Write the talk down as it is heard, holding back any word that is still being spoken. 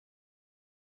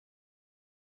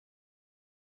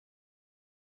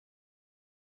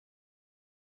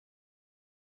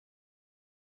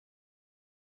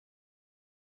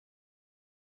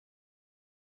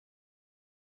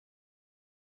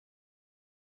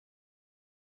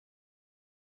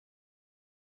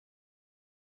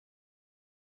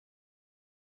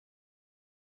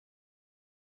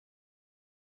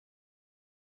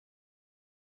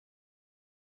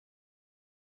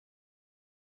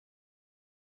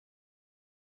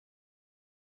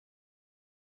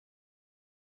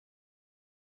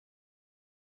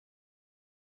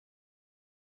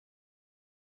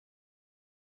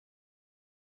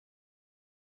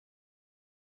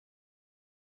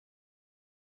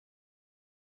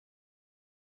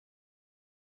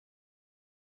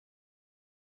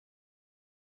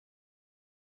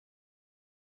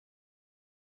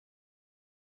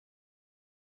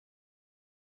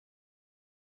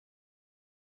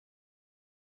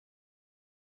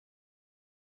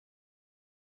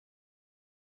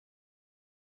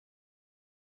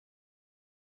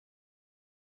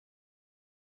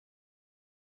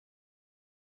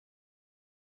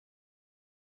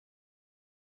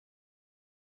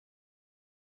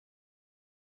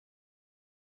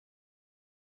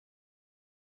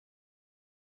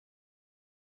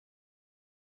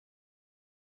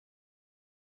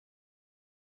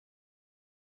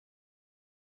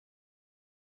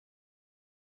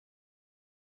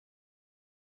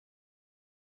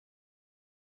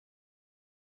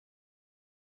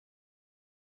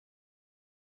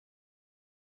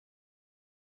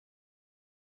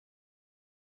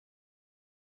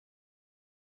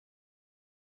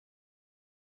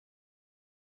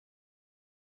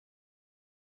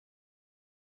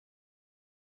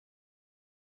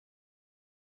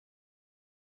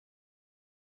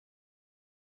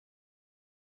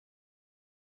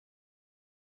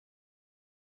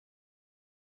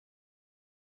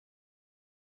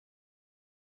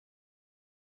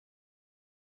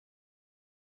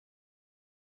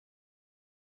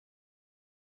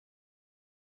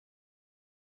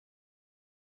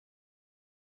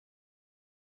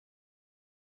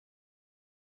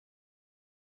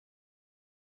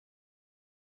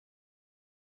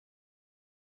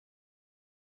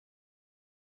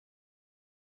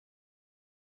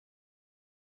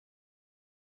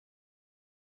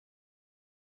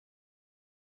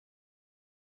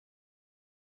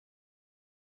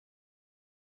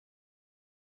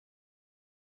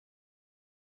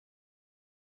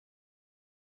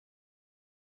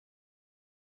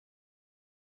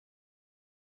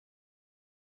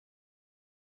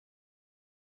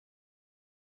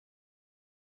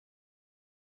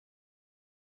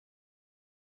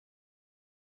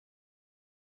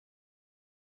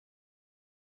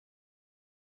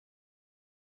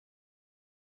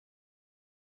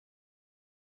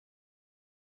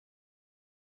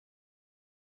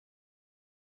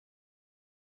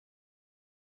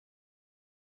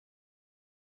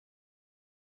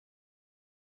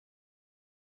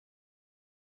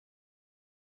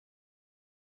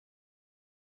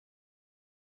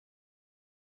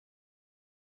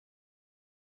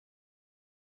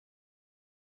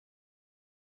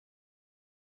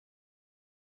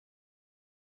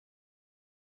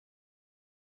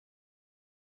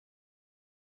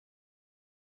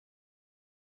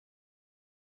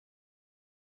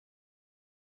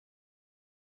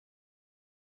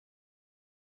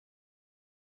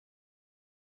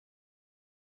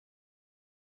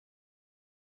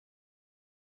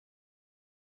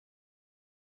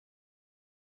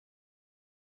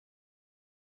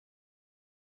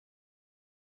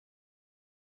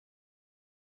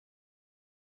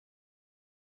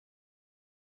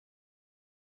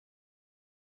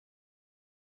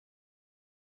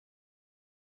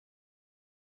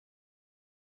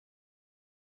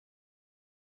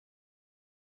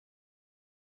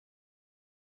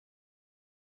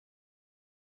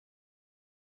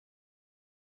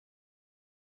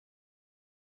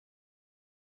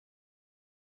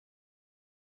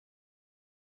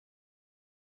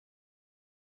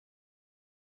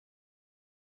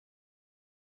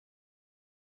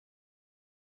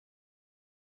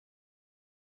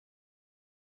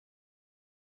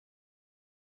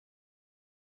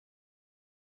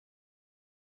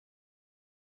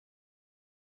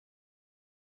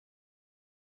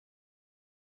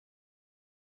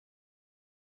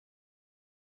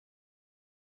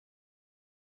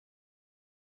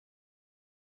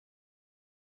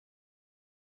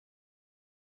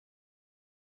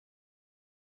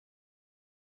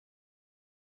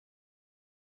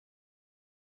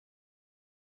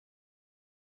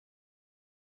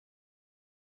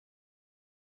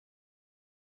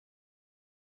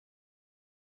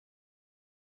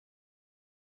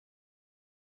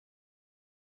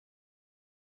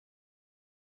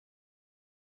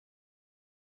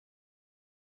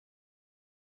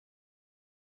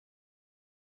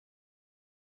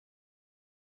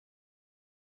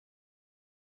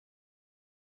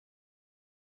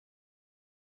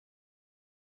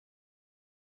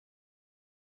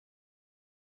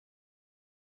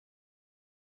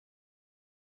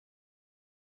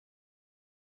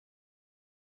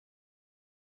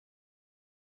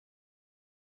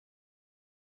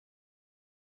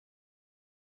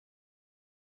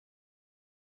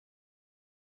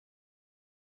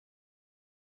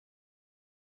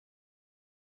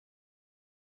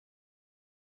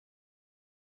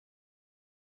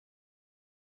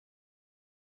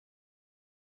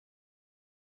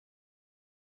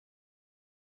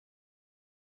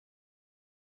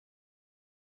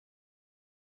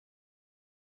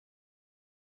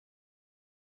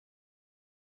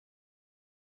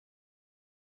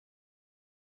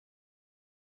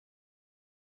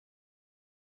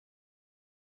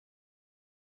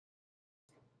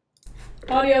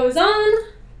Audio is on,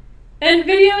 and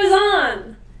video is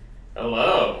on.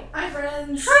 Hello. Hi,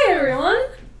 friends. Hi, everyone.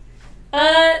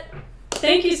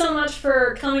 Thank you so much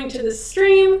for coming to this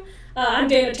stream. I'm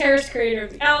Dana Terrace, creator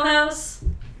of the Owl House.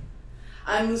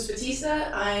 I'm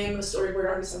Batista. I'm a storyboard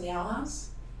artist on the Owl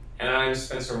House. And I'm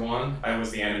Spencer Wan. I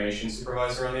was the animation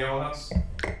supervisor on the Owl House.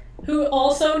 Who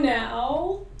also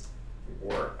now...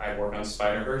 I work on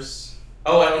Spider-Verse.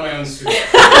 Oh, I own my own studio.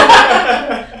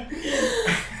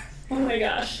 Oh my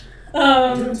gosh.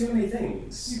 I'm doing too many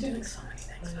things. You're doing so many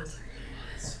things, Spencer.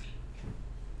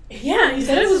 Yeah, you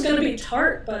said it was going to be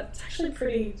tart, but it's actually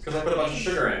pretty... It's because I put a bunch of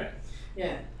sugar in it.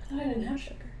 Yeah. I thought I didn't have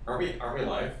sugar. Are we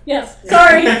live? Yes,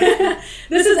 sorry.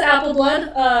 This is apple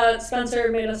blood.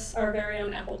 Spencer made us our very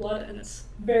own apple blood, and it's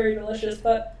very delicious,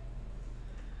 but...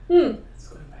 It's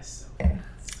going by so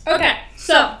fast. Okay,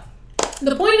 so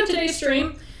the point of today's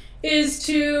stream is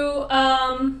to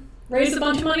raise a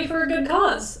bunch of money for a good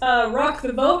cause. Rock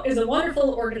the Vote is a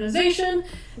wonderful organization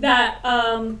that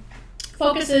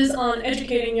focuses on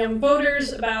educating young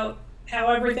voters about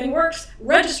how everything works,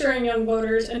 registering young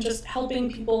voters, and just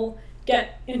helping people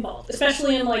get involved,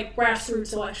 especially in like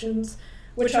grassroots elections,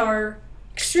 which are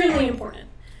extremely important.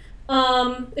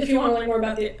 If you want to learn more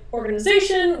about the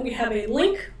organization, we have a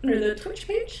link under the Twitch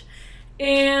page.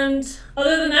 And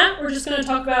other than that, we're just going to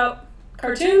talk about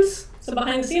cartoons, some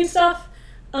behind-the-scenes stuff.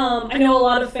 I know a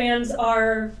lot of fans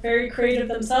are very creative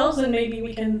themselves, and maybe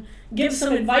we can give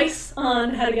some advice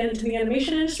on how to get into the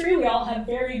animation industry. We all have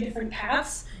very different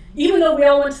paths. Even though we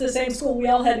all went to the same school, we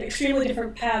all had extremely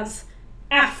different paths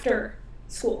after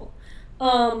school.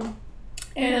 I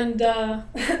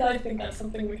think that's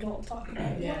something we can all talk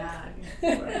about. Yeah.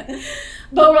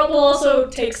 But we'll also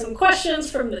take some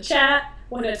questions from the chat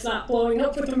when it's not blowing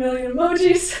up with a million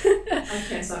emojis. I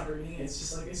can't stop reading it. It's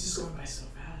just going by so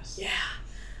fast. Yeah.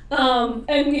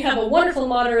 And we have a wonderful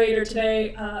moderator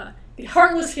today, the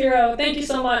Heartless Hero. Thank you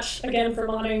so much again for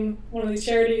modding one of these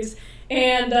charities.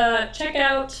 And check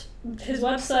out his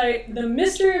website,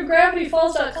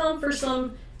 themysteryofgravityfalls.com, for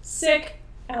some sick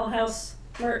Owl House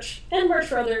merch and merch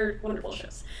for other wonderful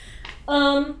shows.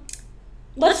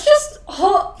 Let's just,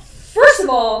 first of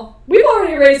all, we've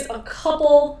already raised a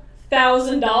couple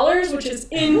 $1,000, which is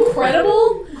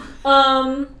incredible.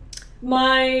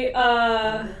 My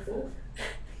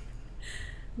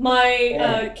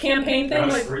campaign thing, That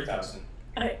was like 3,000.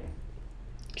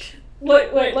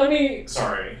 Wait, let me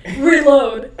Sorry.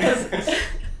 reload.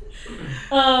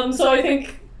 So I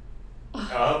think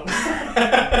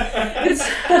it's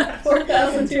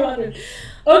 4,200.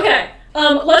 Okay,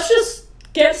 let's just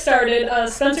get started.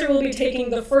 Spencer will be taking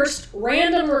the first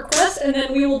random request, and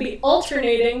then we will be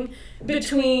alternating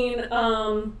between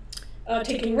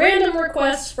taking random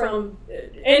requests from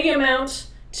any amount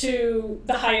to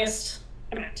the highest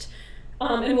amount.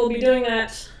 And we'll be doing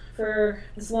that for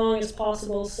as long as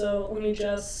possible, so let me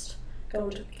just go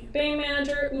into the campaign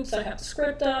manager. Oops, I have the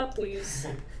script up, please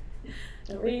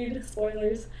don't read,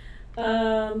 spoilers.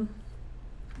 More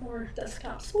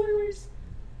desktop spoilers.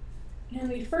 And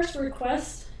the first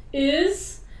request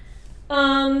is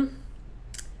from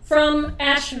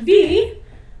Ash V.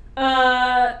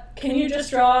 Can you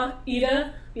just draw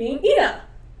Eda being Eda?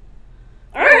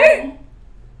 Alright,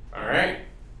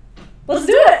 let's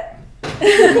do it!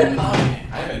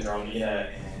 I haven't drawn Eda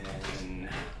in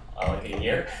like a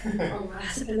year. Oh,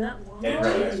 has it been that long? It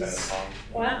really has been this long.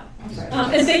 Wow.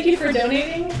 And thank you for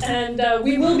donating, and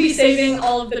we will be saving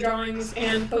all of the drawings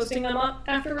and posting them up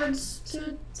afterwards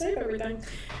to save everything.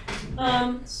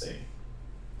 Let's see.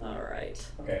 Alright.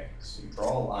 Okay, so you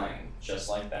draw a line just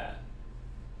like that.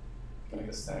 Make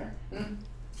this thinner.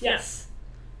 Yes.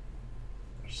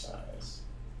 Which size?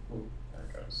 Ooh, there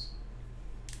it goes.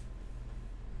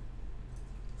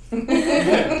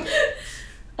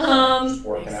 Just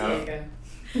working out.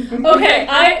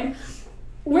 Okay,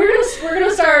 we're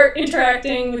gonna start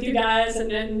interacting with you guys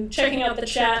and checking out the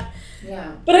chat.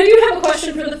 Yeah. But I do have a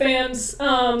question for the fans.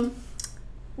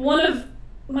 One of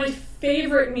my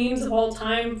favorite memes of all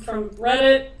time from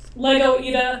Reddit, LEGO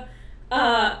Eda.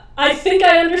 I think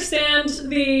I understand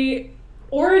the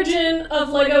origin of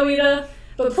LEGO Eda,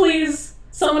 but please,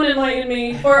 someone enlighten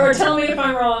me or tell me if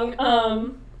I'm wrong.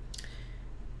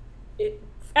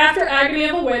 After Agony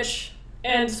of a Witch,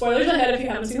 and spoilers ahead if you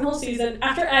haven't seen the whole season,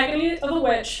 after Agony of a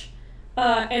Witch,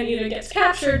 and Eda gets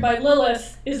captured by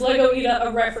Lilith, is LEGO Eda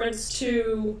a reference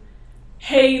to,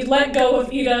 hey, let go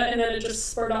of Eda, and then it just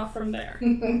spurred off from there?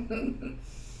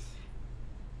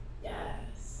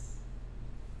 Yes.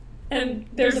 And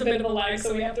there's a bit of a lag,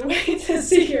 so we have to wait to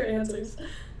see your answers.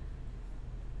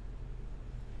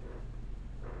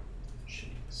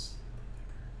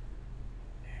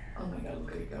 Oh my god,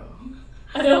 look at it go.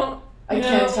 I don't. I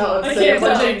can't tell. It's like a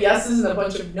bunch of yeses and a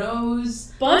bunch of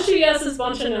nos. Bunch of yeses,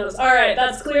 bunch of nos. All right,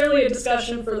 that's clearly a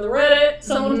discussion for the Reddit.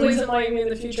 Someone please enlighten me in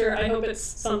the future. I hope it's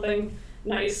something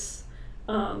nice,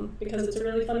 because it's a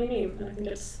really funny meme, and I think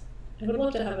I would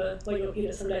love to have a LEGO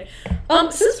Eda someday.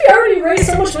 Since we already raised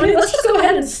so much money, let's just go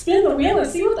ahead and spin the wheel and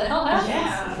see what the hell happens.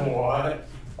 Yeah. What?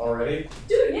 Already?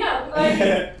 Dude,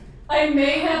 yeah. I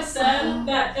may have said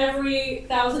that every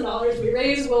 $1,000 we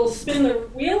raise will spin the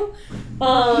wheel.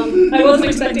 I wasn't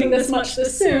expecting this much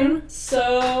this soon,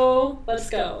 so let's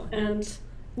go. And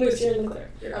Luce, you're in the clear.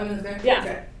 I'm in the clear? Yeah.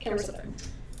 Okay. Camera's up there.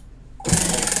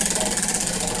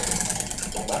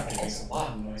 Well, that makes a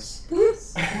lot of noise.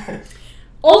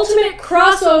 Ultimate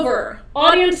crossover.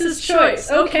 Audience's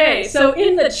choice. Okay, so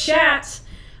in the chat,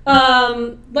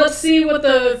 let's see what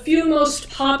the few most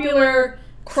popular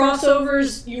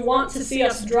crossovers you want to see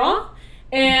us draw,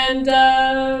 and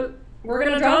we're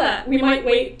gonna draw that. We might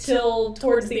wait till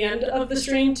towards the end of the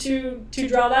stream to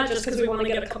draw that, just because we want to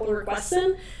get a couple of requests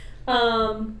in.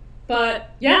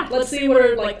 But yeah, let's see what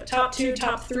are like the top 2,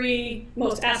 top 3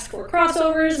 most asked for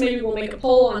crossovers. Maybe we'll make a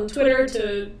poll on Twitter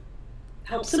to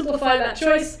help simplify that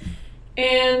choice.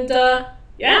 And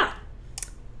yeah,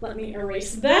 let me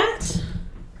erase that,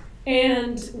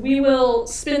 and we will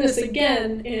spin this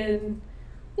again in,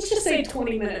 let's just say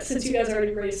 20 minutes, since you guys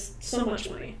already raised so much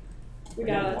money. We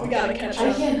gotta catch up.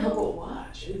 I can't help but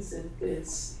watch. It's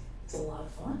a lot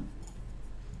of fun.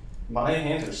 My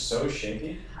hands are so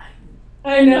shaky.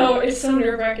 I know, it's so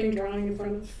nerve-wracking drawing in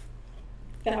front of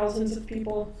thousands of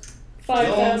people.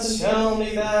 5,000. Don't tell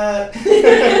me that.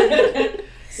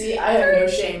 See, I have no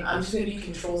shame. I'm just gonna be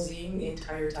Control-Z the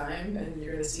entire time, and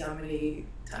you're gonna see how many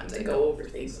times I go over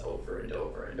things over and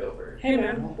over and over. Hey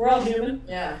man, we're all human.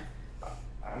 Yeah.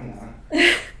 I'm not.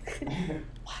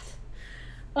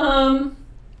 What?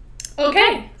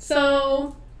 Okay,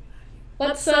 so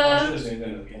let's I should have zoomed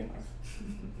into the game.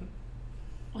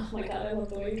 oh my god, I love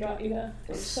the way you draw Eda.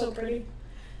 It's so pretty.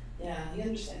 Yeah, he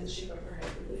understands the shape of her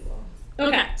head really well.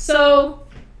 Okay, so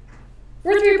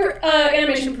we're 3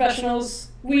 animation professionals.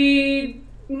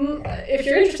 If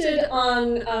you're interested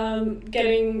on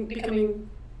becoming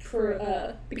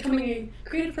a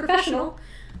creative professional,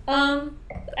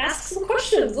 ask some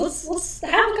questions. Let's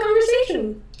have a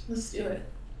conversation. Let's do it.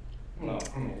 No,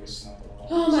 I'm gonna loosen up a little.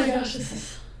 Oh my gosh, this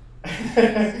is.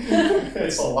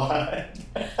 It's a lot.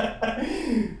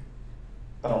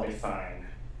 But I'll be fine.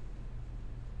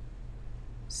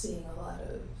 Seeing a lot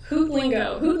of Hoot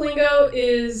Lingo. Hoot Lingo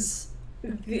is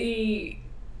the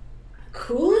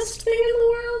coolest thing in the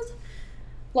world.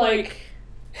 Like,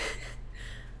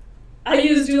 I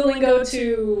use Duolingo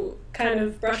to kind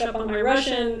of brush up on my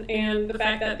Russian, and the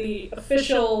fact that the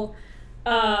official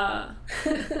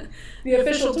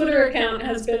Twitter account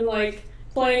has been like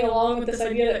playing along with this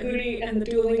idea that Hootie and the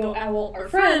Duolingo owl are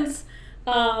friends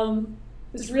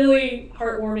is really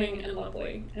heartwarming and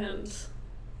lovely. And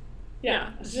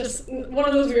yeah, it's just one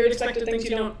of those weird expected things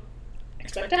you don't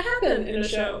expect to happen in a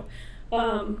show,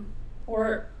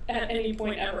 or at any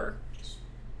point ever.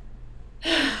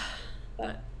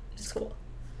 But it's cool.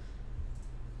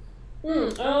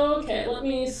 Okay, let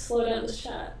me slow down this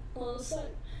chat a sec.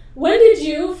 When did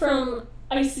you, from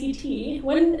ICT,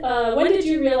 when did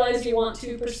you realize you want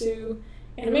to pursue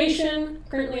animation?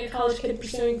 Currently a college kid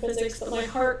pursuing physics, but my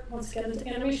heart wants to get into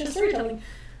animation and storytelling.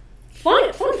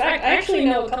 Fun fact, I actually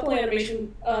know a couple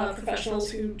animation professionals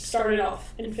who started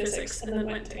off in physics and then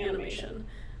went to animation.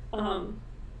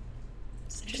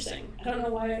 It's interesting. I don't know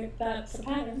why that's a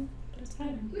pattern, but it's a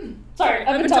pattern. Sorry,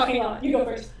 I've been talking a lot. You go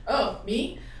first. Oh,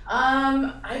 me?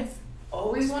 I've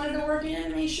always wanted to work in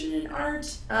animation and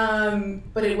art,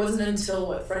 but it wasn't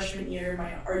until freshman year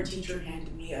my art teacher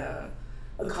handed me a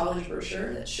college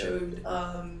brochure that showed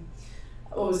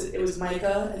it was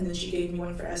Micah, and then she gave me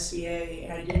one for SVA,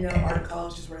 and I didn't know art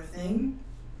colleges were a thing,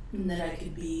 and that I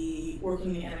could be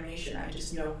working in animation. I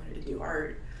just knew I wanted to do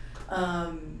art,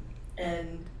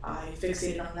 and I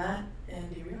fixated on that,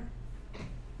 and here we are.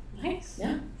 Nice.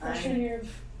 Yeah. Freshman year of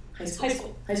high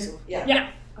school. High school. Yeah. Yeah.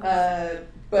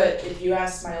 But if you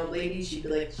asked my old lady, she'd be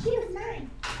like, she was 9.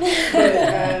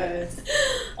 But,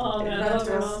 oh man, I love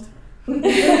her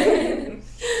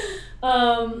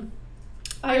mom.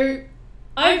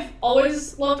 I've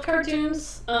always loved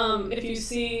cartoons. If you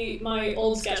see my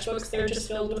old sketchbooks, they're just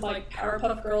filled with like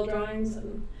Powerpuff Girl drawings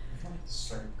and. I feel like the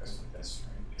story goes like this,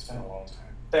 right? It's been a long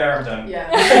time. There, I'm done.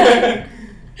 Yeah.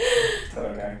 Is that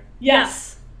okay?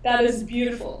 Yes, that is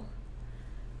beautiful.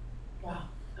 Wow.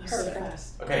 That was so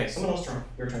fast. Okay, someone else turn.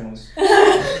 Your turn, Liz.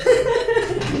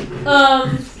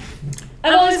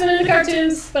 I've always been into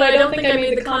cartoons, but I don't think I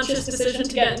made the conscious decision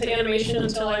to get into animation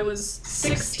until I was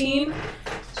 16.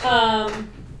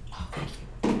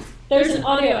 There's an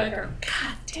audio echo.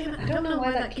 God damn it, I don't know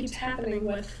why that keeps happening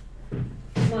with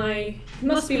my...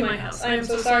 Must be my house. I am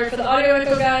so sorry for the audio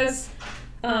echo, guys.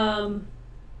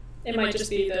 It might just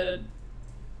be the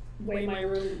way my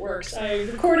room works. I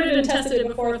recorded and tested it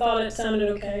before, thought it sounded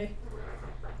okay.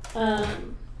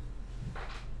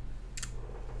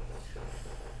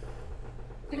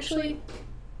 Actually,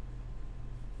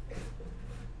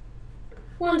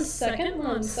 one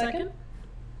second.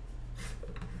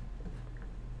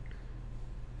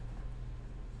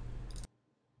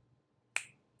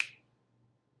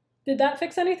 Did that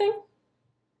fix anything?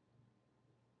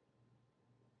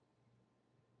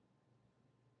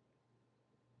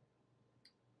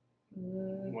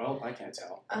 Well, I can't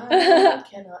tell. I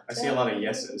cannot. I see a lot of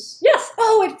yeses. Yes!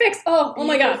 Oh, it fixed! Oh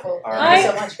my god. Beautiful. All Thank you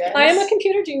right. so much, guys. I am a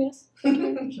computer genius.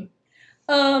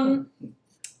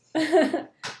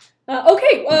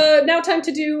 Okay, now time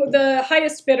to do the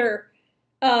highest bidder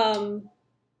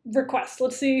request.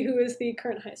 Let's see who is the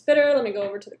current highest bidder. Let me go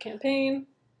over to the campaign.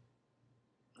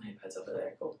 My iPad's over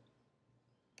there. Cool.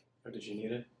 Oh, did you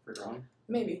need it for drawing?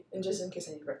 Maybe, and just in case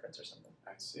I need reference or something.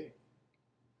 I see.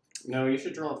 No, you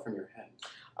should draw it from your head.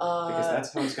 Because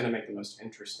that's how it's going to make the most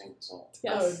interesting result.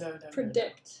 Yes. Oh, no.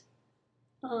 Predict.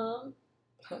 I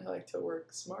like to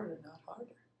work smarter, not harder.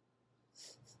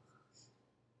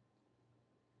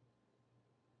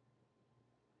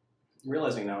 I'm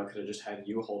realizing now I could have just had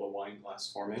you hold a wine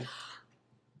glass for me.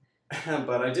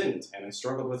 But I didn't, and I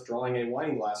struggled with drawing a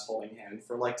wine glass holding hand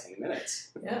for like 10 minutes.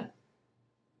 Yeah.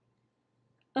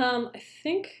 I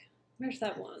think, where's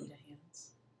that one? Eda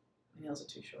hands. My nails are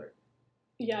too short.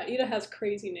 Yeah, Eda has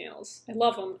crazy nails. I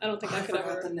love them. I don't think I could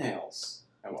forgot ever. the nails.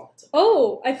 Oh well.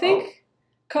 Oh, I think,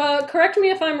 correct me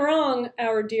if I'm wrong,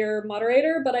 our dear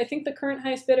moderator, but I think the current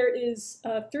highest bidder is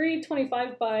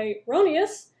 $3.25 by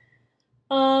Ronius.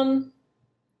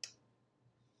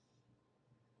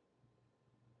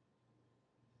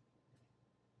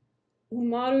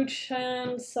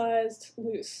 Umaru-chan sized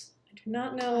loose. I do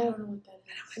not I know. don't know what that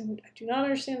is. I do not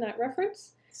understand that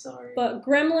reference. Sorry. But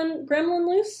gremlin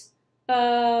loose.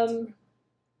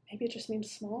 Maybe it just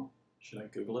means small. Should I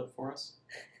Google it for us?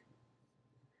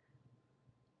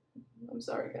 I'm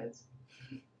sorry, guys.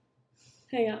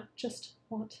 Hang on, just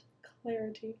want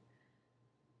clarity.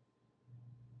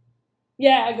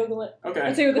 Yeah, I Google it. Okay.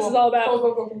 Let's see what this is all about.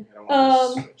 Go. I don't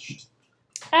want to switch.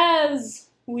 As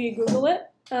we Google it,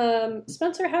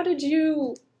 Spencer, how did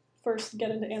you first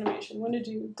get into animation? When did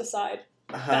you decide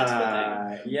that's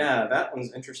the thing? Yeah, that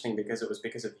one's interesting because it was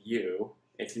because of you.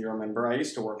 If you remember, I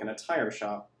used to work in a tire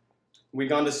shop. We'd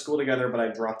gone to school together, but I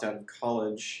dropped out of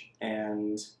college,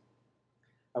 and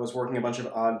I was working a bunch of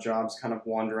odd jobs, kind of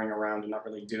wandering around and not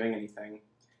really doing anything.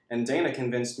 And Dana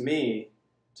convinced me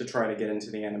to try to get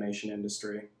into the animation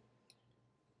industry.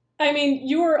 I mean,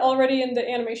 you were already in the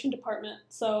animation department,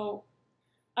 so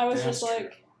I was That's just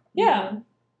like, true. yeah.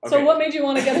 Okay. So what made you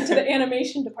want to get into the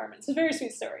animation department? It's a very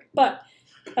sweet story, but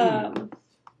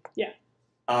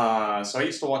yeah. So I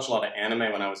used to watch a lot of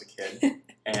anime when I was a kid,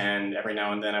 and every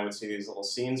now and then I would see these little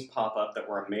scenes pop up that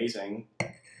were amazing,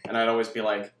 and I'd always be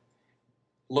like,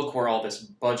 look where all this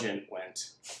budget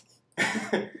went.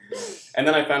 And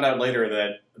then I found out later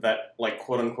that like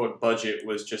quote-unquote budget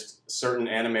was just certain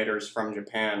animators from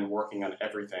Japan working on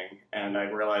everything, and I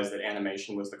realized that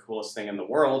animation was the coolest thing in the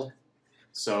world,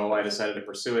 so I decided to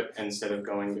pursue it instead of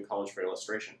going to college for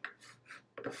illustration.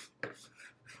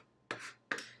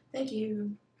 Thank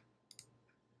you.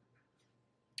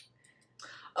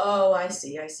 Oh, I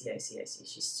see.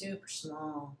 She's super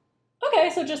small. Okay,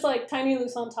 so just like tiny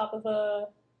loose on top of a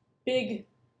big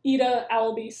Eda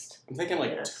owl beast. I'm thinking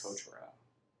like Yes. Totoro.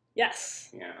 Yes,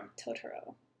 Yeah.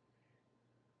 Totoro.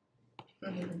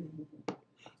 I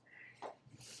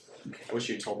wish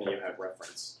you told me you had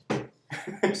reference.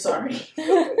 I'm sorry.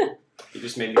 You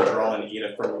just made me draw an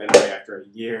Eda from memory after a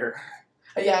year.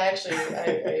 Yeah, actually,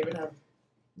 I even have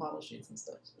model sheets and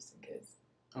stuff just in case.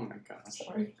 Oh my gosh.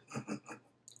 Sorry.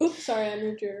 Oops, sorry, I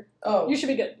moved your. Oh. You should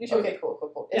be good. You should. Okay,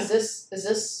 cool. Yeah. Is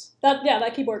this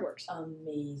That keyboard works.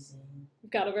 amazing?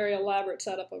 We've got a very elaborate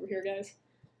setup over here, guys.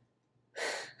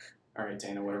 All right,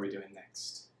 Dana, what are we doing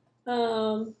next?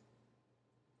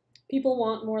 People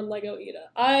want more LEGO Eda.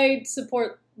 I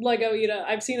support LEGO Eda.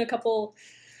 I've seen a couple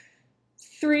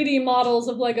 3D models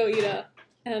of LEGO Eda,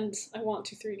 and I want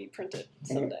to 3D print it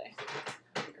someday.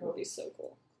 It would be so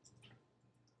cool.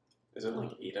 Is it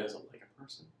like Eda is a Lego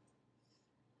person?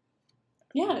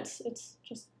 Yeah, it's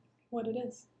just what it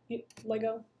is.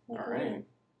 Lego. All right.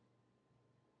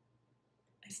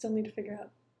 I still need to figure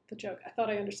out the joke. I thought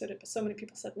I understood it, but so many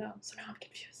people said no, so now I'm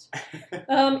confused.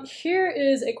 Here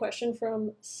is a question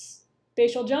from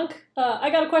Facial junk.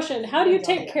 I got a question. How do you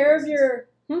take care of your...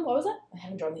 what was that? I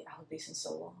haven't drawn the Alabase in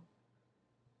so long.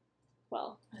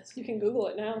 Well, you can Google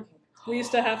it now. We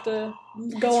used to have to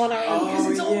go on our own. Because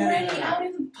it's already out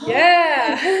in the public.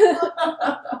 Yeah.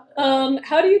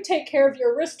 How do you take care of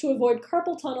your wrist to avoid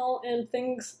carpal tunnel and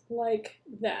things like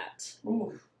that?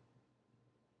 Ooh.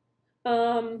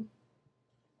 I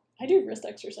do wrist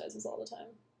exercises all the time.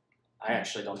 I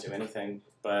actually don't do anything,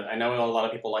 but I know a lot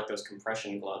of people like those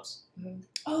compression gloves.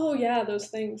 Oh yeah, those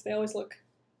things. They always look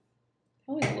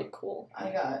cool.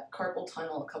 I got carpal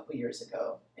tunnel a couple years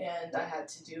ago, and I had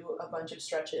to do a bunch of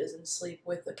stretches and sleep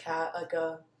with a cat, like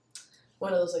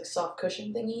one of those like soft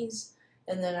cushion thingies.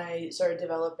 And then I started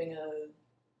developing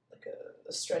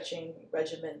a stretching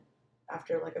regimen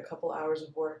after like a couple hours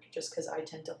of work, just because I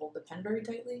tend to hold the pen very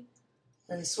tightly.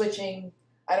 And switching,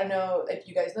 I don't know if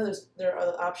you guys know, there are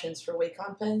other options for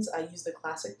Wacom pens. I use the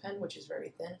classic pen, which is very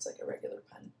thin. It's like a regular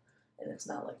pen, and it's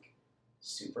not like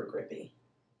super grippy.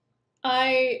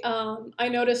 I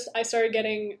noticed I started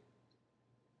getting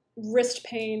wrist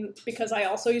pain because I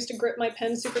also used to grip my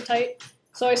pen super tight.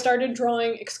 So I started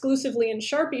drawing exclusively in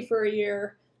Sharpie for a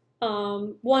year.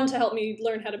 One, to help me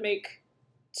learn how to make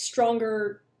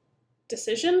stronger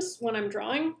decisions when I'm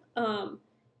drawing.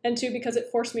 And two, because it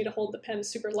forced me to hold the pen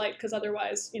super light, because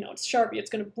otherwise, it's Sharpie, it's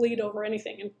going to bleed over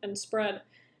anything and spread.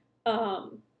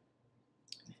 I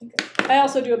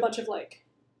also do a bunch of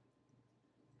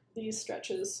these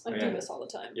stretches. I do this all the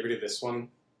time. You ever do this one?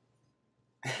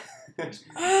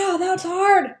 Oh, that's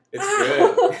hard. It's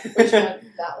good. Which one?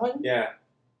 That one? Yeah.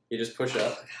 You just push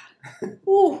up.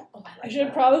 Ooh, I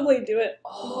should probably do it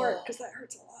more because that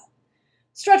hurts a lot.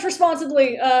 Stretch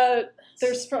responsibly.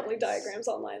 There's probably diagrams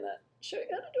online that show you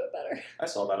how to do it better. I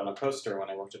saw that on a poster when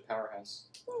I worked at Powerhouse.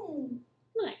 Oh,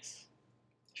 nice.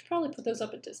 Should probably put those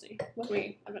up at Disney when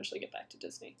we eventually get back to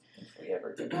Disney. If we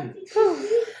ever get back to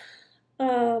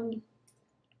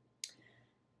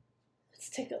let's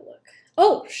take a look.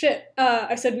 Oh, shit.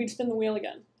 I said we'd spin the wheel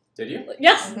again. Did you?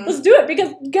 Yes, let's do it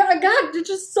because God, there's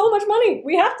just so much money.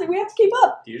 We have to keep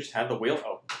up. Do you just have the wheel?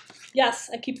 Oh.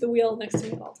 Yes, I keep the wheel next to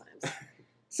me at all times.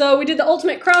 So we did the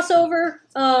ultimate crossover.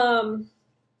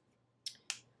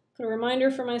 Put a reminder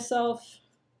for myself.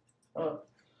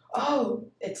 Oh,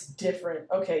 it's different.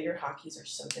 Okay, your hotkeys are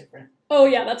so different. Oh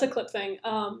yeah, that's a clip thing.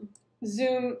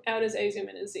 Zoom out is A, zoom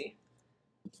in is Z.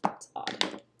 It's odd.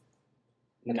 Okay.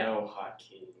 No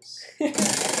hotkeys.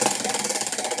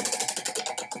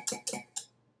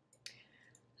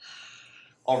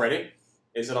 Already?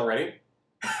 Is it already?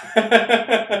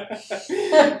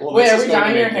 Well, wait, are we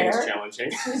dyeing your hair?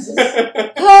 Challenging.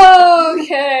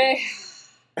 Okay.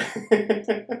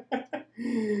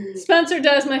 Spencer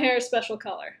dyes my hair a special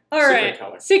color. All right.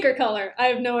 Color. Secret color. I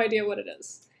have no idea what it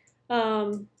is.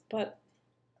 But.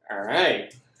 All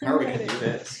right. How are we going to do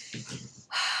this?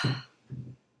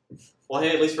 Well,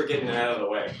 hey, at least we're getting it out of the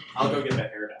way. I'll go get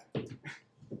that hair back.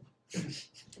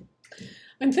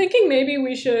 I'm thinking maybe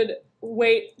we should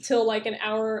wait till an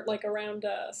hour, around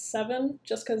 7,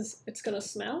 just because it's going to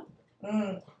smell.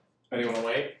 Oh, you want to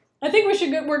wait? I think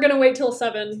we're going to wait till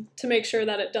 7 to make sure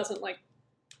that it doesn't,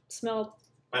 smell.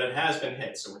 But it has been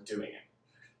hit, so we're doing it.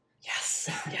 Yes.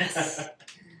 Yes.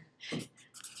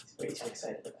 Way too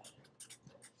excited about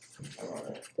it. I love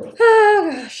it.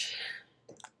 Oh, gosh.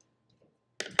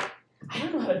 I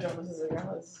don't know how to draw this as a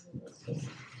gremlin.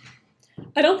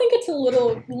 I don't think it's a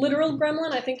literal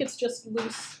gremlin. I think it's just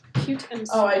loose, cute, and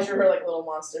small. Oh, I drew her like a little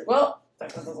monster. Well.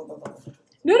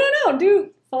 No.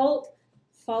 Do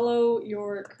follow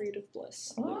your creative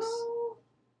bliss. Oh.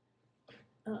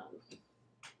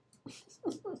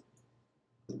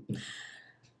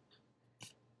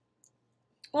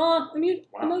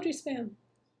 Emoji spam.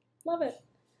 Love it.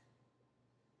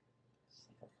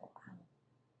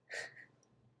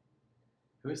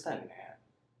 Who is that man?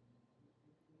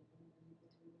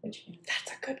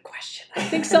 That's a good question. I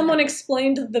think someone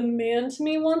explained the man to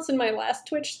me once in my last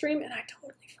Twitch stream, and I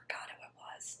totally forgot who it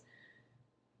was.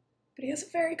 But he has a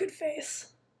very good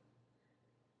face.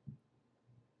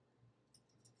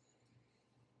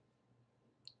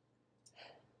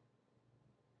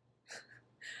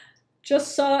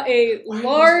 Just saw a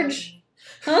large...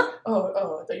 Huh? Oh,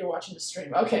 I thought you were watching the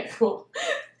stream. Okay, cool.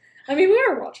 I mean, we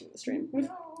are watching the stream. We're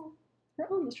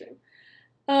on the stream.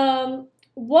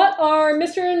 What are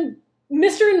Mr. and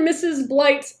Mrs.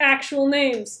 Blight's actual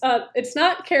names? It's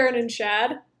not Karen and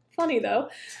Chad. Funny, though.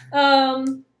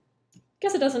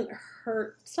 Guess it doesn't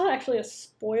hurt. It's not actually a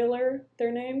spoiler,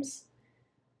 their names.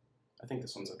 I think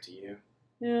this one's up to you.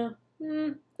 Yeah.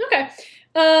 Okay.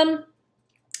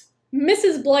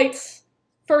 Mrs. Blight's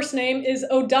first name is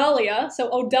Odalia. So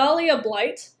Odalia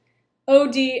Blight.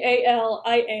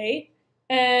 Odalia.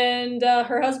 And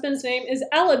her husband's name is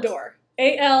Alador.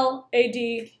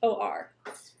 Alador.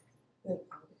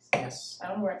 Yes. I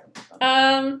don't know where I'm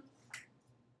from.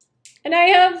 And I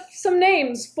have some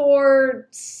names for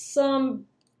some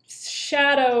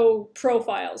shadow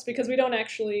profiles because we don't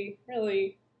actually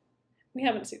really, we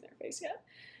haven't seen their face yet.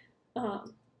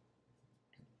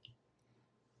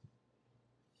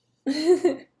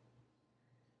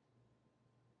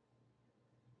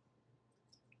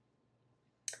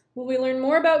 Will we learn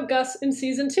more about Gus in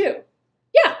season 2?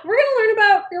 Yeah, we're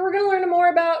gonna learn more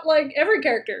about like every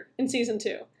character in season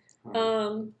 2.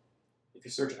 If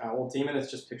you search Owl Demon,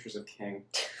 it's just pictures of King.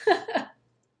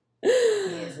 He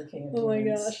is the king of Oh my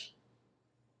demons. gosh.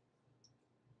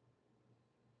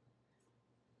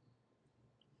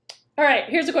 All right,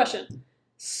 here's a question.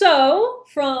 So,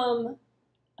 from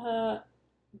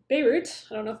Beirut,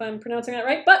 I don't know if I'm pronouncing that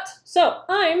right, but so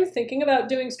I'm thinking about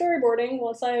doing storyboarding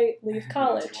once I leave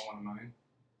college. Do you want one of mine?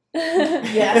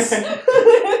 Yes.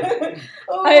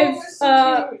 Oh, I've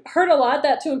so cute. heard a lot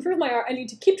that to improve my art, I need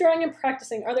to keep drawing and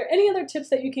practicing. Are there any other tips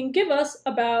that you can give us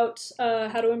about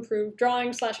how to improve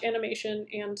drawing / animation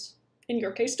and, in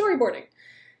your case, storyboarding?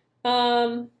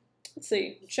 Let's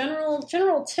see. General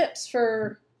tips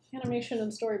for animation and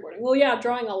storyboarding. Well, yeah,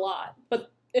 drawing a lot,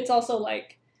 but it's also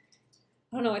like,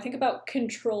 I don't know, I think about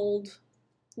controlled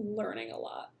learning a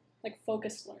lot, like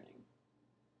focused learning.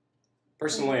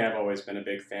 Personally, I've always been a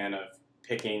big fan of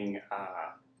picking,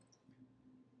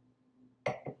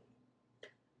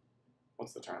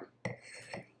 what's the term?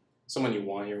 Someone you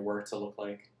want your work to look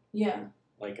like. Yeah.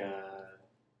 Like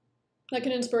Like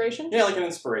an inspiration? yeah, like an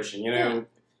inspiration. You know, Yeah.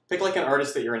 pick like an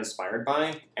artist that you're inspired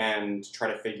by and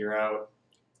try to figure out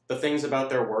the things about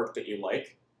their work that you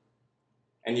like.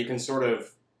 And you can sort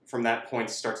of, from that point,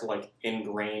 start to like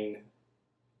ingrain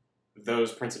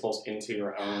those principles into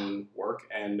your own work,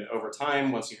 and over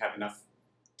time, once you have enough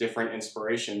different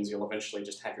inspirations, you'll eventually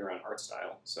just have your own art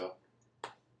style. So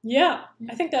Yeah,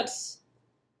 I think that's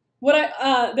what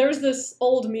there was this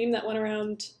old meme that went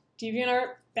around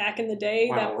DeviantArt back in the day.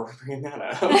 wow, we're bringing that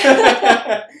up.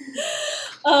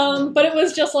 But it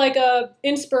was just like a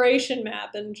inspiration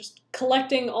map and just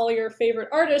collecting all your favorite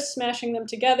artists, smashing them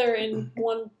together in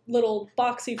one little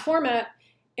boxy format,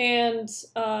 and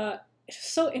it's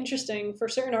so interesting. For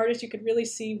certain artists, you could really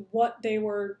see what they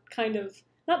were kind of,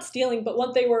 not stealing, but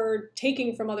what they were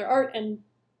taking from other art and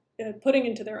putting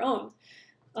into their own.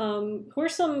 Who are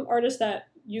some artists that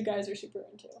you guys are super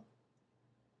into?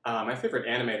 My favorite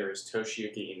animator is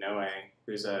Toshiyuki Inoue,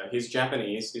 he's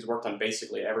Japanese. He's worked on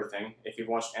basically everything. If you've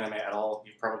watched anime at all,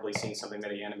 you've probably seen something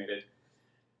that he animated.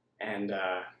 And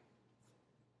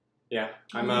yeah,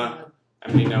 I'm an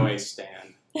Inoue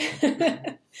stan.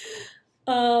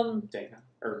 Dana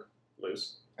or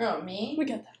Luz. Oh, me? We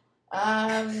get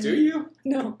that. Do you?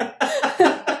 No.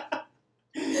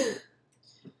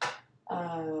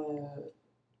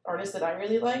 Artist that I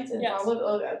really liked and Yes.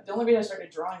 followed. The only reason I started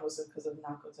drawing was because of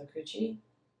Naoko Takeuchi.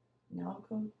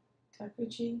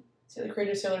 See the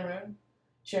creator of Sailor Moon?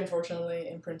 She unfortunately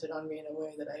imprinted on me in a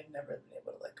way that I've never been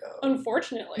able to let go.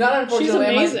 Unfortunately. Not unfortunately.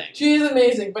 She's amazing. She is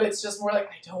amazing, but it's just more like,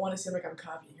 I don't want to seem like I'm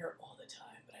copying her all the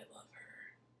time, but I love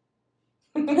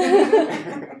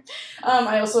her.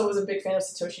 I also was a big fan of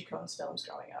Satoshi Kon's films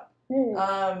growing up.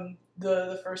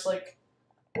 The first, like,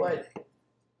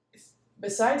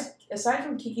 aside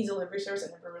from Kiki's Delivery Service,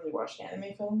 I never really watched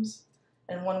anime films.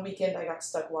 And one weekend I got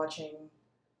stuck watching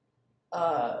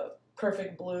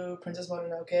Perfect Blue, Princess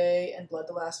Mononoke, and Blood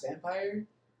the Last Vampire.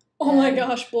 Oh my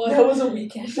gosh, Blood. That was a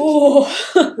weekend. Oh.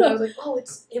 I was like,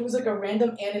 it was like a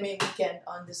random anime weekend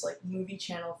on this like movie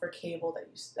channel for cable that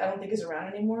I don't think is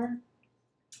around anymore.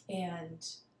 And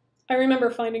I remember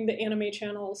finding the anime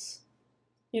channels,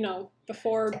 you know,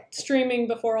 before streaming,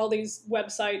 before all these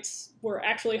websites were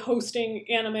actually hosting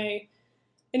anime.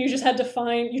 And you just had to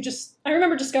I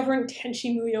remember discovering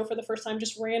Tenchi Muyo for the first time,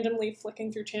 just randomly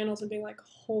flicking through channels and being like,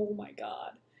 oh my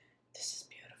god, this is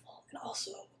beautiful. And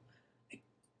also, I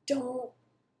don't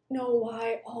know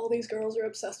why all these girls are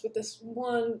obsessed with this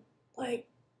one, like,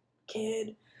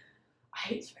 kid.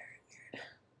 It's very weird.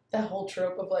 That whole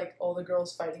trope of, like, all the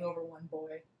girls fighting over one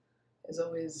boy is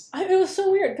always... It was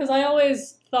so weird, because I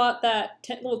always thought that,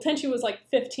 Tenchi was, like,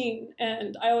 15,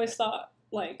 and I always thought,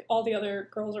 like, all the other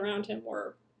girls around him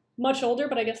were much older,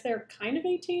 but I guess they're kind of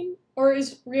 18? Or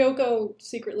is Ryoko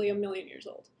secretly a million years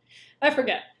old? I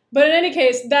forget. But in any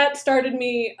case, that started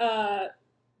me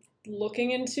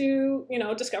looking into, you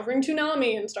know, discovering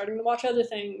Toonami and starting to watch other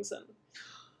things, and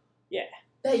yeah.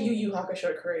 That Yu Yu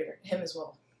Hakusho creator, him as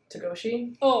well.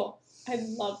 Togoshi. Oh, I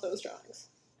love those drawings.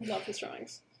 I love his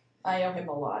drawings. I owe him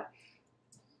a lot.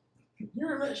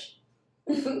 You're a fish.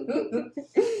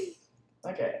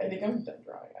 Okay, I think I'm done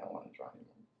drawing. I don't want to draw anymore.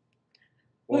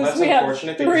 Well, that's We have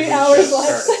unfortunate 3 because we hours just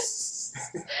left. started.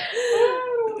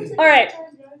 All right.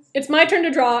 It's my turn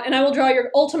to draw, and I will draw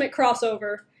your ultimate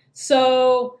crossover.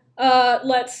 So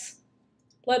let's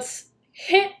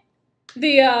hit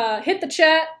the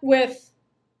chat with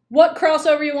what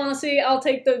crossover you want to see. I'll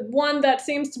take the one that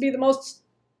seems to be the most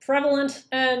prevalent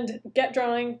and get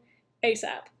drawing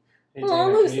ASAP. Hey, Aw,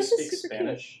 Dana, Luce, can you this is speak super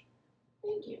Spanish?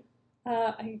 Thank you.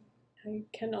 I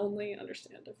can only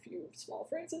understand a few small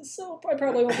phrases, so I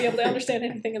probably won't be able to understand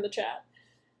anything in the chat.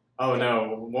 Oh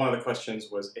no, one of the questions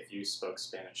was if you spoke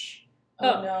Spanish.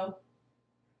 Oh no.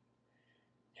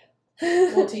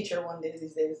 We'll teach her one day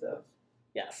these days, though.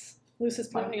 Yes, Luce is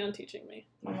planning on teaching me.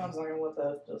 My mom's not gonna let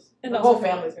that. And the also whole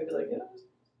family's gonna be like, yeah.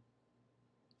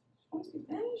 I want to speak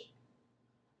Spanish.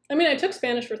 I mean, I took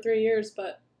Spanish for 3 years,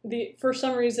 but for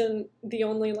some reason, the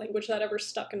only language that ever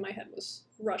stuck in my head was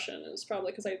Russian. It was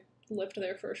probably because I lived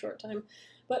there for a short time.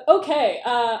 But okay,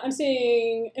 I'm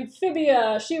seeing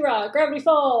Amphibia, She-Ra, Gravity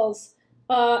Falls,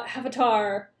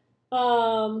 Avatar,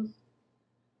 DuckTales,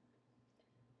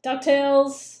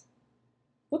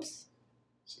 whoops,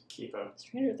 Kipo.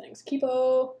 Stranger Things,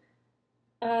 Kipo,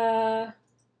 oh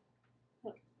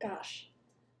gosh.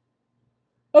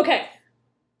 Okay.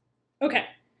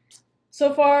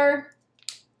 So far,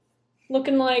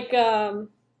 looking like I'm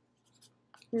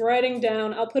writing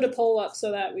down. I'll put a poll up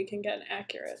so that we can get an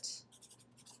accurate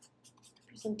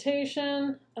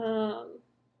presentation.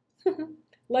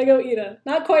 Lego Eda.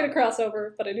 Not quite a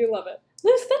crossover, but I do love it.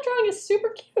 Luce, that drawing is super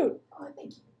cute. Oh,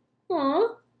 thank you.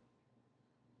 Aww.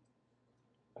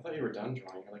 I thought you were done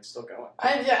drawing. You're like still going.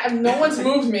 No one's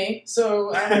moved me,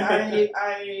 so I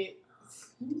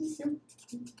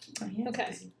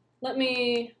Okay. Let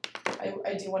me...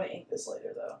 I do want to ink this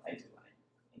later, though. I do want to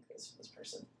ink this for this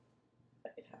person. I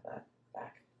could have that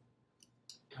back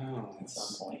Oh, at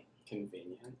some point.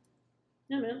 convenient.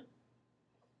 Yeah, man.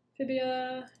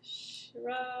 Amphibia,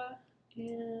 She-Ra,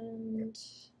 and...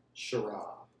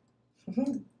 Shara.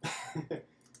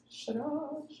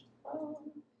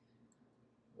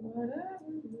 Whatever.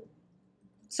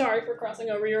 Sorry for crossing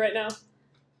over you right now.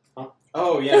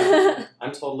 Oh yeah,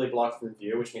 I'm totally blocked from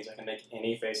view, which means I can make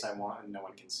any face I want and no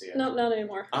one can see it. Nope, not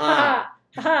anymore. Ah.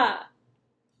 Ha ha.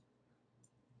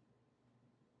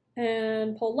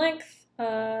 And pull length.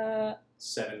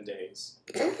 7 days.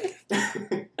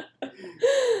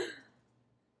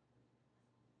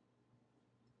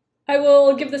 I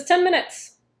will give this 10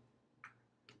 minutes.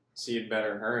 So you'd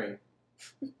better hurry.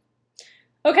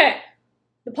 Okay.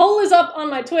 The poll is up on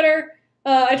my Twitter.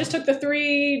 I just took the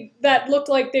 3 that looked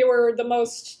like they were the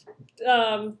most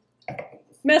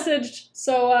messaged.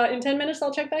 So in 10 minutes,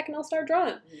 I'll check back and I'll start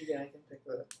drawing. Yeah, I can pick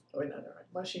the. Oh wait, no, never mind.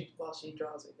 While she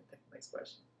draws, we can pick the next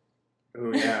question.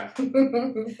 Ooh yeah.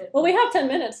 Well, we have 10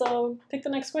 minutes, so pick the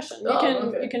next question.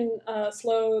 Okay. You can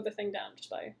slow the thing down just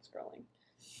by scrolling.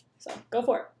 So go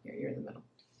for it. You're in the middle.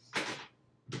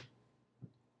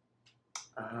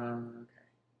 Okay.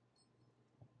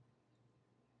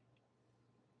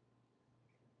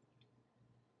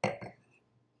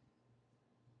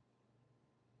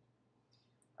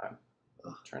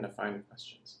 I'm trying to find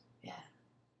questions. Yeah.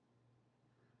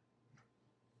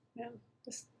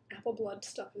 This apple blood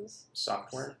stuff is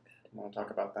Software? Want to talk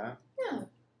about that? Yeah.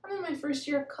 I'm in my first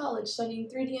year of college studying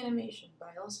 3D animation, but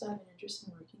I also have an interest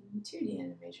in working in 2D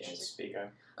animation. Speak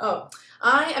up. Oh,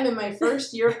 I am in my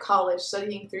first year of college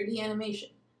studying 3D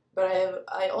animation, but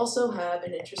I also have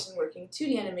an interest in working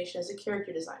 2D animation as a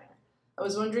character designer. I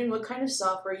was wondering what kind of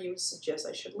software you would suggest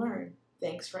I should learn.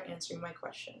 Thanks for answering my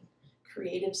question.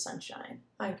 Creative Sunshine.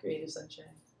 Hi, Creative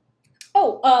Sunshine.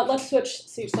 Oh, let's switch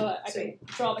seats so that I can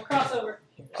draw the crossover.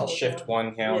 I'll shift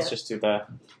one. Yeah, let's just do the...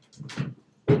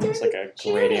 It's It's like a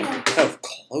gradient. Look how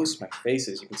close my face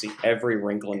is. You can see every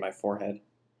wrinkle in my forehead.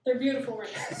 They're beautiful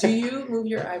wrinkles. Do you move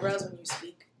your eyebrows when you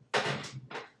speak?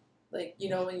 Like, you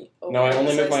know, when you... No, I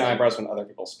only move my eyebrows when other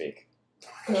people speak.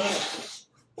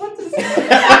 What the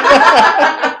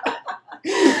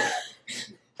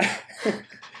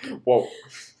Whoa.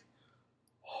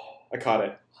 I caught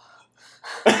it.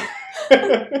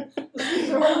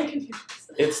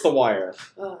 It's the wire.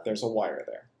 There's a wire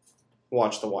there.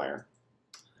 Watch the wire.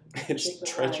 It's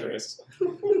treacherous.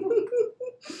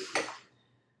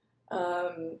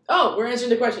 Oh, we're answering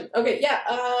the question. Okay,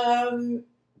 yeah.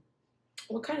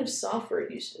 What kind of software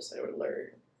do you suggest I would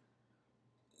learn?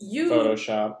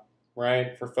 Photoshop,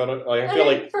 right? For photo, like, I feel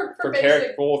like for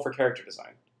character, well, for character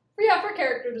design. Yeah, for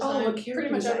character design. Oh, character pretty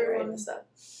much design, everyone. right, stuff.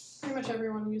 Pretty much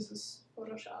everyone uses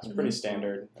Photoshop. It's pretty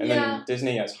standard. And Yeah. then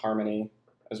Disney has Harmony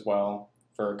as well.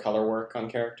 for color work on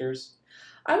characters.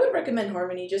 I would recommend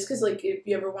Harmony just because, like, if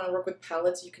you ever want to work with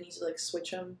palettes, you can easily, like,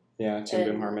 switch them. Yeah, Toon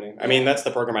Boom Harmony. I mean, that's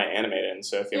the program I animate in,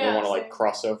 so if you ever want to, like, same.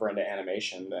 cross over into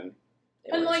animation, then...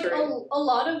 And, like, a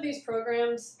lot of these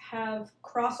programs have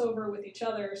crossover with each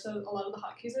other, so a lot of the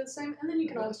hotkeys are the same, and then you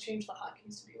can always change the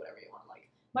hotkeys to be whatever you want. Like,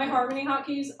 my Harmony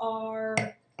hotkeys are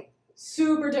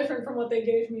super different from what they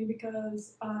gave me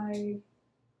because I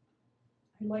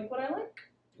like what I like.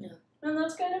 Yeah. And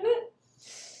that's kind of it.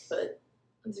 But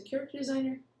as a character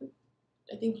designer,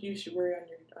 I think you should worry on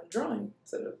drawing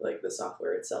instead of, like, the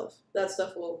software itself. That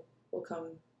stuff will come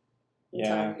in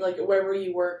time. Like, wherever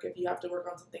you work, if you have to work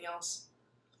on something else,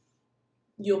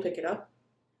 you'll pick it up.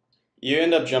 You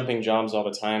end up jumping jobs all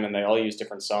the time, and they all use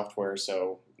different software,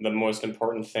 so the most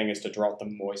important thing is to draw. The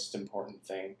most important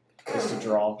thing is to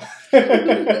draw.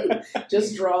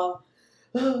 Just draw.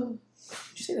 Did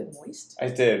you say that moist? I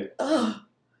did. Ugh.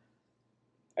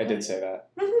 I did say that.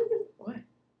 What?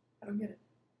 I don't get it.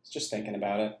 I was just thinking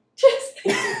about it.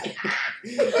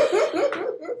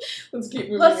 Let's keep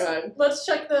moving on. Let's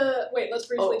check the... Wait, let's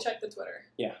briefly check the Twitter.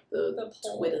 Yeah. The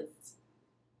poll. Twitter.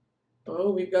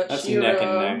 Oh, we've got That's Shira. neck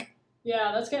and neck.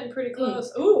 Yeah, that's getting pretty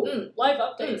close. Ooh, live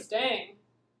updates, dang.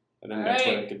 I didn't know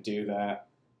Twitter could do that.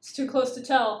 It's too close to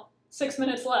tell. 6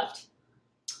 minutes left.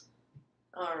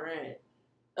 Alright.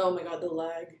 Oh my god, the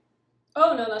lag.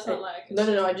 Oh, no, that's not lag.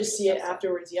 No, I just see it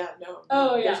afterwards. Yeah, no.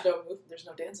 Oh, yeah. There's no movement. There's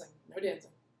no dancing. No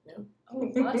dancing. No.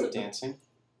 Oh, lots of Dancing.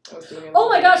 I was doing it. Oh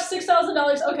my gosh,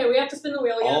 $6,000. Okay, we have to spin the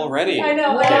wheel again. Already? I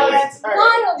know. What? That's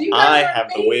wild. You guys I are have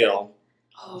amazing. the wheel.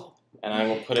 Oh. And I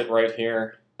will put it right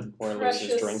here where Lucy's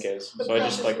Precious. drink is. The So I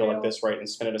just like go precious like this right and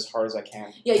spin it as hard as I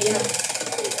can. Yeah. There you go.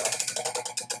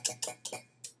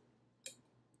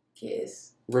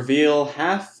 Kiss. Reveal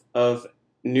half of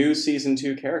new season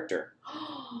 2 character.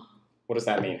 What does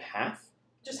that mean? Half?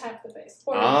 Just half the face.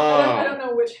 Or Ah. I don't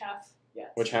know which half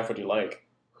yet. Which half would you like?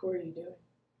 Who are you doing?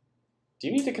 Do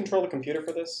you need to control the computer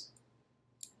for this?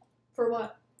 For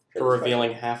what? For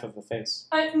revealing half of the face.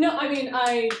 I'm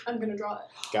gonna draw it.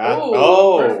 Got Oh,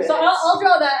 Oh! perfect. So I'll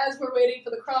draw that as we're waiting for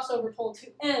the crossover poll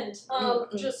to end.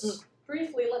 Just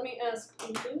briefly, let me ask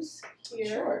Luce here.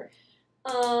 Sure.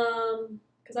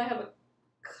 Because I have a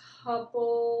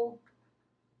couple.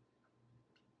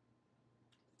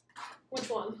 Which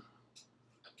one?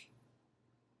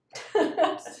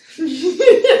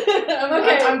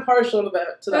 I'm partial to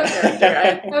that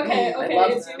character. Okay, I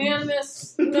love it's them.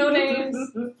 unanimous, no names.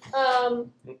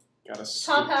 Gotta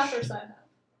Top half or scooch. side half?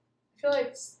 I feel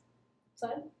like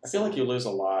side. I feel like you lose a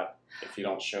lot if you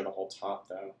don't show the whole top,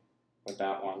 though, with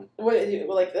that one. What,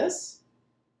 like this?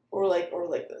 Or like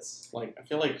this? Like, I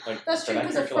feel like That's for true that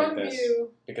because a character like front this,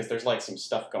 view. because there's like some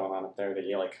stuff going on up there that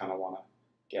you like kind of want to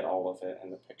get all of it in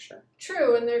the picture.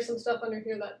 True, and there's some stuff under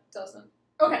here that doesn't.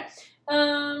 Okay.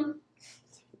 I'm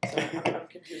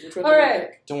confused. Which one All do you right.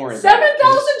 pick? Don't worry. $7,000! about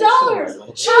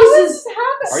it. Just How Jesus. does this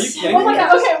happen? Are you kidding Oh my me?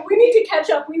 god, okay, we need to catch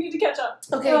up.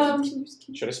 Okay.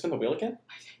 Should I spin the wheel again?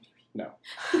 Give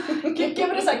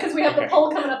it a sec, because we have the Okay.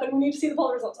 poll coming up and we need to see the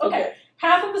poll results. Okay,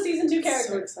 half of the season 2 So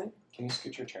characters. excited. Can you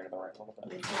scoot your chair to the right a little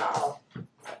bit? Wow.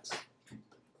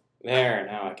 There,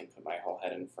 now I can put my whole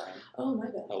head in frame. Oh my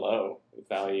bad. Hello,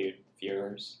 valued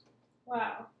viewers.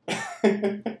 Wow.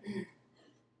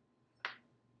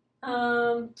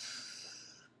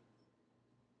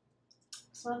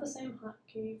 It's not the same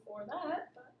hotkey for that,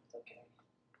 but it's okay.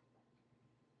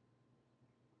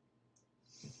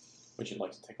 Would you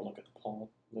like to take a look at the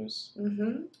poll, Luce?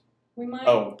 Mm-hmm. We might.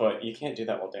 Oh, but you can't do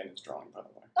that while Dana's drawing, by the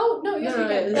way. Oh no, yes we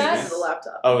can. This That's is the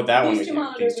laptop. Oh, that one these we two can.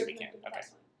 monitors. These two we can. Okay,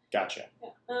 gotcha.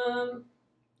 Yeah.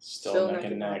 Still neck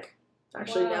and neck.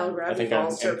 Actually, now Wow. I Gravity think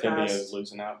Falls Amphibia is surpassed.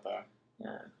 losing out, though.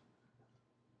 Yeah.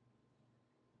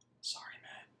 Sorry,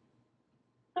 man.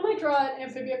 I might draw an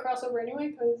Amphibia crossover anyway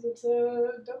because it's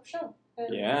a dope show.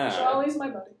 And Yeah. Charlie's my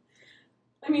buddy.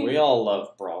 I mean, We all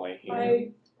love Brawley here. I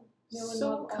know and So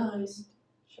love all kind. those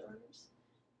showrunners.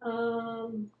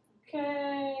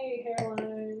 Okay,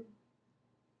 hairline.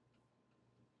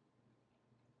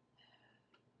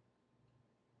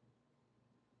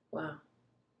 Wow.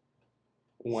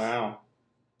 Wow.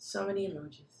 So many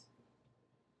emojis.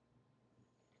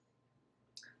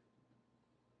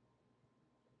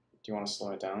 Do you want to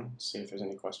slow it down? See if there's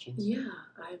any questions? Yeah,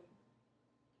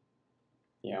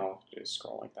 Yeah, I'll just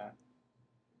scroll like that.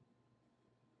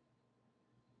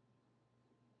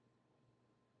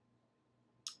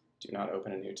 Do not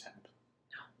open a new tab.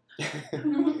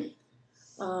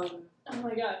 Oh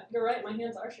my god, you're right, my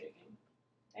hands are shaking.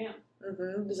 Damn.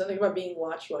 There's something about being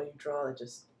watched while you draw that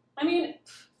just... I mean,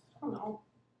 I don't know.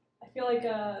 I feel like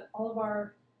all of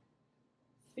our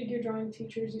figure drawing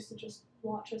teachers used to just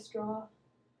watch us draw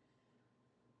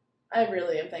I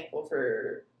really am thankful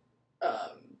for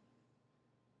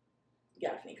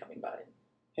Gaffney coming by.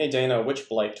 Hey Dana, which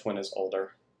Blight twin is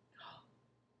older?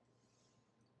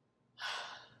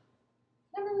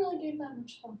 Never really gave that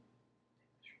much thought.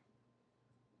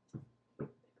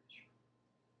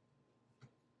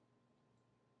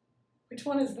 Which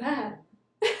one is that?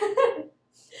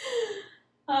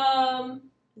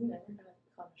 Never got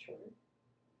caught short.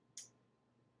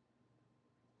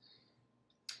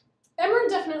 Emma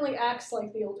definitely acts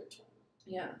like the older twin.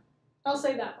 Yeah. I'll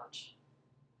say that much.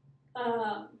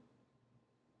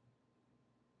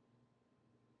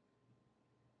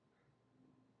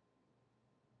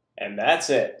 And that's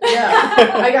it. Yeah.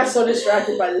 I got so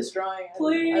distracted by this drawing.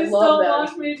 Please I love don't that.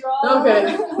 watch me draw.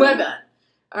 Okay, my bad.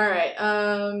 All right.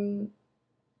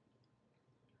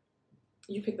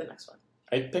 You pick the next one.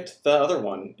 I picked the other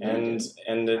one, No, and you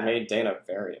it made Dana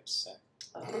very upset.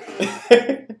 I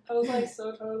was like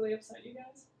so totally upset, you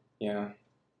guys. Yeah.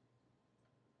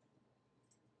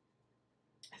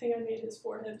 I think I made his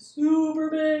forehead super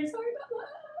big. Sorry about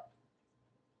that.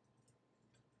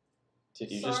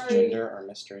 Did you just Sorry. gender our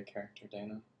mystery character,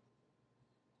 Dana?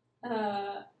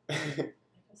 I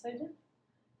guess I did.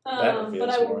 That reveals but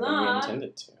I will more than we not.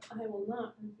 intended to. I will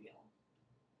not reveal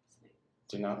his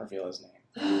Do not reveal his name.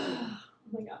 name.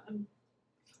 Oh my god, I'm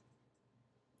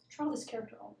draw this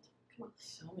character all the time. Come on.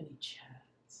 So many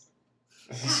chats.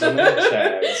 So many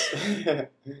Chads.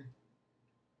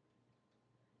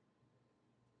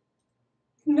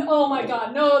 No, oh my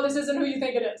god, no, this isn't who you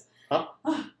think it is. Huh?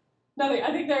 Nothing.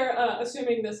 I think they're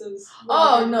assuming this is.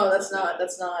 Oh no, that's not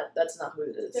who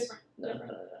it is. Different. No.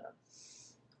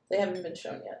 They haven't been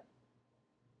shown yet.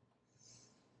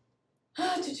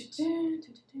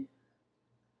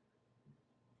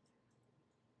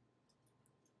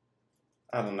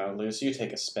 I don't know, Luz, you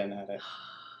take a spin at it.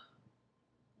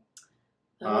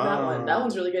 That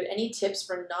one's really good. Any tips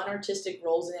for non-artistic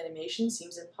roles in animation?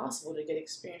 Seems impossible to get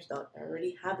experience without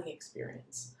already having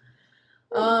experience.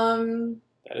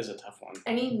 That is a tough one.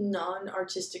 Any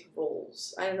non-artistic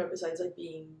roles? I don't know, besides like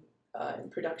being in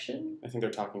production. I think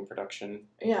they're talking production.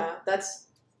 Yeah, that's.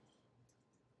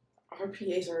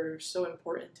 RPAs are so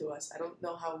important to us. I don't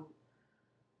know how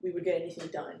we would get anything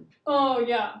done. Oh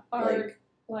yeah,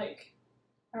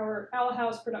 our Owl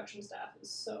House production staff is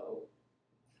so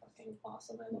fucking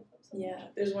awesome. I love them so much. Yeah,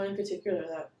 there's one in particular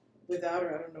that without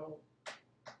her, I don't know.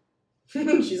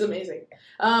 She's amazing.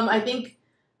 I think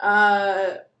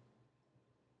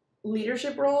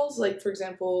leadership roles, like for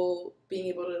example, being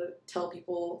able to tell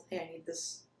people, hey, I need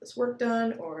this work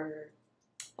done, or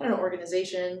I don't know,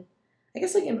 organization. I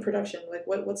guess like in production, like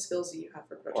what skills do you have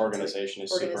for production? Organization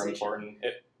is super important.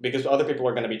 Because other people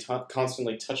are going to be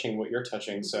constantly touching what you're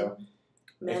touching, so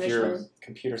if your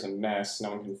computer's a mess,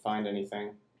 no one can find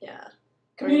anything. Yeah.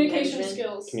 Communication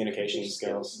skills. Communication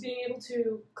skills. Being able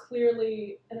to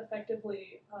clearly and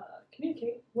effectively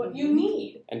communicate what you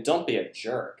need. And don't be a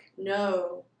jerk.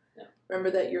 No.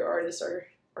 Remember that your artists are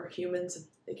humans and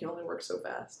they can only work so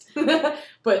fast.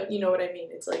 But you know what I mean.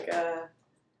 It's like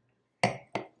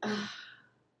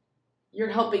you're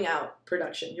helping out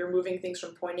production. You're moving things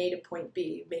from point A to point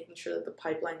B, making sure that the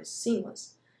pipeline is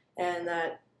seamless and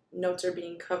that notes are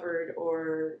being covered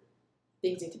or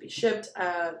things need to be shipped.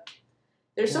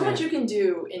 There's so much you can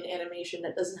do in animation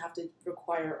that doesn't have to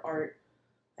require art.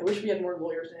 I wish we had more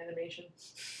lawyers in animation.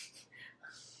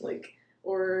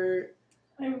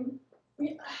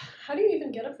 How do you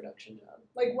even get a production job?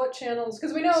 Like, what channels?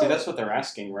 Because we know... See, that's what they're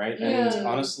asking, right? Yeah. And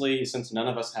honestly, since none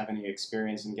of us have any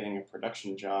experience in getting a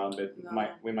production job,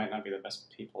 we might not be the best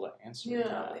people to answer. Yeah,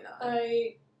 Probably not.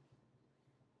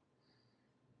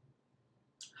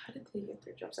 How did they get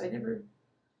their jobs?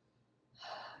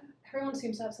 Everyone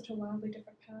seems to have such a wildly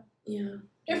different path. Yeah.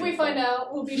 If we find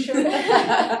out, we'll be sure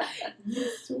to...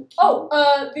 So cute.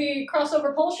 The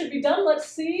crossover poll should be done. Let's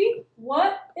see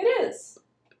what it is.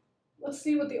 Let's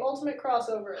see what the ultimate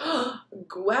crossover is.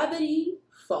 Gravity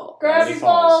Falls. Gravity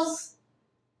Falls.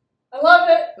 I love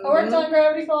it. I worked on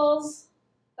Gravity Falls.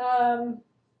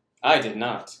 I did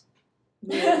not.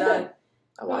 I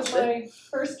watched it was my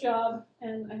first job,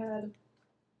 and I had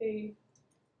a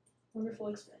wonderful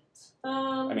experience.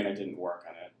 I mean, I didn't work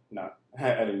on it.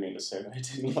 I didn't mean to say that I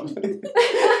didn't love it.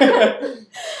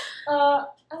 I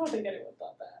don't think anyone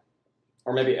thought that.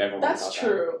 Or maybe everyone That's thought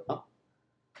true. That. Oh.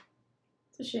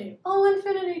 It's a shame. Oh,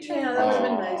 Infinity Train. Yeah, that would have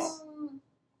been nice.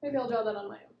 Maybe I'll draw that on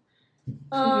my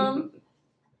own.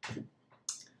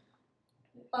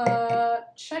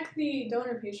 Check the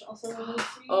donor page also.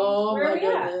 See Oh where my we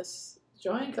at. goodness.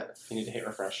 Join. You need to hit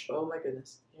refresh. Oh my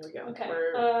goodness. Here we go. Okay.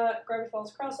 Gravity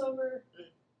Falls crossover.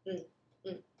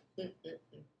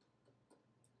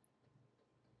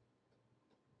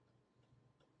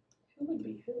 Who would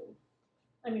be who?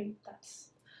 I mean, that's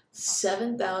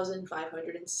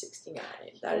 7,569.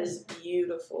 That is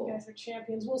beautiful. you guys are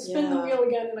champions. We'll spin the wheel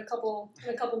again in a couple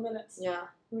minutes. Yeah.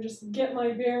 Let me just get my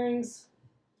bearings.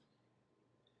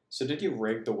 So did you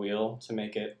rig the wheel to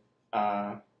make it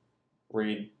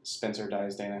read Spencer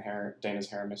dyes Dana's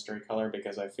hair mystery color?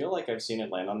 Because I feel like I've seen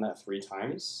it land on that 3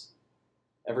 times.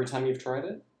 Every time you've tried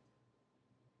it?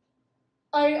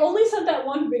 I only sent that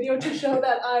one video to show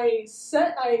that I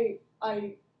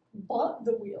bought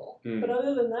the wheel. But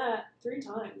other than that, 3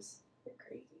 times. You're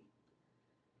crazy.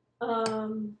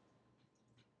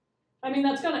 I mean,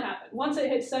 that's gonna happen. Once it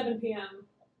hits 7 p.m.,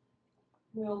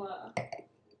 we'll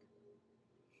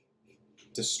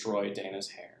destroy Dana's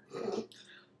hair.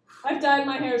 I've dyed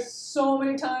my hair so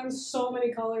many times, so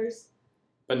many colors.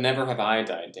 But never have I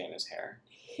dyed Dana's hair.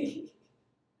 I'm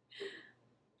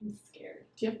scared.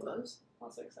 Do you have gloves? I'm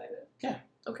also excited. Yeah.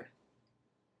 Okay.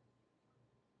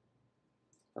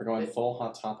 We're going full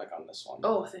Hot Topic on this one.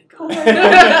 Oh, thank God. Oh my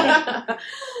God.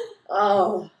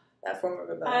 Oh, that form of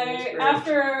rebellion is great.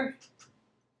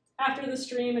 After the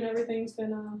stream and everything's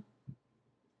been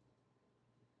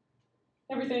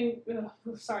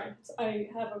sorry, I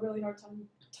have a really hard time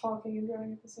talking and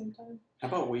drawing at the same time. How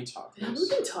about we talk? Yeah, we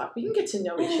can talk. We can get to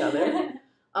know each other.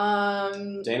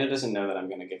 Dana doesn't know that I'm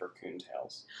going to give her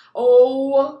coontails.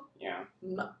 Oh. Yeah.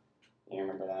 You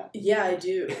remember that? Yeah, I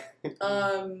do.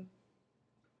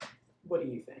 What do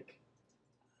you think?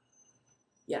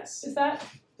 Yes. Is that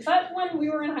when we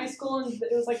were in high school and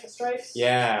it was like the stripes?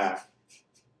 Yeah.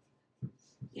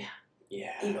 Yeah.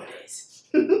 Yeah. Emo days.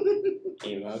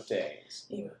 Emo days.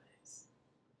 Emo days.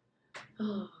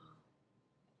 Oh.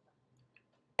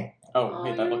 Oh,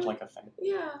 wait, that looked like a thing.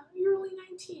 Yeah, you're only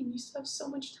 19. You still have so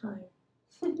much time.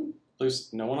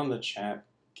 Luce, no one on the chat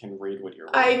can read what you're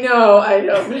I reading. know.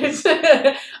 But it's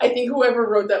I think whoever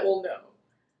wrote that will know.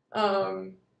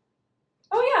 Oh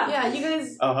yeah. Yeah, you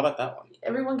guys. Oh, how about that one?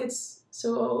 Everyone gets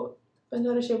so bent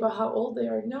out of shape about how old they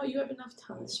are. No, you have enough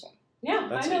time. This one. Yeah,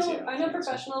 That's I easier. know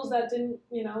professionals that didn't,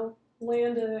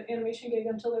 land an animation gig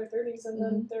until their 30s, and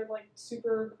then they're like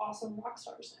super awesome rock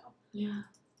stars now. Yeah.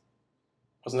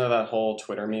 Wasn't there that whole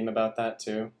Twitter meme about that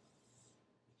too?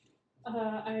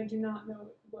 I do not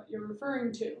know what you're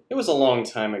referring to. It was a long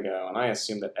time ago, and I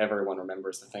assume that everyone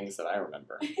remembers the things that I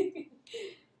remember.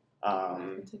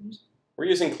 We're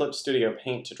using Clip Studio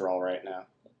Paint to draw right now.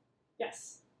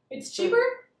 Yes. It's cheaper,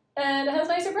 and it has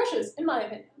nicer brushes, in my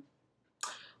opinion.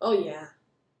 Oh yeah.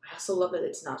 I also love that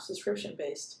it's not subscription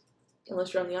based,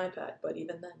 unless you're on the iPad. But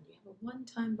even then, you have a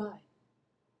one-time buy.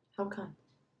 How kind.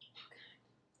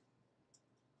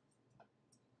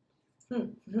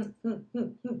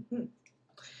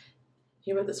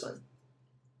 Hear about this one?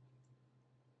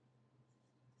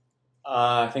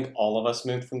 I think all of us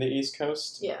moved from the East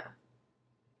Coast. Yeah.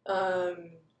 Dana,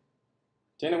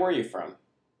 where are you from?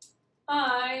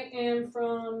 I am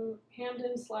from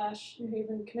Hamden/New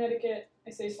Haven, Connecticut.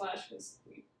 I say slash because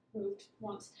we moved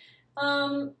once.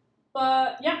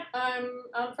 But yeah, I'm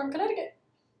from Connecticut.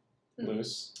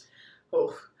 Luce.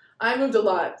 Oh, I moved a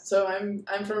lot. So I'm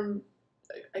from.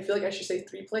 I feel like I should say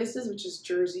 3 places, which is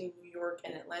Jersey, New York,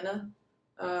 and Atlanta.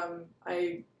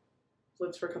 I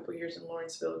lived for a couple years in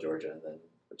Lawrenceville, Georgia,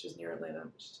 which is near Atlanta,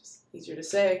 which is just easier to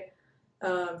say.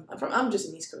 I'm just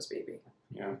an East Coast baby.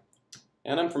 Yeah.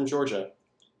 And I'm from Georgia.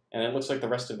 And it looks like the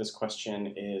rest of this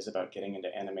question is about getting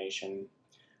into animation.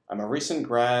 I'm a recent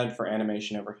grad for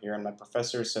animation over here, and my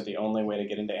professor said the only way to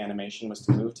get into animation was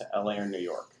to move to LA or New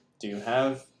York. Do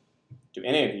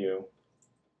any of you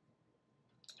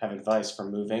have advice for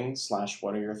moving /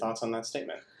 what are your thoughts on that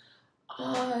statement?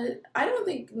 I don't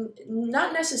think,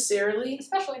 not necessarily.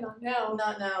 Especially not now.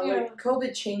 Not now. Yeah. Like,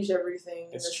 COVID changed everything.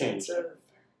 It's in the changed sense of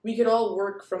we could all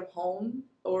work from home,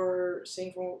 or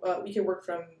we could work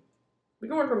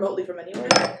remotely from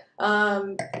anywhere.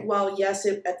 While yes,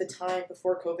 at the time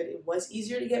before COVID, it was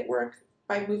easier to get work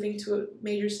by moving to a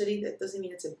major city. That doesn't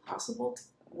mean it's impossible to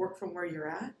work from where you're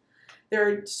at. There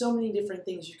are so many different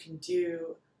things you can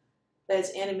do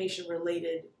that's animation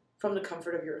related from the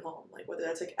comfort of your home, like whether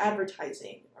that's like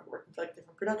advertising or working for like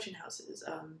different production houses,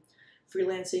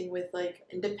 freelancing with like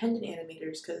independent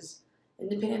animators, because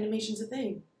independent animation's a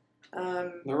thing.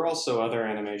 There are also other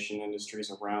animation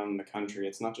industries around the country.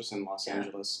 It's not just in Los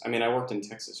Angeles. I mean, I worked in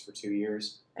Texas for 2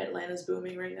 years. Atlanta's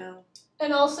booming right now.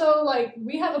 And also, like,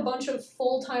 we have a bunch of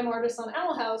full-time artists on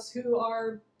Owl House who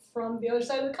are from the other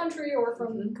side of the country or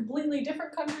from completely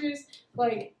different countries.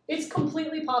 Like, it's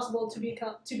completely possible to be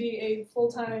a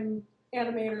full-time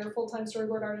animator, full-time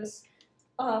storyboard artist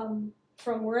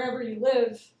from wherever you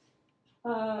live.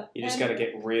 You just got to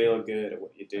get real good at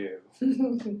what you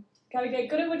do. Gotta get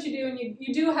good at what you do, and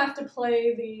you do have to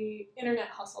play the internet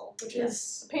hustle, which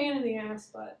is a pain in the ass,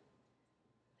 but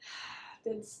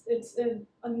it's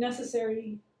a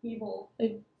necessary evil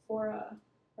for our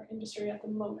industry at the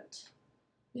moment.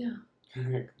 Yeah.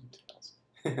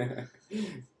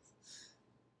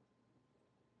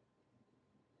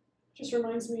 Just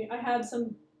reminds me, I had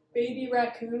some baby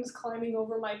raccoons climbing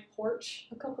over my porch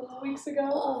a couple of weeks ago.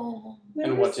 Oh. They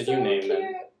And were what did you so name cute.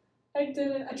 them? I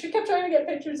didn't. I kept trying to get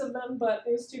pictures of them, but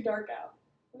it was too dark out.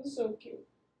 It was so cute.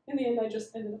 In the end, I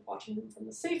just ended up watching them from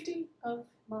the safety of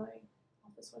my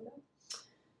office window.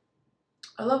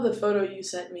 I love the photo you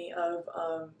sent me of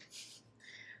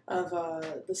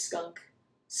the skunk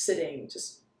sitting,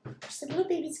 just a little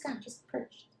baby skunk just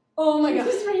perched. Oh my god.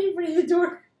 Just right in front of the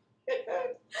door.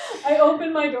 I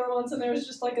opened my door once and there was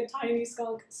just like a tiny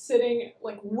skunk sitting,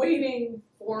 like waiting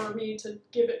for me to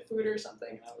give it food or something.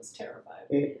 And I was terrified.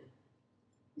 It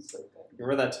was so good.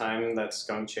 Remember that time that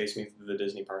skunk chased me through the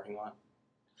Disney parking lot?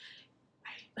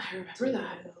 I remember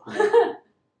that.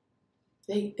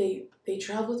 They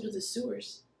travel through the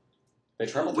sewers. They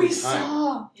traveled through We time.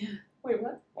 saw. Yeah. Wait,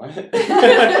 what? What?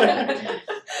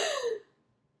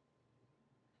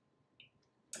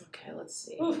 Okay, let's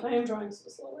see. Oof, I am drawing so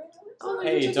slow right now. Oh, no,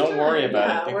 Hey, take don't your worry time.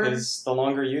 about Yeah, it, because the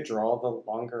longer you draw, the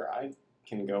longer I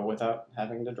can go without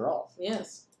having to draw.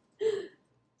 Yes.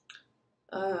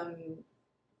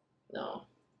 No.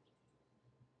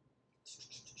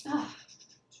 Ah,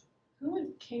 who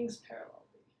would King's Parallel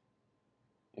be?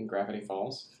 In Gravity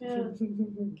Falls. Yeah.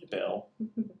 Bill.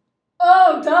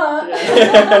 Oh, duh!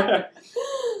 Yeah.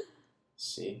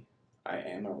 See, I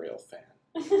am a real fan.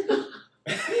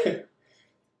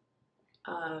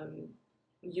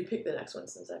 You pick the next one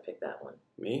since I picked that one.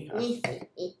 Me? Okay.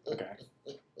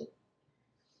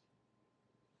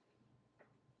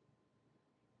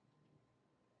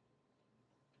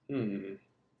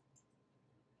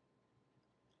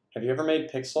 Have you ever made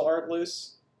pixel art,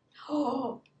 Luce?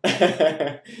 Oh.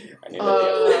 I knew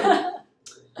that.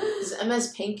 Does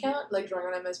MS Paint count? Like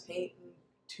drawing on MS Paint in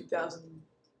 2002?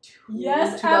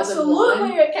 Yes, 2001?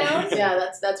 absolutely it counts. Yeah,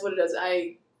 that's what it is.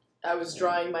 I was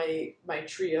drawing my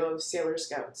trio of Sailor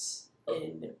Scouts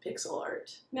in pixel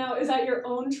art. Now, is that your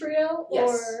own trio? Yes.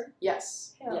 Or?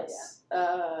 Yes. Hell yes.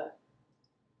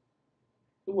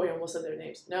 Ooh, I almost said their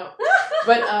names. No.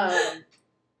 But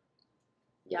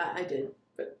yeah, I did.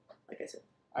 But like I said.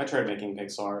 I tried making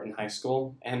pixel art in high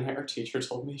school, and my art teacher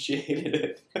told me she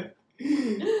hated it.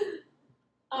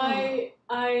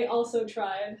 I also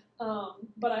tried,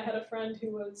 but I had a friend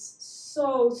who was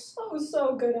so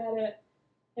good at it,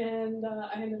 and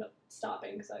I ended up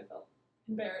stopping because I felt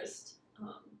embarrassed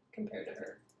compared to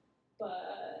her.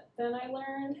 But then I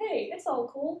learned, hey, it's all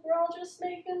cool. We're all just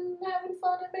having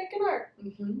fun and making art.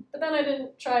 Mm-hmm. But then I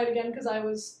didn't try it again because I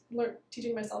was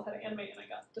teaching myself how to animate and I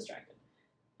got distracted.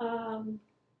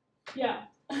 Yeah.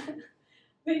 I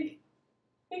think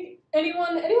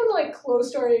anyone like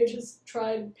close to our age has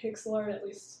tried pixel art at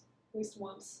least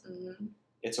once. Mm-hmm.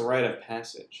 It's a rite of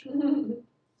passage.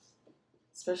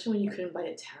 Especially when you couldn't buy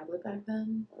a tablet back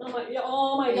then.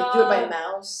 Oh my You god. do it by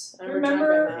mouse. I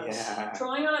remember drawing by mouse. Yeah.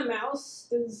 Drawing on a mouse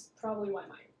is probably why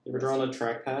You ever draw on a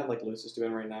trackpad like Luce is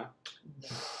doing right now?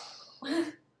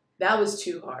 That was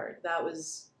too hard. That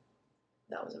was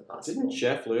impossible. Didn't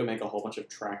Jeff Liu make a whole bunch of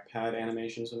trackpad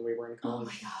animations when we were in Oh college?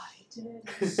 my god, he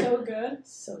did. So good.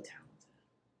 So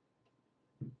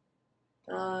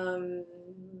talented.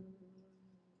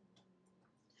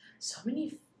 So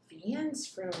many fans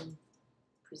from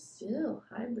Brazil.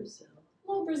 Hi, Brazil.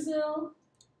 Hello, Brazil.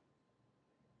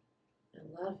 I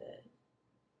love it.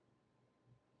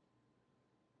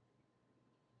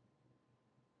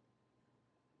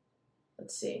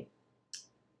 Let's see.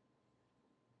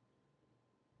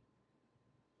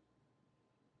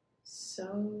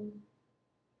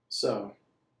 So,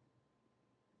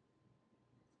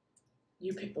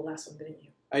 you picked the last one, didn't you?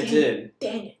 I did.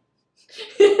 Dang it.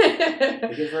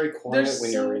 You get very quiet They're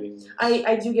when so- you're reading. These.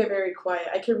 I do get very quiet.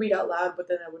 I could read out loud, but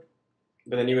then I would.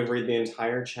 But then you would read the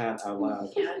entire chat out loud.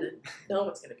 Yeah, then no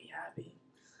one's gonna be happy.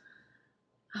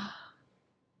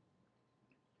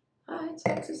 Hi,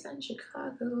 Texas and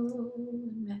Chicago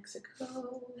and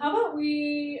Mexico. How about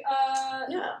we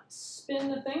Yeah. spin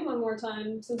the thing one more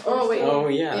time? Since Oh, we're wait. still- Oh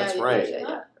yeah, that's right.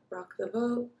 Yeah. Rock the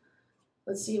vote.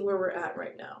 Let's see where we're at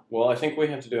right now. Well, I think we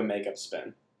have to do a makeup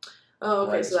spin. Oh,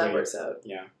 okay, Right, so that sweet. works out.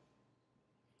 Yeah.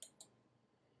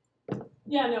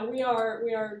 Yeah, no, we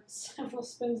are several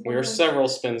spins We are behind. several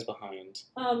spins behind.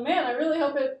 Man, I really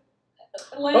hope it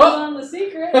lands Oh! on the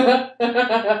secret.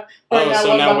 Oh,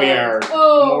 so now we are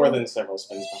Oh. more than several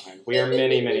spins behind. We are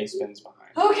many, many spins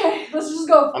behind. Okay, let's just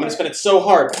go for I'm gonna it. spin it so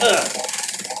hard. Ugh.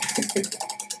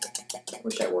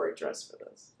 Wish I wore a dress for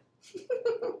this.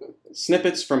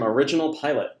 Snippets from original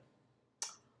pilot.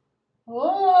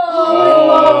 Oh, I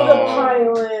love the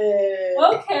pilot.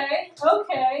 Okay.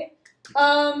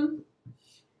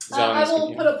 I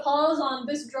will put a pause on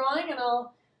this drawing and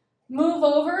I'll move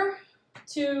over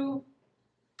to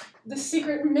the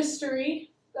secret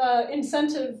mystery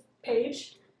incentive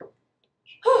page.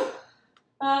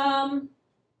 The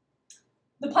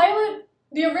pilot,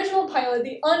 the original pilot,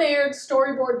 the unaired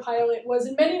storyboard pilot, was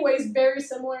in many ways very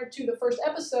similar to the first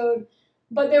episode,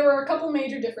 but there were a couple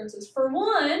major differences. For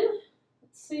one,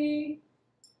 let's see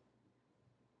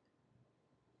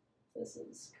if this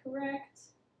is correct.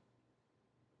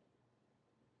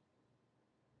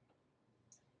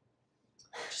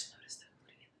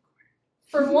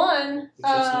 For one,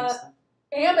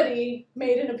 Amity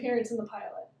made an appearance in the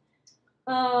pilot.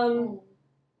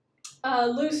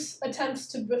 Luce attempts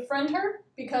to befriend her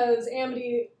because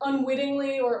Amity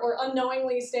unwittingly or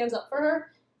unknowingly stands up for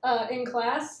her in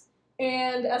class.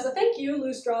 And as a thank you,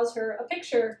 Luce draws her a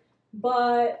picture,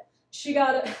 but she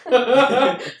got it.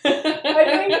 I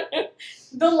think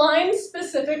the line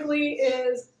specifically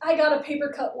is, I got a paper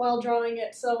cut while drawing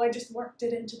it, so I just worked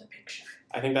it into the picture.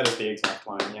 I think that is the exact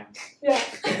line, yeah. Yeah.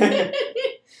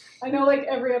 I know like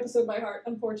every episode by heart,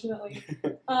 unfortunately.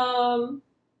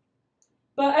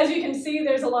 But as you can see,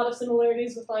 there's a lot of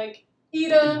similarities with like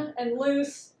Eda and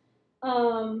Luce.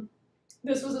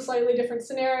 This was a slightly different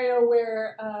scenario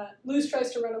where Luce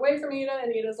tries to run away from Eda,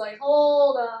 and Eda's like,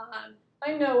 hold on,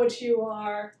 I know what you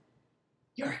are.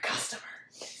 You're a customer.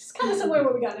 It's kind of similar to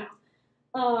what we got now.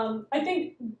 I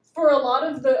think for a lot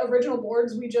of the original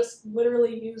boards, we just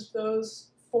literally used those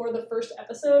for the first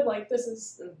episode. Like, this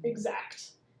is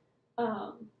exact.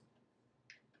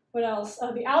 What else?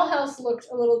 The Owl House looked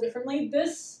a little differently.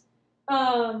 This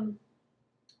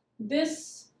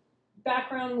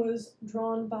background was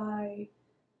drawn by,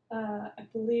 I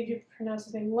believe you pronounce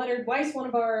his name, Leonard Weiss, one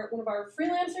of our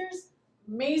freelancers.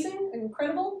 Amazing,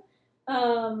 incredible.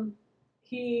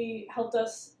 He helped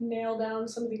us nail down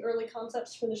some of the early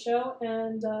concepts for the show,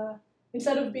 and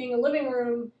instead of being a living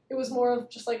room, it was more of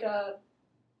just like a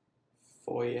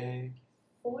foyer.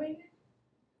 Foyer?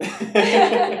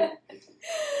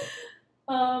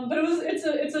 But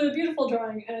it's a beautiful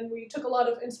drawing, and we took a lot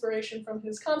of inspiration from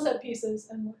his concept pieces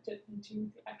and worked it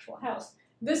into the actual house.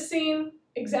 This scene,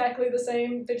 exactly the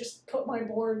same. They just put my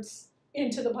boards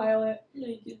into the pilot.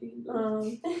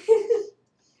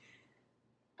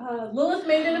 Lilith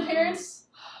made an appearance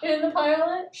in the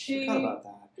pilot. She forgot about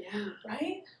that. Yeah.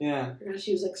 Right? Yeah. I forgot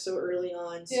she was like so early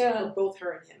on. So Yeah. for both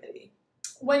her and Amity.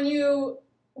 When you're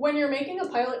making a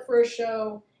pilot for a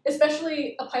show,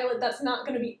 especially a pilot that's not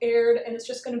going to be aired and it's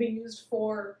just going to be used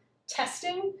for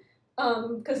testing,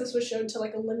 because this was shown to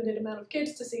like a limited amount of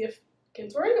kids to see if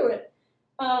kids were into it.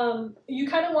 You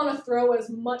kind of want to throw as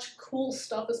much cool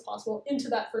stuff as possible into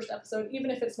that first episode,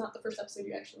 even if it's not the first episode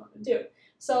you actually want to do.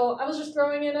 So I was just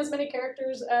throwing in as many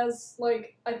characters as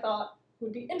like I thought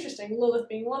would be interesting, Lilith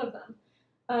being one of them.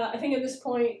 I think at this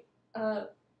point,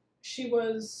 she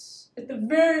was, at the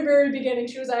very, very beginning,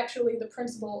 she was actually the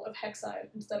principal of Hexside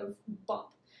instead of Bump.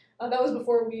 That was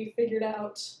before we figured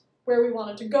out where we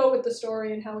wanted to go with the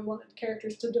story and how we wanted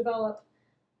characters to develop.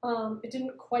 It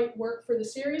didn't quite work for the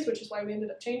series, which is why we ended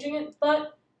up changing it.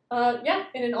 But, yeah,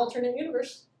 in an alternate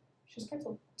universe, she's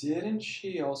principal. Didn't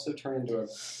she also turn into a...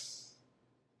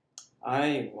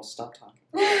 I will stop talking.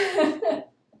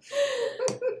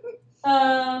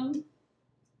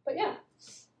 But yeah.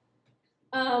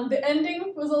 The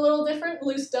ending was a little different.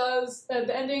 Luce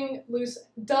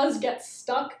does get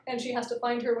stuck and she has to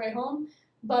find her way home.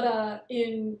 But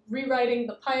in rewriting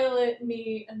the pilot,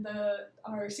 me and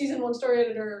our season 1 story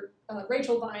editor,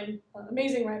 Rachel Vine,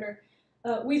 amazing writer,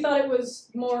 we thought it was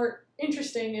more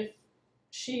interesting if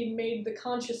she made the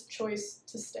conscious choice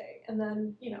to stay and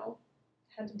then,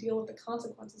 had to deal with the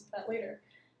consequences of that later.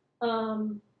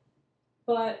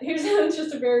 But here's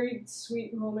just a very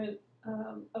sweet moment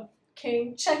of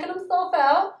King checking himself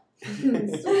out.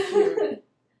 So cute.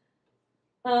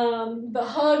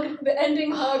 The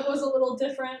ending hug was a little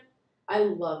different. I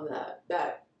love that.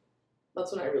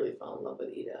 That's when I really fell in love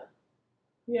with Eda.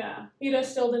 Yeah, Eda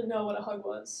still didn't know what a hug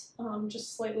was.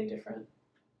 Just slightly different.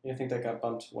 You think that got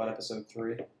bumped to what, episode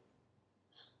 3?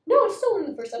 No, it's still in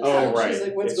the first episode. Oh, right. She's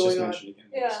like, what's it's going just on? mentioned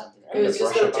again. Yeah. It was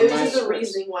just the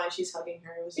reasoning why she's hugging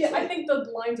her. It was just Yeah, I think the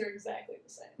lines are exactly the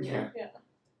same. Yeah.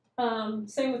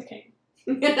 Same with King.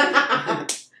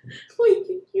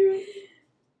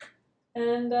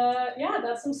 And yeah,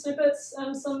 that's some snippets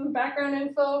and some background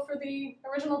info for the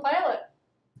original pilot.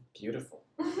 Beautiful.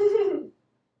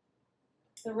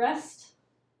 The rest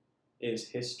is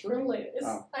history. related. It's,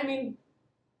 Oh. I mean,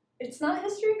 it's not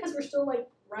history because we're still like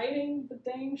writing the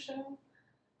dang show.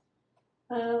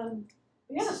 Yeah,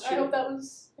 This is I true. hope that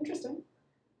was interesting.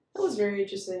 That was very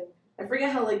interesting. I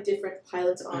forget how like different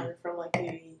pilots are from like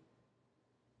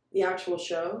the actual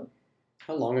show.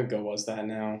 How long ago was that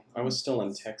now? I was still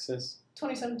in Texas.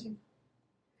 2017.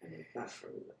 I'm not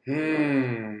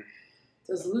sure.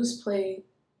 Does Luce play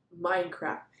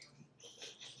Minecraft?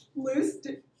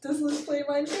 Does Liz play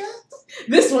Minecraft?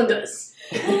 This one does.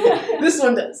 This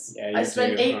one does. Yeah, you I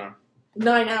spent do, 8 huh? or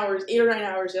 9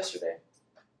 hours yesterday.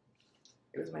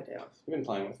 It was my day off. You've been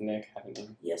playing with Nick, haven't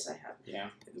you? Yes, I have. Yeah.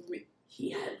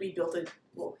 He built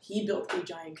a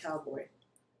giant cowboy.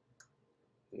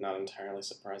 Not entirely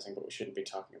surprising, but we shouldn't be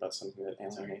talking about something that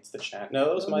animates the chat. No,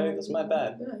 that was my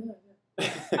bad. Yeah.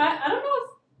 I don't know if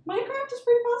Minecraft is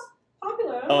pretty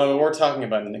popular. I don't know. Oh, we're talking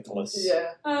about Nicholas.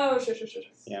 Yeah. Oh, sure.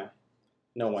 Yeah.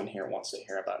 No one here wants to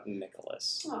hear about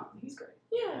Nicholas. Oh, he's great.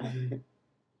 Yeah.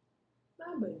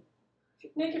 Probably.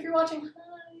 Nick, if you're watching,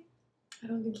 hi. I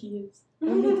don't think he is.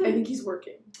 I think he's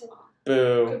working. Aw,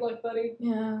 Boo. good luck, buddy.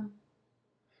 Yeah.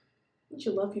 Don't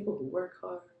you love people who work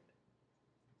hard?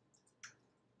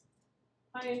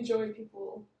 I enjoy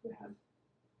people who have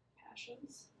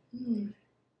passions.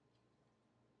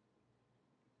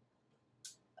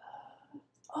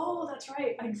 Oh, that's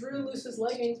right. I drew Luce's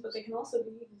leggings, but they can also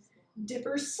be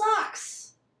Dipper's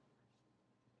socks.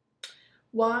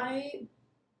 Why?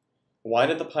 Why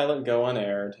did the pilot go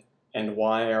unaired, and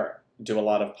why are a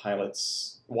lot of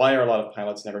pilots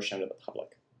never shown to the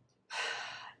public?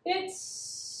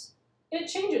 It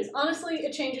changes. Honestly,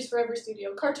 it changes for every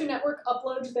studio. Cartoon Network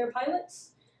uploads their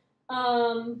pilots.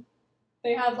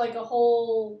 They have like a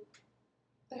whole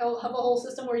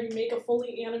system where you make a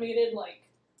fully animated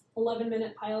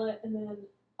 11-minute pilot and then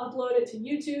upload it to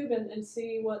YouTube and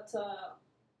see what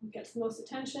gets the most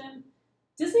attention.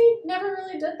 Disney never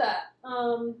really did that.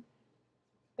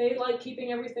 They like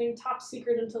keeping everything top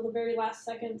secret until the very last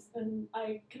seconds, and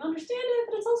I can understand it,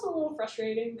 but it's also a little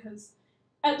frustrating because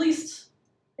at least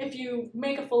if you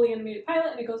make a fully animated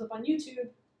pilot and it goes up on YouTube,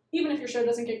 even if your show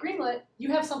doesn't get greenlit,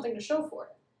 you have something to show for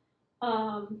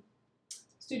it.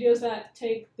 Studios that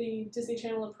take the Disney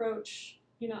Channel approach,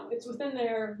 it's within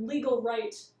their legal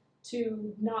right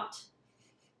to not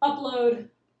upload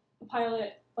a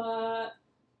pilot, but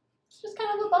it's just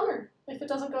kind of a bummer. If it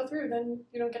doesn't go through, then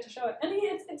you don't get to show it. And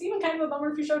it's even kind of a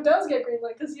bummer if your show does get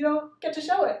greenlit because you don't get to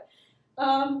show it.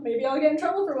 Maybe I'll get in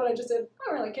trouble for what I just did. I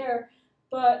don't really care.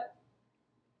 But,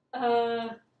 yeah,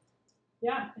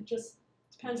 it just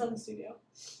depends on the studio.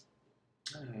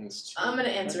 I'm gonna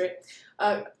answer it.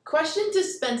 Question to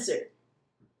Spencer.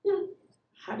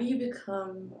 How do you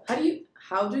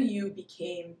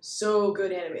became so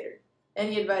good animator?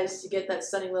 Any advice to get that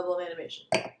stunning level of animation?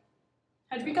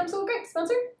 How'd you become so great,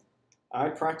 Spencer? I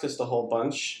practiced a whole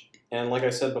bunch, and like I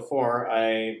said before,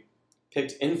 I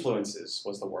picked influences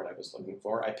was the word I was looking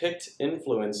for. I picked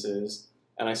influences,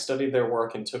 and I studied their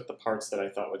work and took the parts that I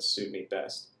thought would suit me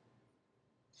best.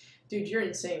 Dude, you're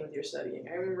insane with your studying.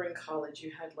 I remember in college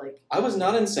you had I was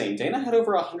not insane. Dana had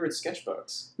over 100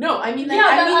 sketchbooks. No, I mean that. Yeah,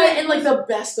 I mean that I- in the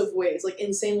best of ways,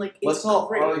 insane. It's Let's all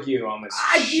great. argue on this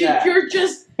You're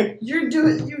shit. you're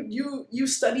doing you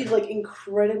studied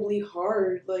incredibly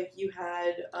hard. You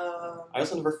had I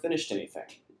also never finished anything.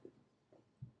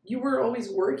 you were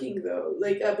always working though.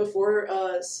 Before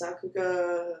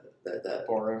Sakuga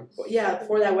Boru.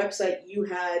 before that website you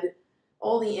had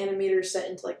all the animators set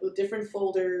into the different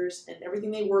folders and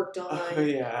everything they worked on. Oh, And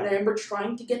yeah. I remember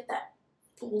trying to get that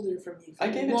folder from you. For I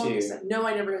the gave it to longest you. time. No,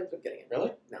 I never ended up getting it.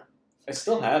 Really? No. I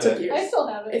still have Took it. years. I still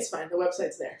have it. It's fine. The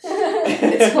website's there.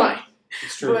 It's It's fine.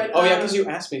 It's true. But, Oh, yeah, because you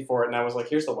asked me for it, and I was like,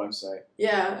 here's the website.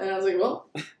 Yeah, and I was like, well,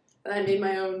 and I made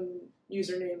my own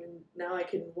username, and now I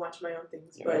can watch my own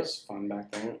things. Yeah, but that was fun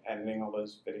back then, editing all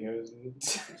those videos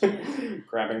and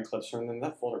grabbing clips from them.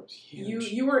 That folder was huge.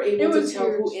 you were able It to was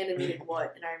tell who huge. animated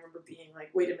what, and I remember being like,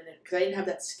 wait a minute, because I didn't have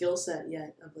that skill set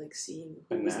yet of seeing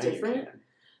who But was now you different. can.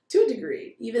 To a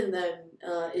degree. Even then,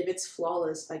 if it's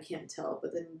flawless, I can't tell.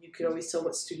 But then you could always tell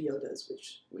what studio does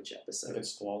which If episode.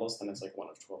 it's flawless, then it's one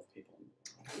of 12 people.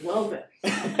 Well then,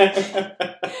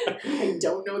 I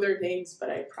don't know their names, but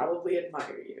I probably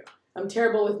admire you. I'm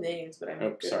terrible with names, but I'm Oh,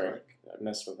 good sorry. at I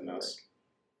messed with the mouse.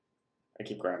 I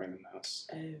keep grabbing the mouse.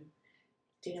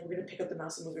 Dana, we're gonna pick up the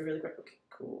mouse and move it really quick. Okay,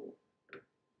 cool.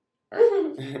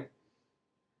 Alright.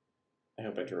 I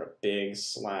hope I drew a big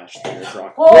slash through your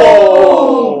drawing.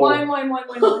 Whoa! Wine.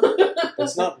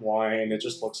 It's not wine, it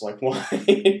just looks like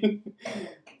wine.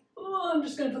 Oh, I'm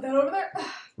just gonna put that over there.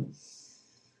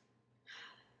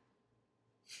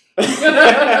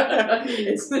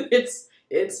 it's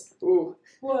It's ooh.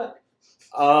 What?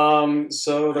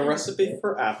 So the recipe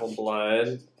for apple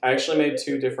blood, I actually made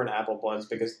 2 different apple bloods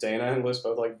because Dana and Liz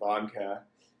both like vodka.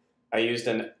 I used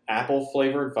an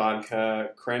apple-flavored vodka,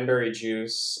 cranberry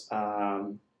juice,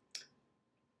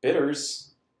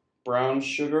 bitters, brown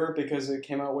sugar because it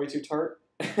came out way too tart,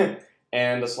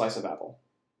 and a slice of apple.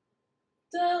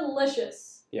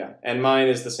 Delicious. Yeah, and mine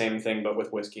is the same thing but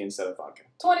with whiskey instead of vodka.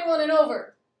 21 and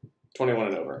over. 21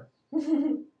 and over.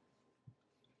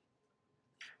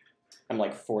 I'm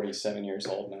like 47 years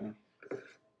old now.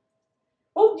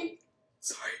 Oh, you...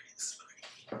 Sorry.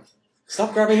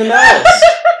 Stop grabbing the mouse!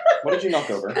 What did you knock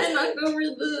over? I knocked over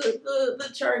the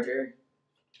charger.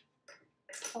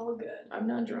 all good. I'm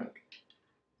not drunk.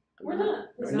 We're not.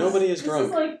 Nobody is drunk.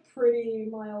 This is like pretty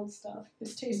mild stuff.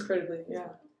 It's tasty. Incredibly, yeah.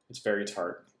 It's very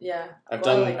tart. Yeah. I've Well,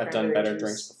 I done like I've done cranberry better juice.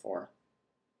 drinks before.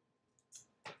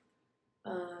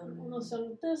 We're almost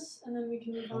done with this, and then we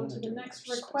can move I on wanna to the do next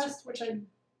this. request, which I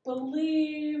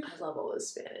believe. I love all the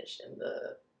Spanish in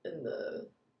the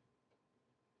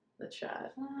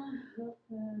chat.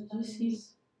 Did you see?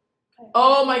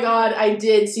 Oh my god, I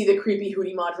did see the creepy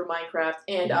Hootie mod for Minecraft,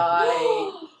 and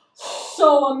I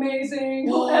So amazing!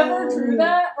 Whoever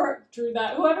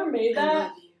whoever made I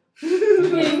that, love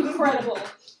you. incredible.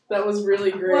 That was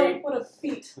really great. What a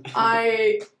feat!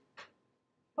 I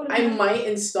What a I nightmare. might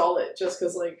install it just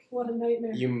because, like, What a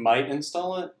nightmare! You might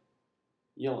install it.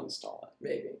 You'll install it.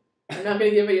 maybe. I'm not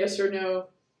gonna give a yes or no.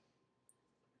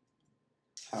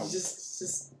 How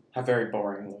Just how very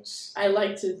boring, Luce. I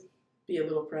like to be a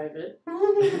little private.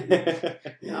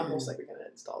 Yeah, I'm most likely gonna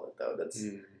install it though.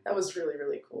 That was really,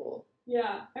 really cool.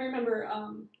 Yeah, I remember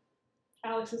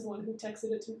Alex is the one who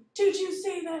texted it to me. Did you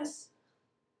see this?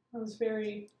 I was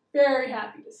very, very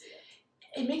happy to see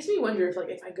it. It makes me wonder if, like,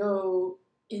 if I go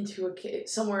into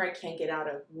somewhere I can't get out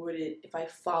of, if I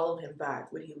follow him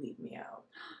back, would he leave me out?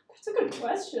 That's a good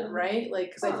question. Right? Like,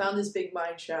 because I Huh. found this big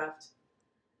mine shaft.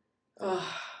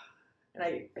 And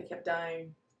I kept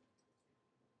dying.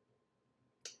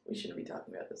 We shouldn't be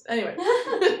talking about this. Anyway.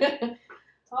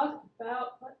 Talk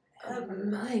about whatever.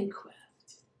 Minecraft.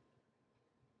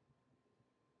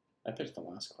 I picked the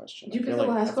last question. You I feel picked the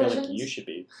like, last I feel like questions? you should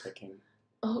be picking.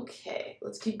 Okay,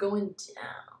 let's keep going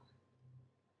down.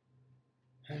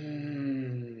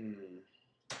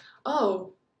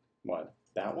 Oh. What?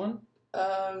 That one?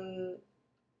 Um.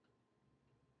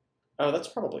 Oh, that's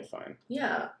probably fine.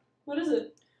 Yeah. What is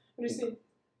it? What do you see?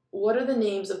 What are the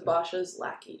names of Basha's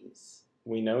lackeys?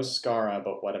 We know Skara,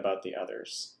 but what about the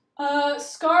others?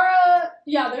 Skara.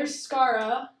 Yeah, there's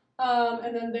Skara.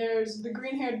 And then there's the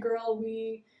green-haired girl.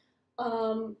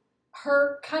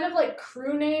 Her kind of like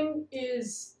crew name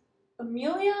is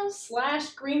Amelia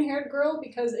 / green-haired girl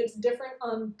because it's different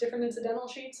on different incidental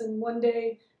sheets. And one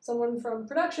day, someone from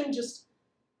production just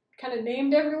kind of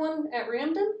named everyone at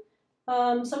random.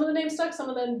 Some of the names stuck, some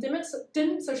of them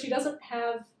didn't. So she doesn't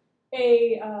have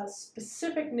a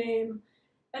specific name.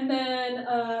 And then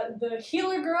the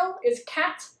healer girl is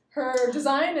Kat. Her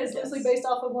design is loosely based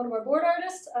off of one of our board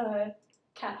artists,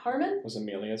 Kat Harmon. Was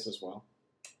Amelia's as well?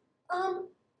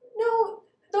 No,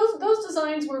 those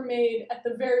designs were made at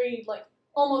the very, like,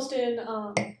 almost in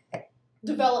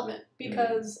development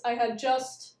because I had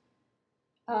just,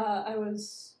 I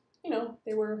was,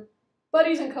 they were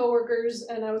buddies and coworkers,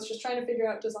 and I was just trying to figure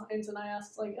out designs, and I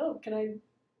asked, like, oh, can I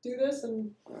do this?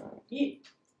 And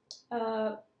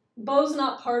Bo's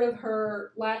not part of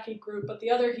her lackey group, but the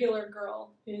other healer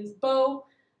girl is Bo.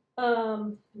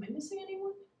 Am I missing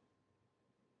anyone?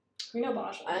 We know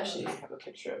Basha. I actually have a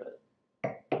picture of it.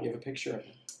 You have a picture of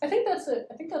it. I think that's it.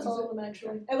 I think that's all of them,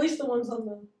 actually. At least the ones on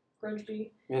the Grudge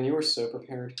Bee. Man, you were so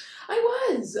prepared. I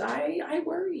was. I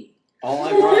worry. All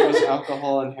I brought was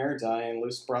alcohol and hair dye, and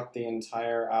Luce brought the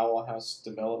entire Owl House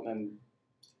development.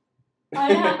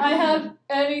 I have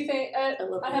anything. I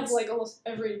have this. like almost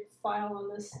every file on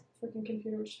this freaking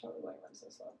computer, which is probably why it runs so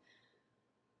slow.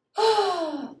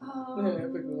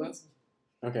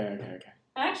 Okay.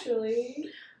 Actually,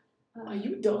 Are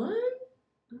you done?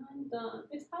 I'm done.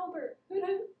 It's Albert.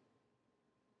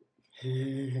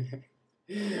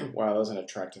 Wow, that was an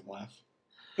attractive laugh.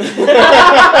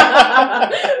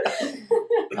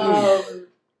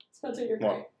 Spencer, you're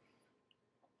Well, great.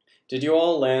 did you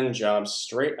all land jobs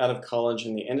straight out of college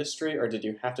in the industry, or did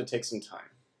you have to take some time?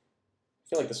 I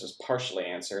feel like this was partially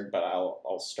answered, but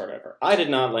I'll start over. I did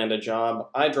not land a job.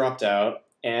 I dropped out,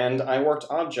 and I worked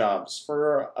odd jobs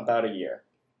for about a year.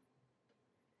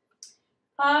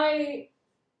 I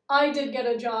did get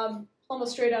a job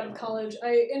almost straight out of college.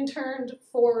 I interned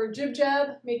for Jib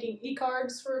Jab, making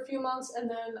e-cards for a few months, and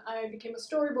then I became a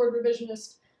storyboard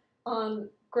revisionist on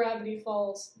Gravity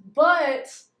Falls. But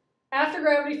after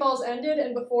Gravity Falls ended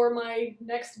and before my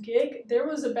next gig, there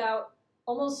was about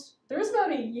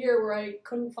a year where I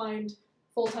couldn't find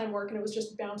full-time work and it was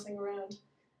just bouncing around.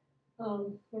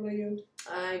 What about you?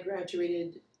 I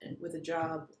graduated with a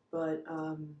job, but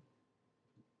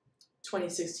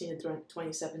 2016 and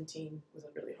 2017 was a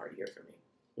really hard year for me.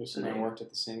 Luce and I worked at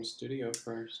the same studio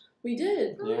first. We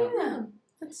did. Yeah.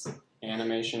 That's...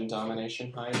 Animation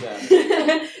domination high def.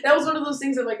 That was one of those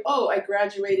things of like, oh, I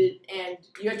graduated and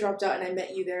you had dropped out and I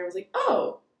met you there. I was like,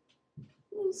 oh,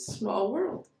 small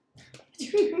world.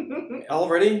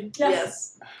 Already?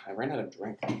 Yes. I ran out of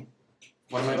drink.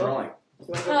 What am I drawing?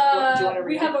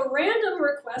 We have a random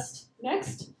request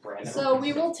next. Random. So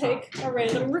we will take a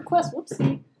random request.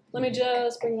 Whoopsie. Let me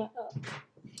just bring that up.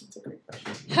 That's a great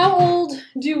question. How old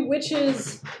do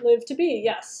witches live to be?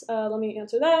 Yes. Let me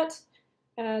answer that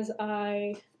as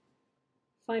I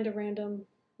find a random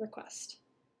request.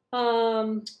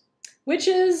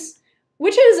 Witches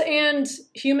and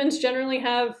humans generally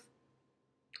have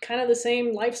kind of the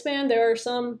same lifespan. There are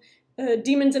some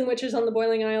demons and witches on the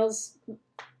Boiling Isles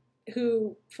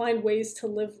who find ways to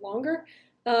live longer.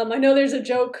 I know there's a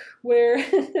joke where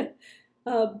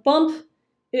Bump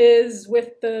is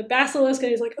with the basilisk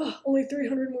and he's like, oh, only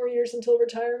 300 more years until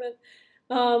retirement.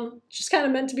 Just kind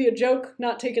of meant to be a joke,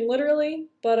 not taken literally.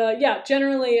 But yeah,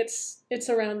 generally it's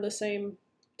around the same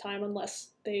time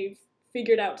unless they've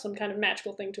figured out some kind of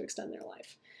magical thing to extend their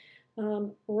life.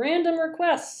 Random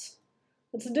requests.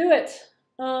 Let's do it.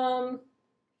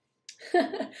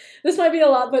 This might be a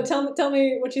lot, but tell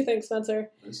me what you think, Spencer.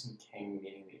 Luce and King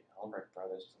meeting the Elric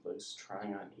brothers. Luce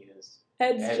trying on Eda's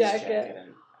Ed's jacket. and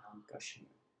Al gushing.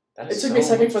 It took me a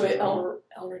second for the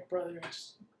Elric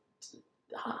brothers.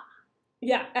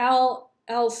 Yeah,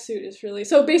 Al's suit is really...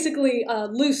 So basically,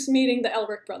 Luce meeting the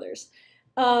Elric brothers.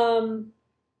 Do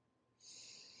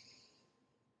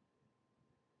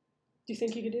you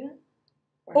think you could do that?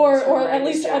 Or at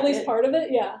least part of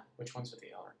it? Yeah. Which one's with the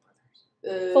Elric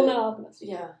brothers? Full Metal Alchemist.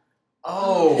 Yeah.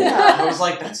 Oh, Yeah. I was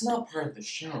like, that's not part of the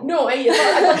show. No, I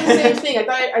thought the same thing. I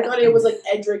thought it was like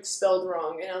Edric spelled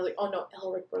wrong, and I was like, oh no,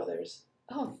 Elric brothers.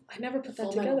 Oh, I never put that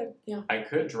Full together. Metal. Yeah. I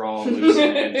could draw Luce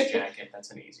and Ed's jacket.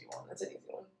 That's an easy one. That's an easy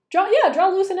one. Draw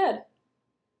Luce and Ed.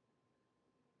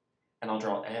 And I'll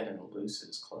draw Ed in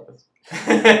Luce's clothes.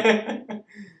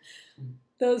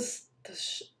 Those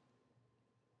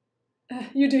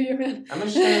you do you, man. I'm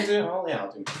just gonna do. Oh yeah,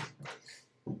 I'll do.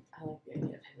 I like the idea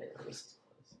of him in Luce's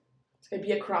clothes. It's gonna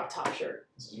be a crop top shirt.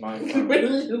 This is my. With a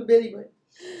little belly button.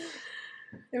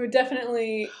 It would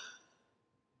definitely.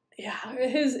 Yeah,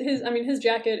 his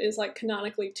jacket is like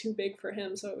canonically too big for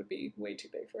him, so it would be way too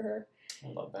big for her. I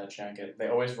love that jacket. They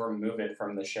always remove it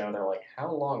from the show. They're like,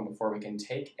 how long before we can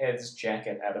take Ed's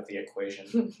jacket out of the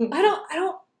equation? I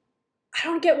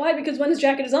don't get why, because when his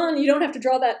jacket is on, you don't have to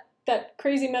draw that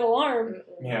crazy metal arm.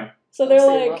 Yeah. So they're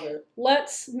like,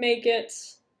 let's make it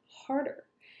harder.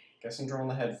 Guess I'm drawing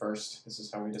the head first. This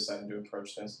is how we decided to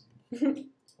approach this.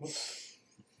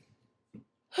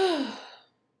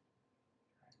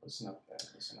 Listen up, Ben.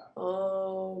 Listen up.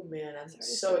 Oh man, I'm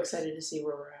so excited to see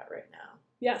where we're at right now.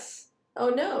 Yes. Oh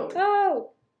no.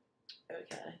 Oh.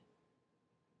 Okay.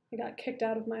 I got kicked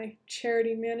out of my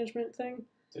charity management thing.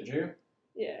 Did you?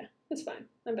 Yeah, it's fine.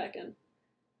 I'm back in.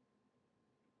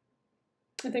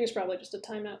 I think it's probably just a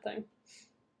timeout thing.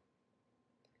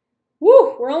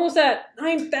 Woo! We're almost at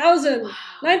 9,000. Wow.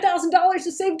 $9,000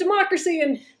 to save democracy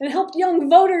and help young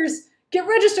voters get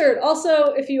registered.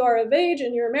 Also, if you are of age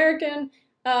and you're American,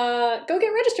 go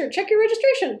get registered. Check your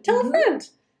registration. Tell a friend.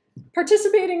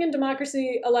 Participating in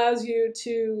democracy allows you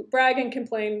to brag and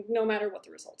complain no matter what the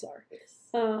results are.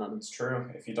 It's true.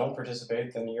 If you don't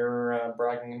participate, then you're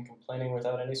bragging and complaining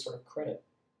without any sort of credit.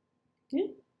 Yeah.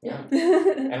 Yeah.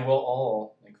 And we'll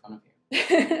all make fun of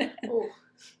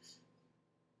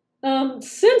you.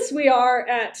 Since we are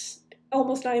at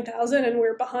almost 9,000 and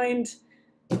we're behind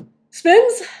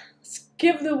spins, let's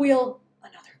give the wheel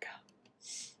another go.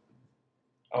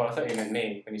 Oh, I thought you meant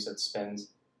me when you said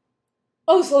spins.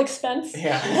 Oh, so like Spence?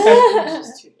 Yeah.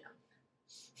 She's too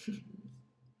young.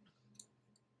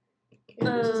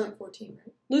 Luce is like 14,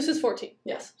 right? Luce is 14.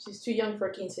 Yes, she's too young for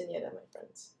a quinceañera, my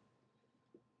friends.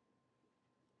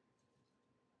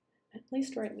 At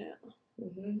least right now.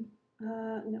 Mm-hmm.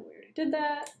 No, we already did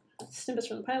that. Snippets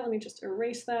from the pilot. Let me just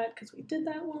erase that because we did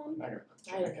that one. I gotta put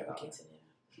the I didn't jacket have a on. quinceañera.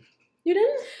 You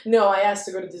didn't? No, I asked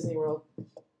to go to Disney World.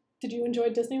 Did you enjoy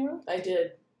Disney World? I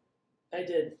did.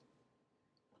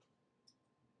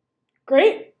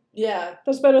 Great. Yeah.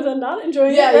 That's better than not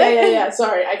enjoying Yeah, it, right? yeah.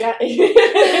 Sorry, I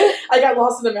got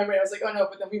lost in the memory. I was like, oh no,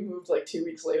 but then we moved like 2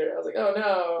 weeks later. I was like, oh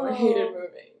no, I hated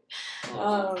moving.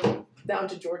 Down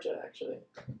to Georgia, actually.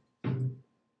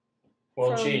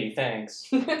 Well, from- gee, thanks.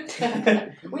 We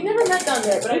never met down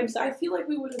there, but I feel like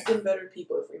we would have been better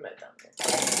people if we met down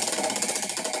there.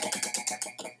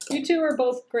 You two are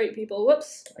both great people.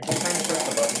 Whoops. I keep trying to press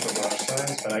the button for brush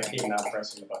size, but I keep not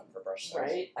pressing the button for brush size.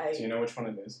 Right? Do you know which one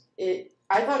it is?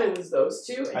 I thought it was those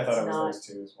two. And I thought it it's was not. those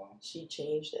two as well. She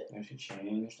changed it. Yeah, she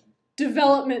changed it.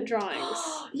 Development drawings.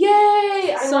 Yay!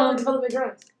 I Some- love development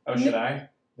drawings. Oh, should I?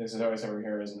 This is always over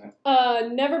here, isn't it?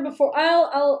 Never before.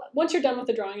 I'll once you're done with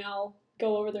the drawing, I'll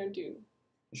go over there and You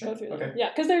go through Okay. them. Yeah,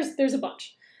 because there's a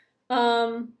bunch.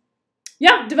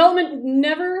 Yeah, development.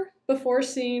 Never before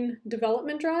seen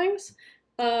development drawings.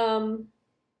 Of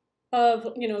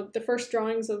the first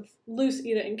drawings of Luce,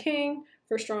 Eda, and King.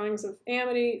 First drawings of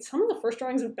Amity. Some of the first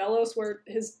drawings of Bellows, where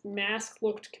his mask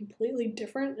looked completely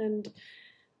different, and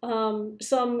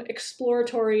some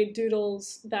exploratory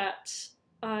doodles that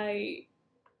I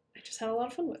just had a lot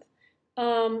of fun with.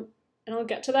 And I'll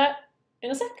get to that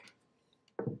in a sec.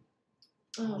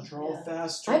 Oh, Draw yeah.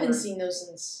 faster. I haven't seen those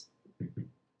since like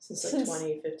Since-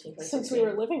 2015, 2016. Since we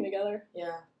were living together.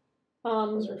 Yeah,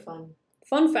 those were fun.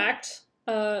 Fun fact,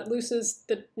 Luce is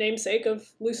the namesake of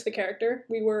Luce the character.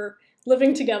 We were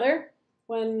living together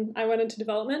when I went into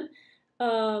development.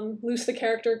 Luce the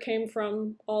character came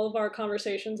from all of our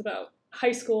conversations about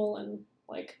high school and,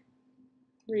 like,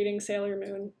 reading Sailor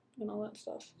Moon and all that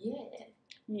stuff. Yeah.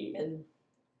 Yeah. And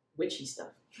witchy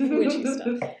stuff. Witchy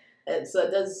stuff. And so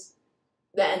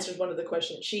that answers one of the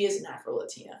questions. She is an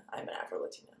Afro-Latina. I'm an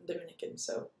Afro-Latina. I'm Dominican,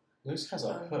 so. Luce has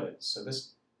a hood, so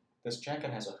this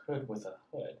jacket has a hood with a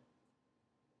hood.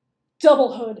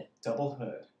 Double hood. Double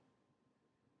hood.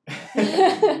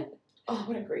 Oh,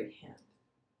 what a great hand.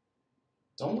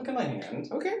 Don't look at my hand.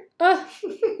 Okay. Ah,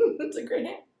 It's a great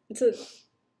hand.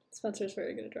 Spencer's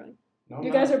very good at drawing. No, I'm You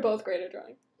not. guys are both great at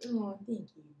drawing. Oh, thank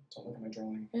you. Don't look at my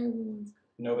drawing. Everyone's.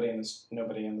 Nobody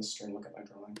in this stream look at my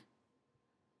drawing.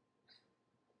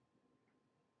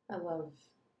 I love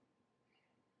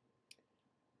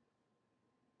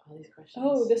all these questions.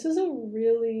 Oh, this is a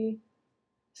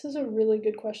really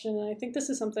good question, and I think this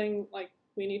is something, like,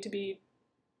 we need to be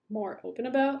more open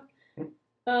about.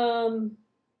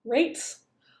 Rates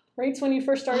when you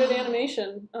first started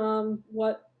animation.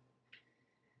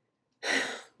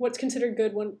 What's considered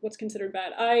good, what's considered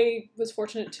bad. I was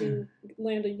fortunate to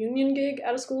land a union gig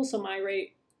out of school, so my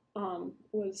rate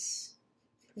was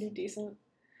pretty decent.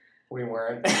 We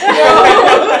weren't.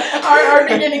 our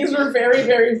beginnings were very,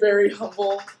 very, very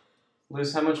humble.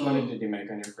 Luce, how much money did you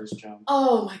make on your first job?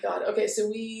 Oh my god. Okay, so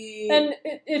we. And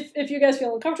if you guys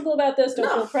feel uncomfortable about this, don't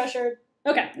No. feel pressured.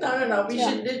 Okay. No. We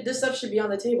Yeah. should. This stuff should be on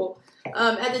the table.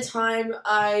 At the time,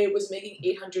 I was making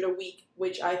 $800 a week,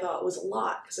 which I thought was a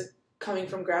lot because coming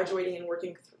from graduating and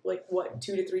working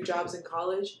 2 to 3 jobs in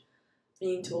college,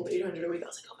 being told $800 a week, I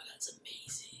was like, oh my god, it's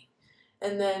amazing.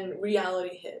 And then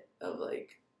reality hit of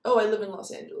like, oh, I live in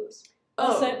Los Angeles.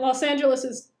 Oh, Los Angeles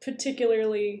is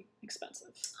particularly expensive.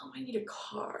 oh, I need a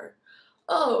car.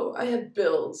 Oh, I have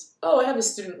bills. Oh, I have a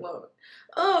student loan.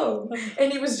 Oh,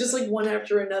 and it was just like one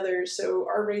after another. So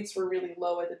our rates were really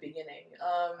low at the beginning.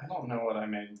 I don't know what I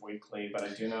made weekly, but I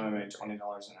do know I made $20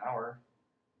 an hour.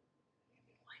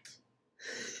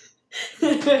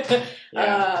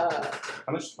 Yeah.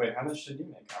 How much did you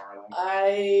make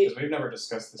hourly? Because we've never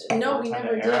discussed this before. No, we Trying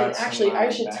to never air did. out some Actually, of I my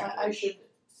should. baggage.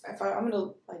 I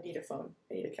need a phone.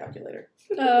 I need a calculator.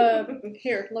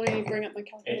 Here, let me bring up my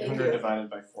calculator. 800 divided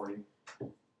by 40.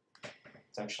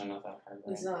 It's actually not that hard,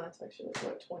 right? It's not. It's actually like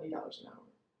what, $20 an hour.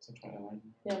 It's a $20.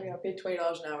 Yeah, we got paid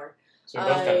 $20 an hour. So we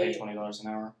both got paid $20 an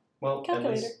hour. Well, at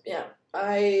Calculator. least.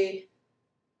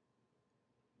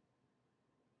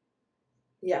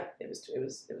 Yeah, it was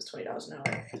 $20 an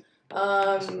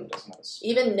hour. Someone doesn't have a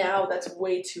Even now, that's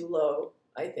way too low.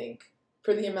 I think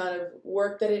for the amount of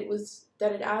work that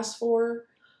it asked for.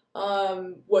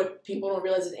 What people don't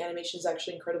realize is animation is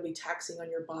actually incredibly taxing on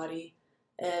your body,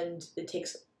 and it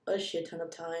takes a shit ton of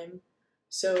time.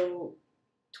 So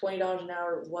 $20 an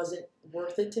hour wasn't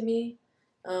worth it to me.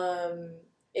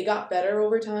 It got better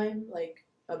over time, like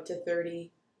up to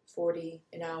 30, 40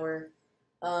 an hour.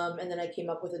 And then I came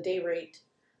up with a day rate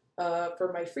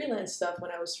for my freelance stuff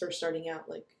when I was first starting out,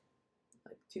 like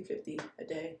 $250 a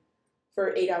day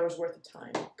for 8 hours worth of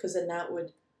time, because then that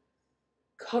would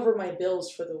cover my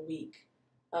bills for the week.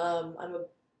 I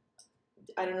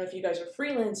don't know if you guys are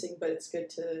freelancing, but it's good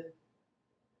to.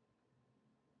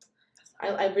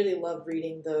 I really love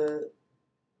reading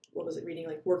reading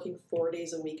like working 4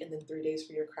 days a week and then 3 days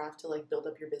for your craft to like build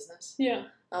up your business. Yeah.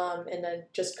 And then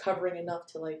just covering enough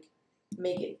to like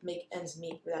make ends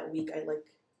meet for that week.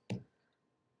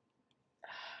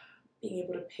 being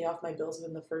able to pay off my bills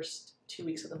within the first 2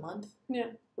 weeks of the month. Yeah.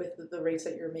 With the rates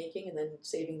that you're making, and then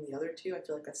saving the other 2, I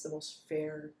feel like that's the most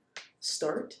fair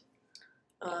start.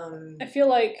 I feel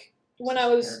like when I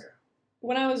was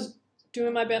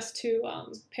doing my best to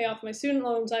pay off my student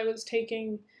loans, I was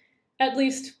taking at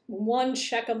least 1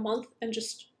 check a month and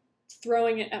just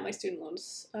throwing it at my student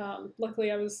loans.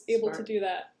 Luckily, I was able to do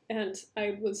that, and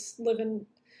I was living.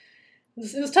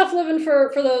 It was tough living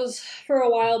for those for a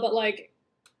while, but like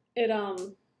it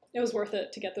was worth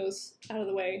it to get those out of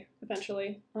the way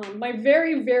eventually. My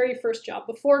very, very first job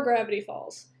before Gravity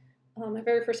Falls, my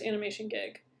very first animation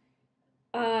gig.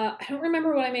 I don't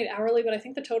remember what I made hourly, but I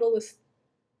think the total was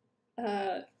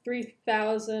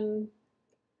 $3,000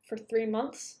 for 3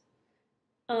 months.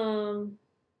 But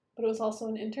it was also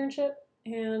an internship,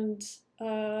 and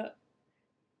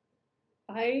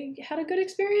I had a good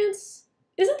experience.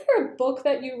 Isn't there a book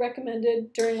that you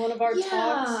recommended during one of our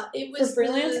talks it was for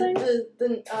freelancing?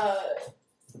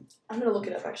 I'm gonna look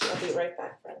it up. Actually, I'll be right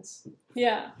back, friends.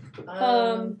 Yeah.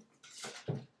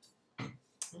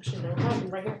 Actually, no, I'm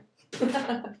right here.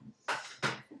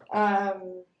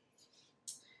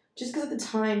 Just because at the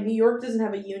time New York doesn't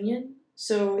have a union,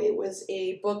 so it was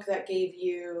a book that gave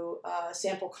you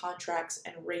sample contracts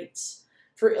and rates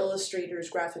for illustrators,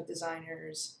 graphic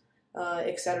designers,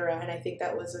 etc. And I think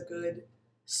that was a good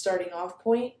starting off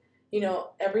point. You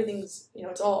know, everything's, you know,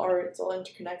 it's all art, it's all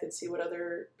interconnected. See what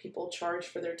other people charge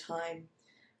for their time.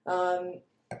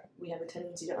 We have a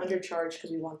tendency to undercharge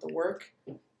because we want the work,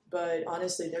 but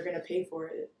honestly, they're going to pay for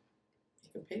it.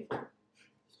 They can pay for it.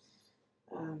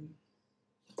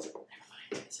 Never mind.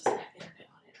 This doesn't have internet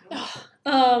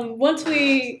on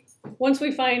it. Once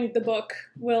we find the book,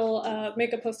 we'll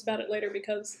make a post about it later,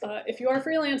 because if you are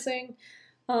freelancing,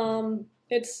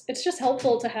 it's just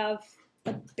helpful to have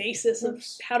a basis of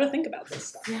how to think about this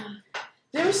stuff. Yeah.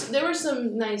 There were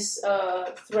some nice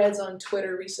threads on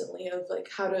Twitter recently of like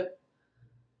how to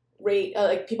rate,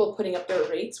 like people putting up their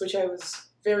rates, which I was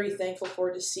very thankful for,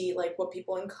 to see like what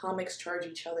people in comics charge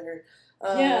each other.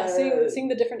 Seeing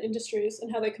the different industries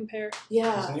and how they compare.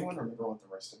 Yeah. Does anyone remember what the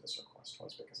rest of this request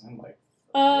was? Because I'm like...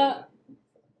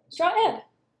 Draw Ed.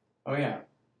 Oh, yeah.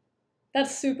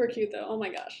 That's super cute, though. Oh, my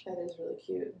gosh. That is really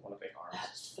cute. What a big arm.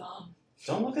 That's thumb.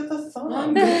 Don't look at the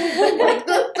thumb. Like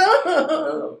the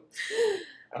thumb.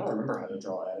 I don't remember how to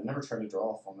draw it. I never tried to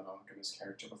draw a Fullmetal Alchemist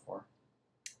character before.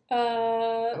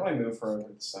 How do I move her over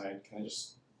to the side? Can I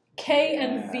just... K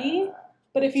and V?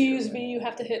 But if you use V, you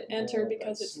have to hit Enter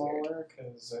because it's smaller,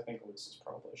 because I think Luce is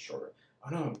probably shorter. Oh,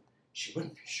 no. She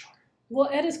wouldn't be shorter. Well,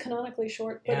 Ed is canonically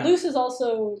short, but Yeah. Luce is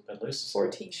also... But Luce is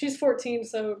 14. She's 14,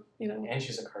 so, you know... And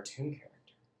she's a cartoon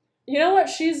character. You know what?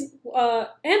 She's... and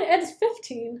Ed's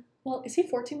 15. Well, is he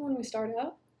 14 when we start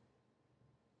out?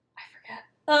 I forget.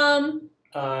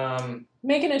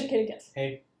 Make an educated guess.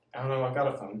 Hey, I don't know. I've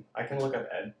got a phone. I can look up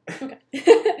Ed. Okay.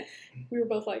 We were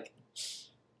both like...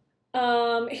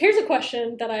 here's a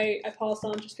question that I paused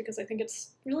on just because I think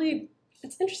it's really...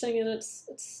 It's interesting, and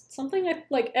it's something I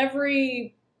like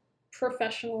every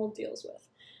professional deals with.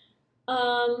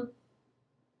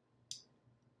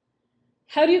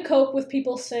 How do you cope with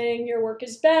people saying your work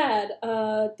is bad?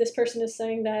 This person is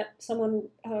saying that someone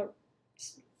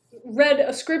read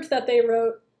a script that they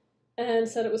wrote and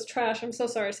said it was trash. I'm so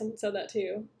sorry someone said that to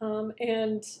you.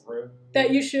 And Rude.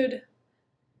 that you should...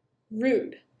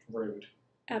 Rude. Rude.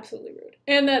 Absolutely rude.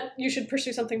 And that you should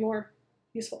pursue something more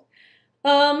useful.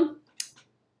 Fun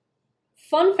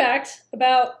fact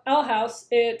about Owl House,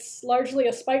 it's largely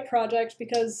a spite project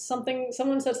because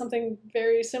someone said something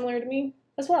very similar to me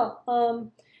as well.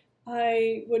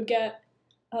 I would get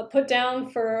put down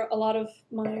for a lot of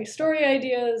my story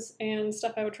ideas and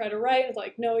stuff I would try to write. It's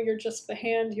like, no, you're just the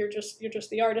hand, you're just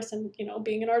the artist, and you know,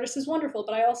 being an artist is wonderful,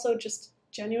 but I also just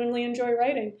genuinely enjoy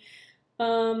writing.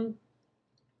 And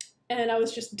I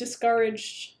was just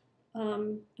discouraged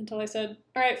until I said,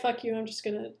 all right, fuck you, I'm just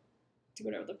gonna do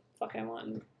whatever the fuck I want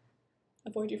and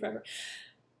avoid you forever.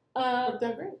 Worked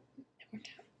out great. It worked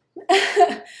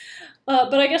out.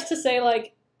 But I guess to say,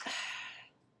 like,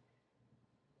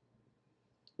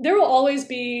 there will always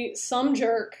be some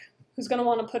jerk who's going to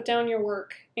want to put down your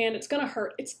work, and it's going to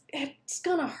hurt. It's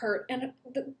going to hurt, and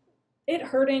it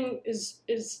hurting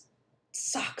is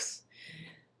sucks.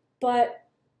 But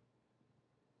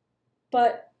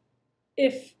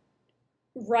if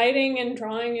writing and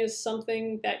drawing is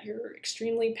something that you're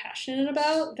extremely passionate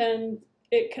about, then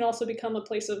it can also become a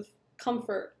place of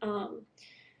comfort.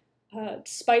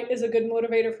 Spite is a good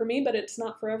motivator for me, but it's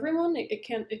not for everyone. It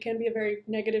can be a very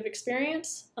negative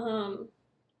experience. How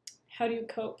do you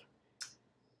cope?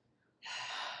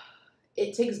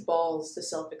 It takes balls to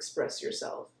self-express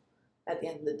yourself at the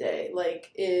end of the day.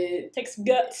 Like, it takes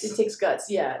guts. It takes guts,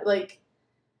 yeah. Like,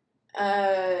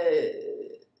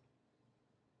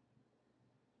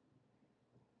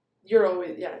 you're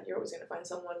always gonna find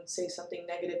someone say something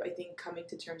negative. I think coming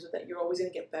to terms with that, you're always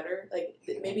gonna get better. Like,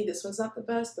 maybe this one's not the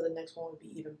best, but the next one would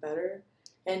be even better.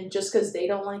 And just because they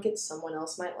don't like it, someone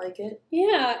else might like it.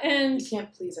 Yeah, and you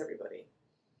can't please everybody.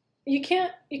 You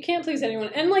can't please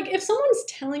anyone. And like, if someone's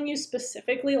telling you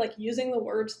specifically, like using the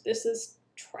words "this is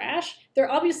trash,"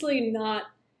 they're obviously not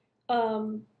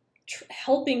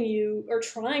helping you or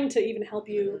trying to even help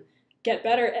you get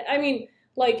better. I mean,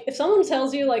 like, if someone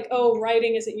tells you like, "Oh,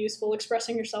 writing isn't useful,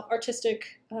 expressing yourself,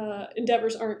 artistic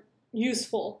endeavors aren't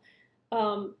useful,"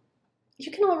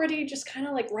 you can already just kind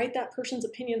of like write that person's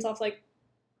opinions off. Like,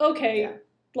 okay,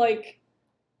 like,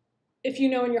 if you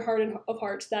know in your heart of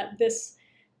hearts that this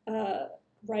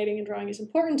writing and drawing is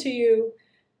important to you,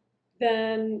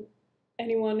 then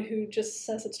anyone who just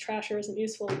says it's trash or isn't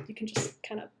useful, you can just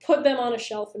kind of put them on a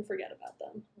shelf and forget about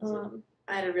them.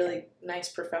 I had a really nice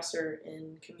professor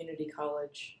in community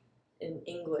college in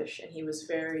English, and he was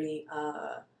very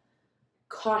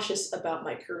cautious about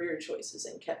my career choices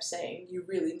and kept saying, you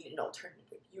really need an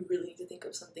alternative. You really need to think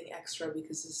of something extra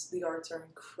because the arts are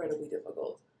incredibly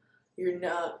difficult. You're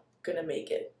not going to make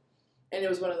it. And it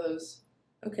was one of those,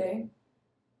 okay,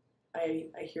 I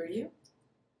hear you.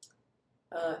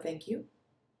 Thank you.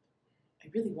 I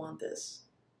really want this.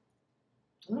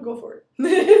 I'm gonna go for it.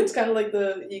 It's kind of like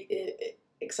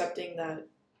accepting that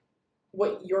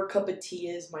what your cup of tea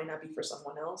is might not be for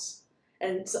someone else.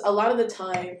 And so a lot of the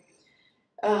time,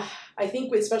 I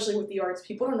think especially with the arts,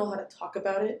 people don't know how to talk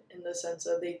about it in the sense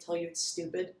of they tell you it's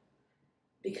stupid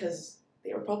because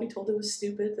they were probably told it was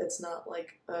stupid. That's not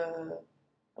like an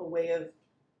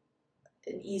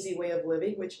easy way of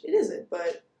living, which it isn't,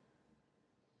 but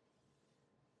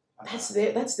that's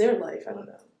their life. I don't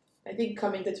know. I think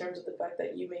coming to terms with the fact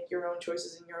that you make your own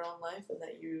choices in your own life and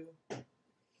that you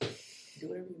do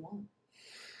whatever you want.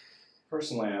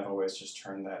 Personally, I've always just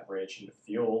turned that rage into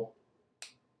fuel.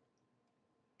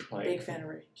 Like, big fan of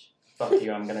rage. Fuck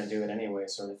you, I'm gonna do it anyway,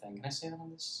 sort of thing. Can I say that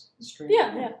on this stream?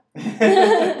 Yeah.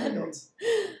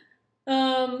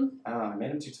 I made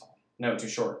him too tall. No, too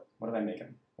short. What did I make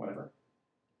him? Whatever.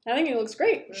 I think he looks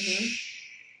great. Mm-hmm.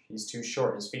 He's too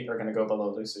short. His feet are going to go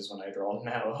below Lucy's when I draw them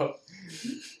out.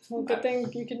 Well, good thing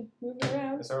you can move it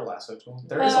around. Is there a lasso tool?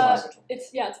 There is a lasso tool.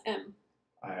 It's M.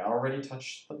 I already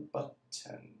touched the button. That's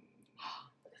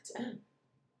M.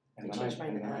 And I then changed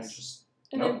mine to I S. just...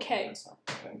 And then K. That's not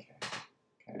then K.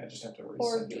 Okay, I just have to Or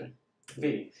recenter.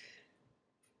 V.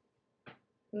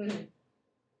 Mm-hmm.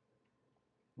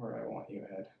 Where do I want you,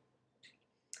 Ed?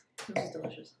 This is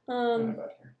delicious. What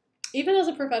about here? Even as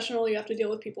a professional, you have to deal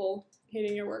with people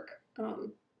hating your work.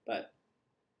 But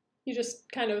you just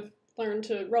kind of learn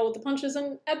to roll with the punches.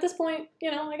 And at this point,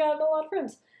 I got a lot of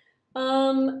friends.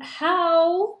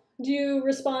 How do you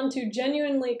respond to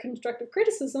genuinely constructive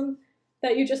criticism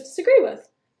that you just disagree with?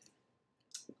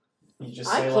 You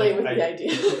just I say, play like, with the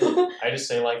idea. I just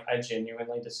say, like, I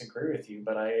genuinely disagree with you,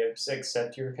 but I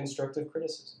accept your constructive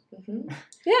criticism. Mm-hmm.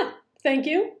 Yeah, thank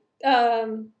you.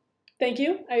 Thank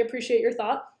you. I appreciate your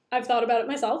thought. I've thought about it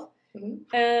myself,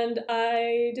 and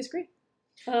I disagree.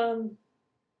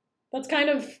 That's kind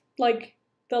of like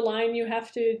the line you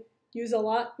have to use a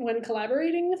lot when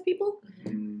collaborating with people,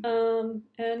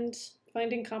 and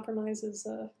finding compromise is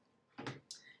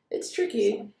it's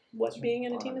tricky. What being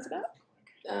in a team is about.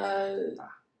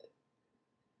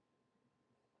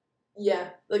 Yeah,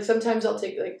 like sometimes I'll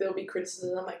take, like, there'll be criticism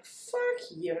and I'm like, fuck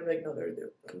you, and I'm like, no,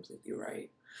 they're completely right.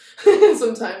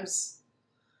 Sometimes,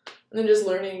 and then just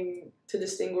learning to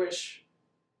distinguish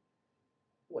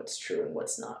what's true and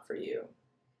what's not for you.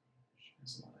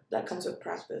 That comes with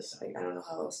practice. I don't know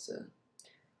how else to.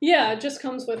 Yeah, it just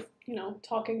comes with,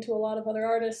 talking to a lot of other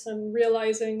artists and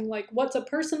realizing, like, what's a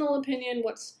personal opinion,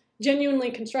 what's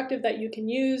genuinely constructive that you can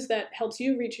use that helps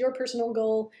you reach your personal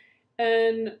goal,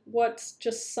 and what's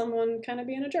just someone kind of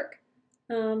being a jerk.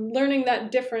 Learning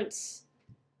that difference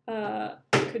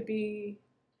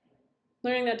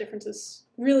is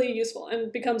really useful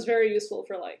and becomes very useful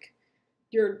for, like,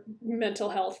 your mental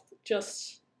health,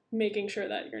 just making sure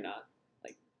that you're not,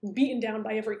 like, beaten down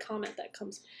by every comment that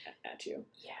comes at you.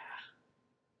 Yeah.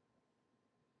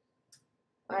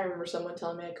 I remember someone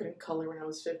telling me I couldn't color when I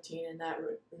was 15, and that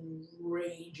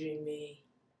enraging me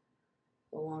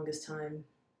the longest time.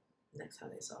 Next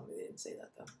time they saw me, they didn't say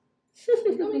that, though.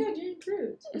 Oh my god, you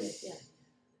improved. Yeah.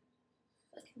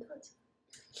 Fucking nuts.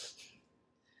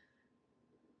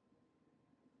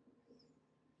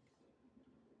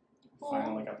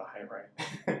 Finally got the height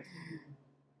right.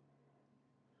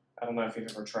 I don't know if you've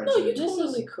ever tried No, to. you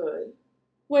totally could.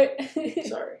 Wait.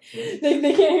 Sorry. they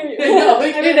can't hear you. No,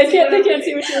 they I mean, they can't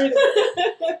see what you're reading.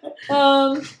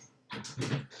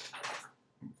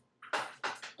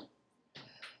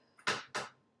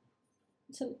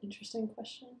 It's an interesting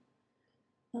question.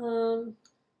 For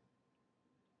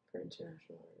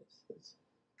international artists.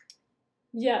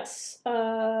 Yes.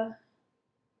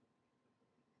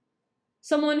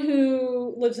 Someone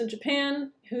who lives in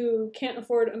Japan, who can't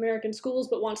afford American schools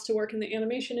but wants to work in the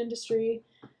animation industry.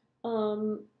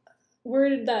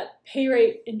 Worded that pay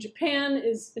rate in Japan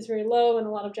is very low, and a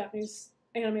lot of Japanese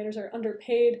animators are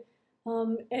underpaid.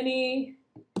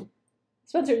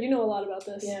 Spencer, you know a lot about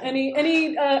this. Yeah.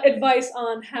 Any advice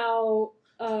on how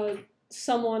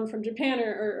someone from Japan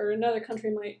or another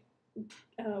country might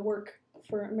work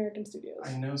for American studios?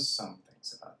 I know some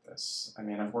things about this. I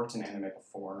mean, I've worked in anime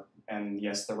before, and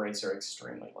yes, the rates are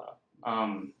extremely low.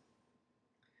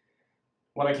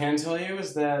 What I can tell you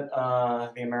is that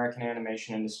the American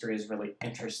animation industry is really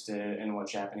interested in what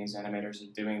Japanese animators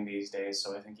are doing these days,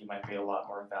 so I think you might be a lot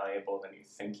more valuable than you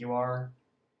think you are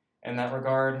in that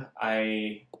regard.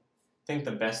 I think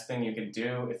the best thing you could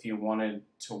do if you wanted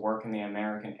to work in the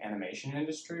American animation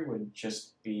industry would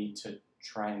just be to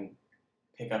try and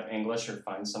pick up English or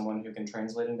find someone who can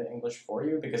translate into English for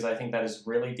you, because I think that is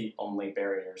really the only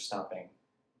barrier stopping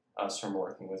us from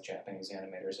working with Japanese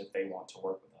animators if they want to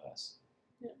work with us.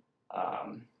 Yeah.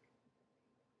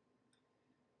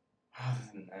 Other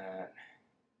than that,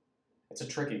 it's a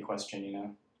tricky question, you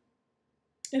know?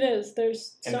 It is.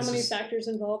 There's And so this many is- factors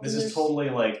involved. This and is totally,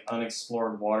 like,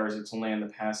 unexplored waters. It's only in the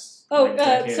past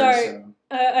decade sorry. or so.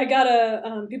 I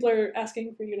gotta. People are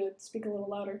asking for you to speak a little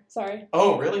louder. Sorry.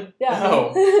 Oh, really? Yeah.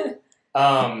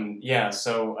 Oh. Yeah,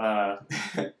 so,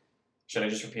 should I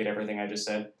just repeat everything I just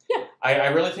said? Yeah. I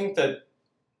really think that,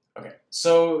 okay,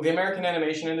 so the American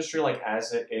animation industry, like,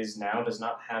 as it is now, does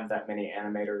not have that many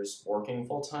animators working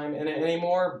full-time in it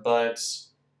anymore, but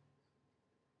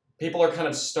people are kind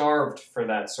of starved for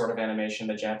that sort of animation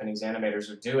that Japanese animators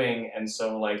are doing, and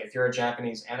so, like, if you're a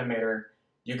Japanese animator,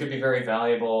 you could be very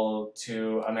valuable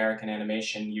to American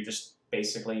animation. You just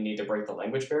basically need to break the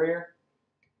language barrier.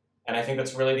 And I think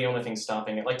that's really the only thing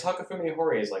stopping it. Like, Takafumi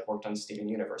Hori has, like, worked on Steven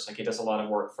Universe. Like, he does a lot of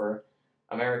work for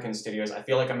American studios. I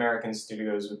feel like American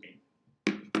studios would be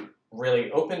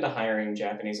really open to hiring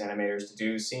Japanese animators to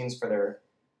do scenes for their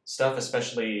stuff,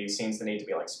 especially scenes that need to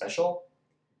be, like, special.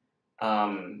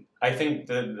 I think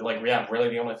really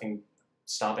the only thing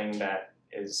stopping that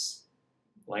is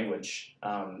language.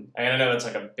 And I know that's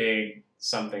like a big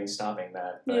something stopping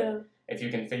that, but Yeah. if you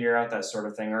can figure out that sort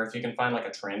of thing, or if you can find like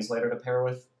a translator to pair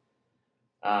with,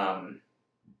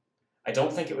 I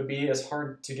don't think it would be as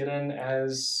hard to get in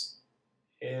as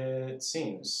it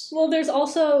seems. Well, there's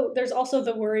also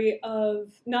the worry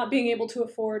of not being able to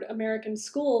afford American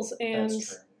schools, and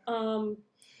That's true.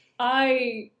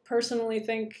 I personally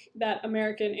think that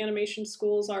American animation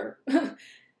schools are Kind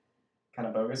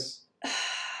of bogus.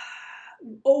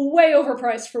 way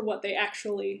overpriced for what they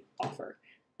actually offer.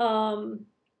 I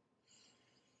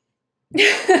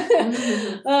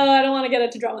don't want to get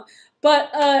into drama, but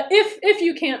if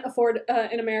you can't afford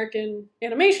an American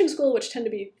animation school, which tend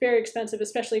to be very expensive,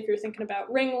 especially if you're thinking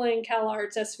about Ringling,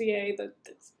 CalArts, SVA,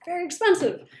 it's very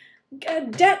expensive.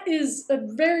 Debt is a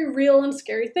very real and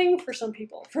scary thing for some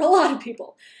people, for a lot of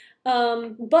people.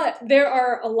 But there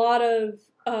are a lot of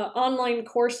online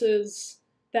courses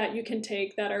that you can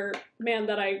take that are, man,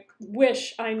 that I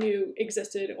wish I knew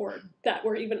existed or that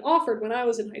were even offered when I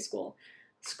was in high school.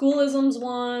 Schoolism's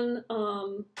one.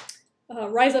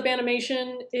 Rise Up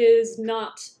Animation is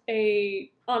not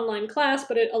a online class,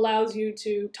 but it allows you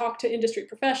to talk to industry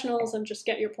professionals and just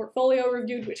get your portfolio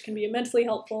reviewed, which can be immensely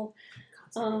helpful.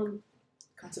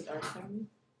 Concept Art Academy.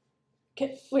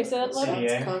 Wait, say that louder?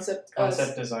 CDA?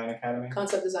 Concept Design Academy.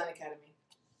 Concept Design Academy.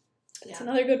 That's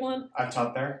another good one. I've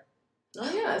taught there. Oh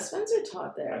yeah, Spencer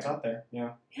taught there. I taught there,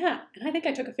 yeah. Yeah, and I think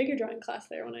I took a figure drawing class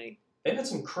there when I... They've had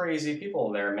some crazy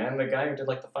people there, man. The guy who did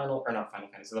like the Final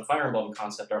Fantasy, the Fire Emblem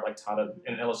concept art, like taught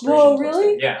an illustration. Whoa, course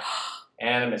really? there. Yeah.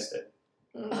 And I missed it.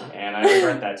 Mm. And I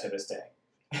regret that to this day.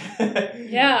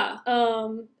 Yeah,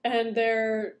 and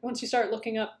there, once you start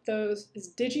looking up those,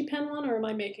 is DigiPen one, or am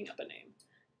I making up a name?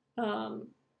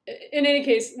 In any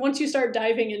case, once you start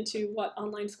diving into what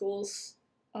online schools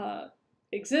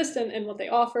exist and what they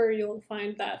offer, you'll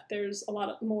find that there's a lot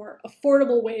of more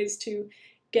affordable ways to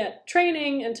get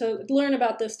training and to learn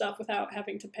about this stuff without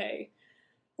having to pay.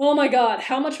 Oh my god,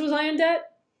 how much was I in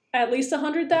debt? At least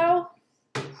 100,000?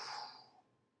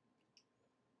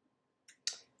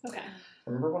 Okay.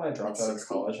 Remember when I dropped out of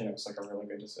 60? college and it was like a really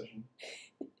good decision?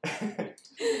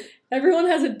 Everyone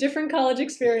has a different college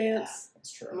experience.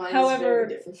 That's true. Mine However- is very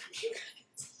different from you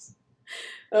guys.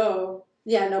 Oh,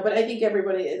 yeah, no, but I think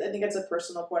it's a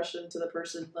personal question to the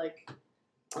person, like,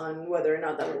 on whether or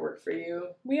not that would work for you.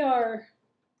 We are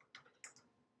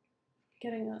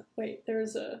getting a wait.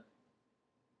 There's a.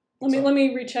 Let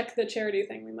me recheck the charity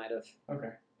thing. We might have.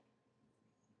 Okay.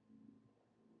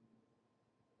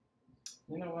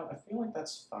 You know what? I feel like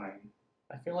that's fine.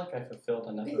 I feel like I fulfilled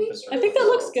enough of this. I think that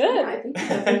looks good. Yeah, I think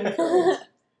that's good.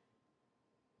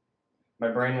 My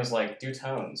brain was like, do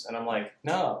tones, and I'm like,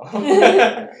 no.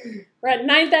 We're at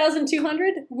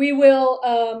 9,200. We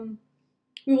will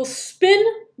spin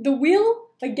the wheel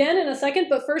again in a second,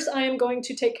 but first I am going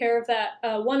to take care of that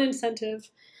one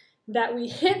incentive that we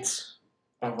hit,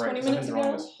 Oh, right, 20 'cause I've minutes been drawing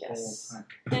ago? this whole Yes. time.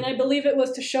 and I believe it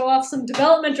was to show off some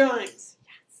development drawings.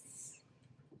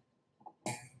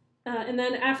 And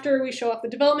then after we show off the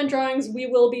development drawings, we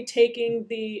will be taking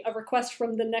a request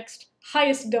from the next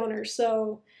highest donor.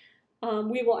 So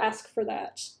we will ask for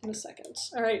that in a second.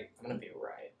 All right. I'm gonna be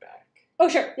right back. Oh,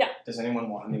 sure. Yeah. Does anyone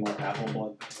want any more apple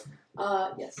blood?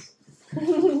 Yes.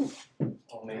 I'll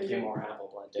make you more apple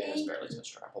blood. Dana's barely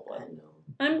touched her apple I blood.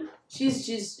 know.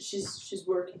 She's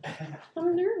working.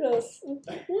 I'm nervous.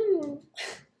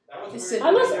 Sip.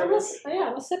 I'm a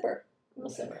sipper. I'm a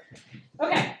sipper.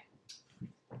 Okay.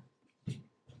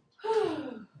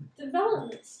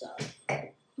 Development stuff.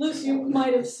 Luce, you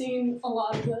might have seen a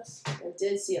lot of this. I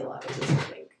did see a lot of this, I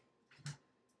think.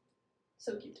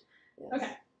 So cute. Yes.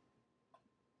 Okay.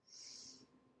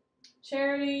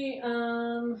 Charity,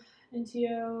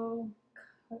 NTO,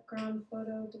 background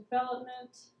photo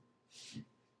development.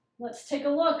 Let's take a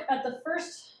look at the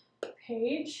first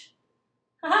page.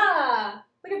 Haha!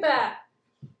 Look at that.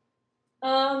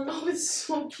 Oh, it's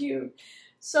so cute.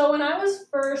 So when I was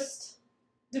first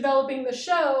developing the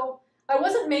show, I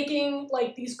wasn't making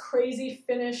like these crazy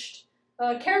finished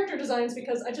character designs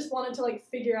because I just wanted to like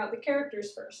figure out the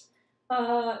characters first.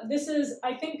 This is,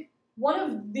 I think, one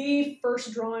of the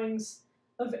first drawings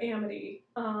of Amity.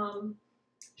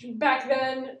 Back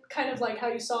then, kind of like how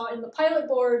you saw in the pilot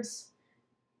boards.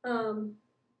 In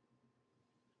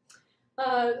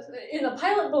the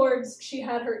pilot boards, she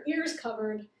had her ears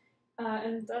covered,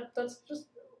 and that's just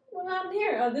what happened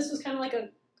here. This was kind of like a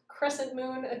crescent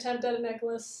moon attempt at a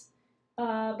necklace.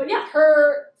 But yeah,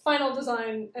 her final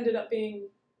design ended up being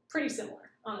pretty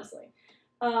similar, honestly.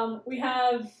 We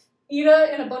have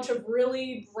Eda in a bunch of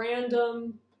really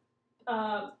random,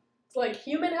 like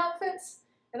human outfits,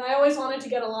 and I always wanted to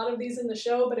get a lot of these in the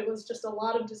show, but it was just a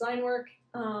lot of design work.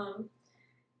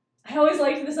 I always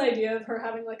liked this idea of her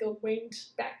having like a winged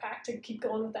backpack to keep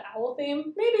going with the owl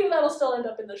theme. Maybe that'll still end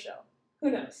up in the show. Who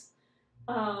knows?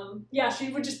 Yeah, she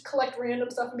would just collect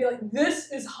random stuff and be like,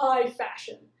 "This is high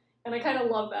fashion," and I kind of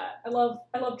love that. I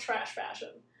love trash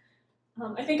fashion.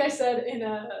 I think I said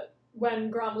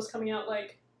when Grom was coming out,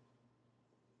 like,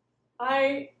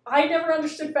 I never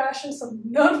understood fashion, so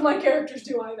none of my characters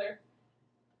do either.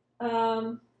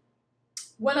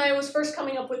 When I was first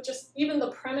coming up with just even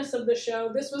the premise of the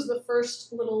show, this was the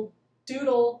first little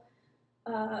doodle.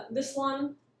 This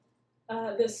one,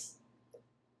 this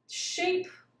shape.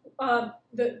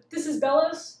 This is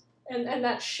Bellows, and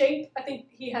that shape, I think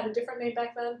he had a different name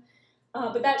back then,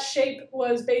 but that shape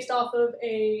was based off of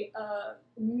a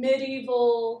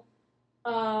medieval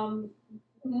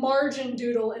margin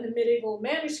doodle in a medieval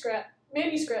manuscript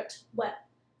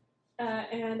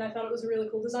and I thought it was a really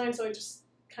cool design, so I just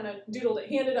kind of doodled it.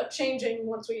 He ended up changing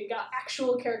once we got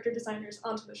actual character designers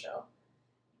onto the show,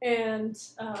 and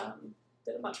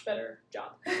did a much better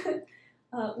job.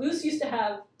 Luce used to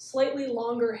have slightly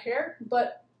longer hair,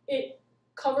 but it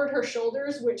covered her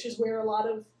shoulders, which is where a lot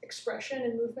of expression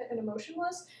and movement and emotion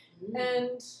was. And I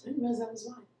didn't realize that was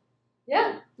mine.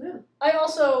 yeah. Yeah.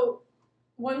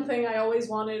 One thing I always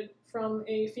wanted from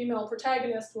a female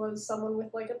protagonist was someone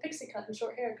with like a pixie cut and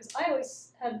short hair, because I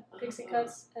always had pixie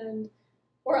cuts,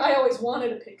 or I always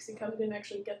wanted a pixie cut. I didn't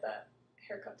actually get that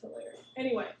haircut till later.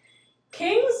 Anyway,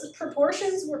 King's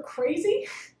proportions were crazy.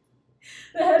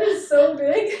 The head is so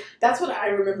big. That's what I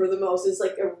remember the most, is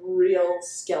like a real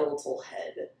skeletal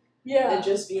head. Yeah. And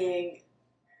just being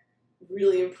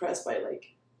really impressed by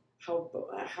like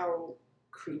how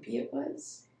creepy it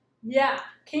was. Yeah,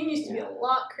 King used to be a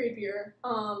lot creepier.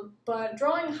 But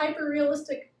drawing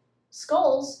hyper-realistic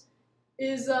skulls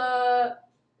is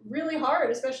really hard,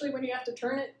 especially when you have to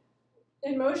turn it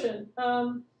in motion.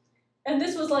 And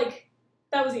this was like,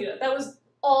 that was Eda. That was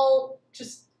all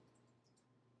just,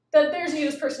 there's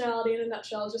Eda's personality in a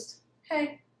nutshell. Just,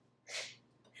 hey.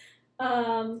 I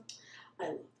love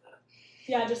that.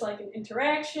 Yeah, just like an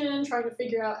interaction, trying to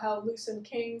figure out how Luce and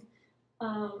King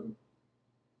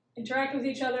interact with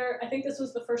each other. I think this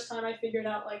was the first time I figured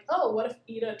out, like, oh, what if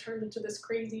Eda turned into this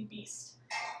crazy beast?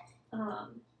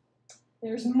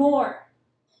 There's more.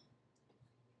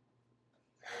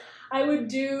 I would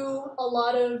do a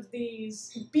lot of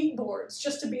these beat boards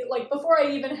just to be, like, before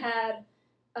I even had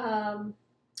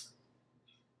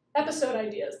episode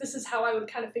ideas. This is how I would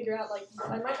kind of figure out, like,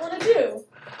 what I might want to do.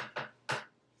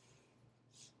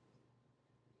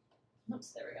 Oops,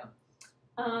 there we go.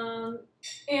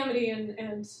 Amity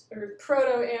or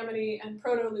Proto-Amity and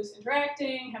Proto-Luce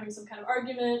interacting, having some kind of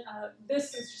argument.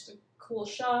 This is just a cool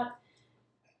shot.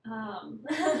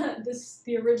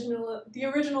 The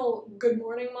original Good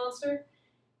Morning monster.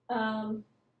 I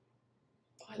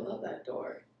love that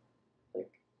door.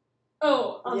 Like,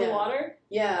 on the water?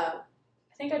 Yeah.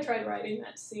 I think I tried writing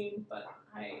that scene, but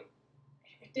it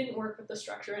didn't work with the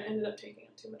structure and ended up taking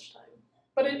up too much time.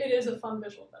 But it is a fun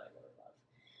visual that I really love.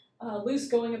 Luce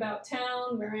going about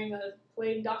town, wearing a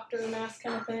plague doctor mask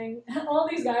kind of thing. All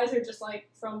these guys are just like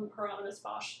from Hieronymus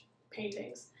Bosch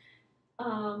paintings.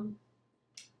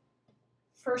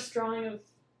 First drawing of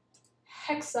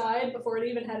Hexside before it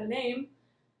even had a name.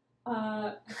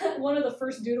 One of the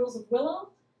first doodles of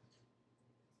Willow.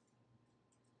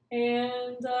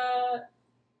 And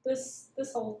this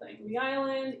whole thing. The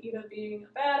island, Eda being a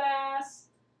badass.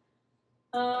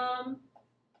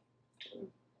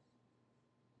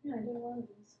 Yeah, I did a lot of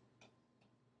these.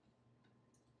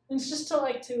 And it's just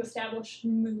to establish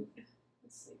mood.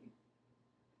 Let's see.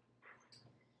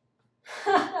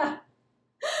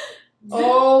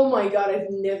 Oh my god, I've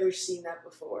never seen that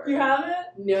before. You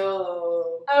haven't?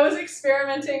 No. I was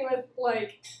experimenting with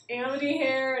Amity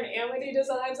hair and Amity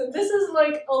designs, and this is a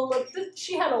look.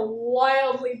 She had a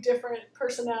wildly different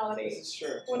personality. This is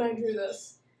true. When I drew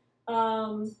this.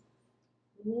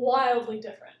 Wildly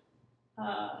different.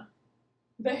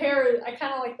 The hair, I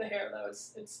kind of like the hair though.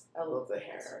 It's I love the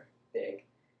hair. big.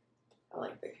 I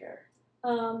like the hair.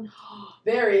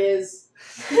 There There he is.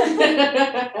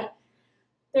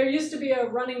 used to be a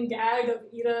running gag of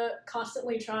Eda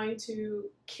constantly trying to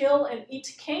kill and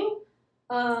eat King,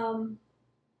 but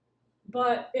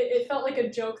it felt like a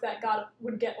joke that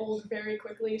would get old very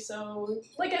quickly. So,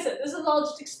 like I said, this is all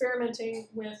just experimenting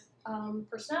with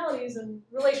personalities and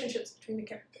relationships between the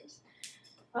characters.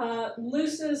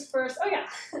 Luce's first. Oh yeah,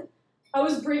 I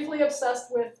was briefly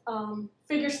obsessed with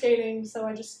figure skating, so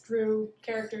I just drew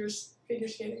characters figure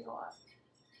skating a lot.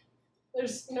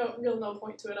 There's no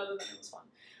point to it other than it was fun.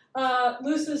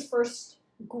 Luce's first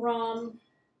Grom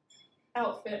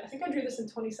outfit. I think I drew this in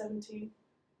 2017.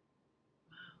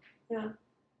 Yeah.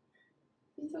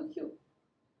 He's so cute.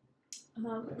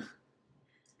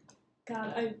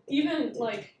 God, I even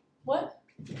what?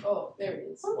 Oh, there he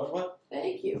is. What?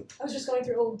 Thank you. I was just going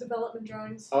through old development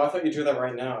drawings. Oh, I thought you drew that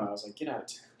right now, and I was like, get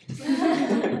out.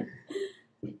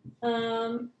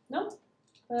 Nope.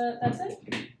 That's it.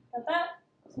 Got that.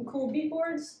 Some cool beat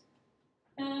boards.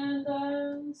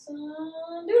 And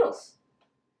some doodles.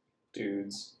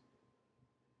 Dudes.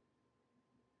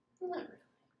 Not really.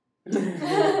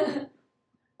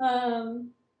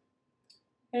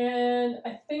 And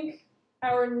I think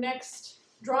our next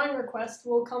drawing request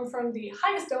will come from the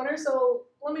highest donor, so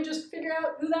let me just figure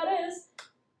out who that is.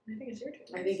 I think it's your turn.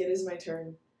 I think it is my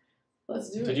turn.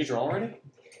 Let's do it. Did you draw already?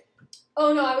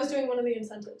 Oh no, I was doing one of the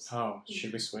incentives. Oh,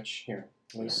 should we switch? Here.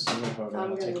 Luce, Yeah. I'm gonna vote. I'm I'll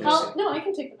gonna take go. yours. No, I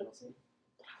can take the middle seat.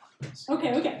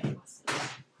 Okay.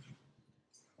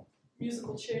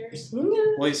 Musical chairs.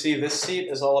 Well, you see, this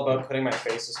seat is all about putting my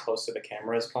face as close to the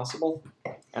camera as possible,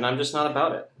 and I'm just not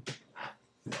about it.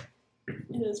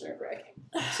 It is nerve-wracking.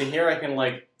 See, here I can,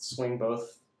 swing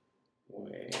both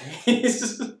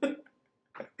ways.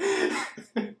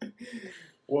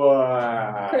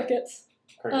 Wow. Crickets.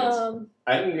 Crickets.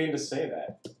 I didn't mean to say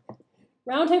that.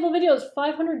 Roundtable videos,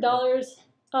 $500.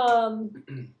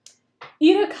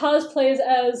 Eda cosplays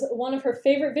as one of her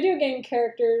favorite video game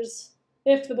characters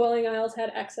if the Boiling Isles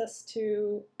had access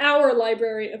to our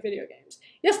library of video games.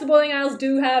 Yes, the Boiling Isles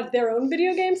do have their own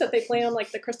video games that they play on,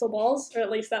 the crystal balls, or at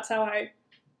least that's how I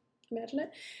imagine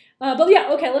it. But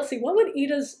yeah, okay, let's see. What would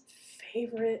Eda's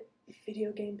favorite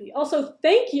video game be? Also,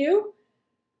 thank you,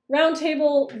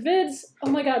 Roundtable Vids. Oh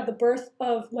my god, the birth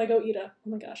of LEGO Eda. Oh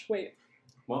my gosh, wait.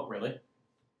 Well, really?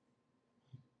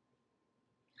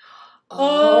 Oh.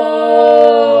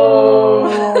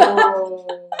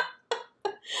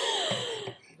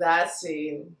 That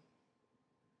scene.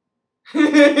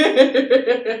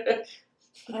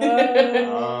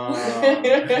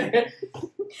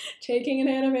 Taking an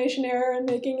animation error and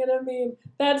making it a meme.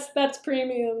 That's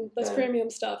premium. That's premium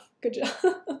stuff. Good job. I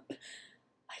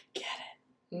get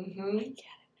it. Mm-hmm. I get it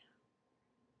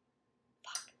now.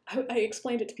 Fuck. I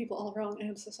explained it to people all wrong. I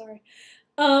am so sorry.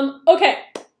 Okay,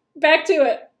 back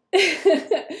to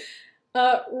it.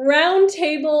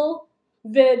 Roundtable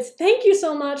vids. Thank you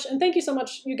so much, and thank you so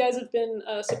much. You guys have been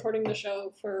supporting the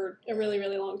show for a really,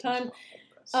 really long time.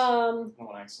 I want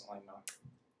to accidentally knock.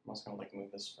 I'm also gonna like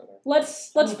move this further.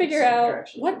 Let's figure out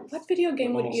actually. what video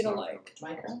game would Almost Eda knocked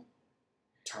like. Minecraft.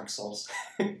 Dark Souls.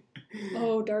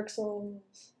 Oh, Dark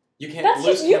Souls. You can't. That's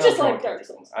Luce just- you cannot just draw like Dark characters.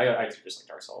 Souls. I do just like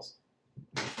Dark Souls.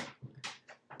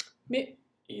 Me-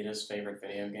 Eda's favorite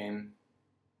video game.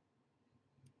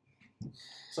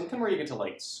 Something where you get to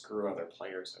like screw other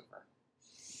players over.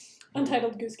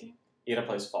 Untitled Goose Game. Eda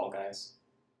plays Fall Guys.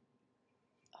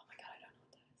 Oh my god, I don't know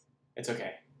what that is. It's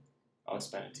okay. I'll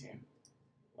explain it to you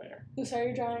later. Luce, are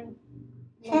you drawing?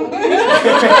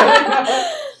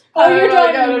 I Oh, you're don't know,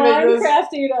 I drawing gotta make this.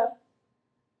 Minecraft,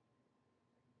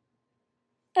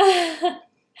 Eda.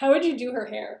 How would you do her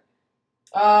hair?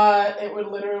 It would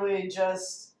literally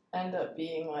just end up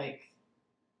being like,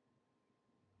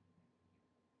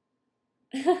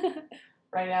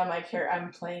 right now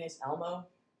I'm playing as Elmo,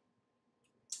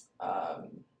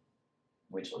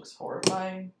 which looks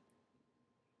horrifying,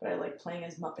 but I like playing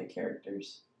as Muppet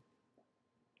characters.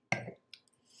 I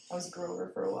was Grover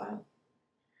for a while.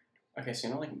 Okay, so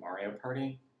you know like Mario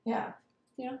Party? Yeah.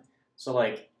 So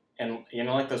like, and you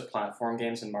know like those platform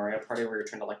games in Mario Party where you're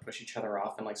trying to like push each other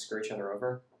off and like screw each other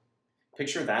over?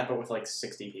 Picture that, but with like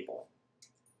 60 people.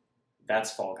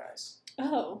 That's Fall Guys.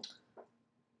 Oh,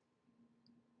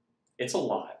 It's a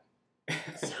lot.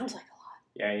 sounds like a lot.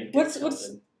 Yeah. You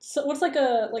What's like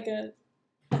an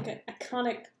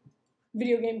iconic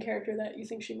video game character that you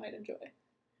think she might enjoy?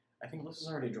 I think Liz is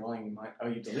already drawing my. Oh,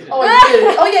 you deleted Oh, it. I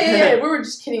did. Oh yeah. We were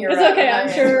just kidding It's around. okay,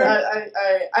 I'm sure.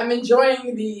 I'm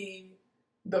enjoying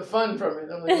the fun from it.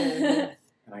 I'm like, yeah.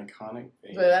 An iconic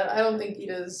thing. But I don't think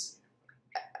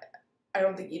I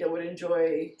don't think Eda would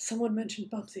enjoy. Someone mentioned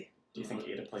Bubsy. Do you think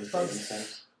Eda plays Bugs. Dating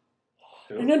Sims?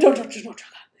 No, don't draw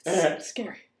that. It's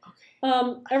scary.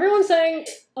 Everyone's saying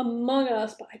Among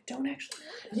Us, but I don't actually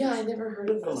know. Yeah, I never heard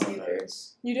of I those love either. that.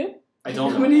 You do? I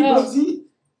don't How know. many Oh. Bubsy?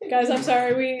 Guys, I'm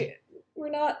sorry. We're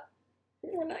not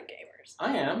gamers.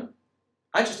 I am.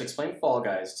 I just explained Fall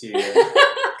Guys to you.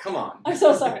 Come on. I'm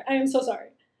so sorry. I am so sorry.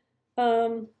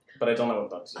 But I don't know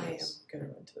what Bubsy I am is. gonna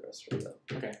run to the restroom though.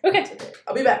 Okay. Okay. It's okay.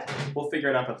 I'll be back. We'll figure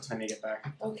it out by the time you get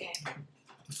back. Okay.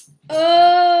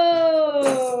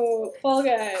 Oh, Fall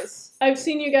Guys. I've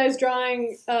seen you guys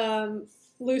drawing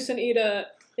Luce and Eda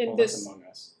in Well, this. that's Among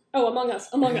Us. Oh, Among Us.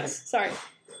 Among Us. Sorry.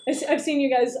 I've seen you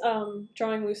guys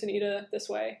drawing Luce and Eda this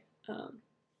way. I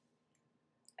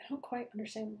don't quite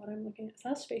understand what I'm looking at. Is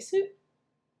that a spacesuit?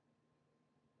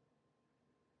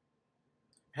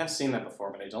 I have seen that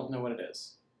before, but I don't know what it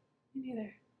is. Me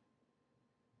neither.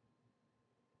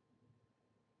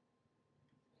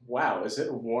 Wow, is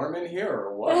it warm in here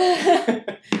or what?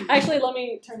 Actually, let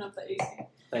me turn up the AC.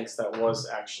 Thanks, that was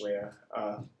actually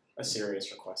a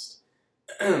serious request.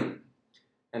 And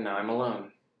now I'm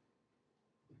alone.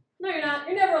 No, you're not.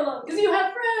 You're never alone because you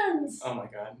have friends. Oh my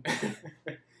god.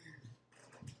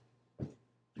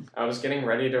 I was getting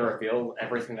ready to reveal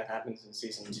everything that happens in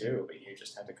season 2, but you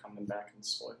just had to come back and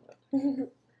spoil it.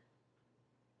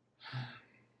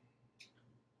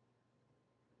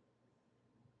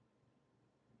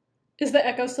 Is the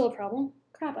echo still a problem?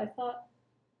 Crap, I thought.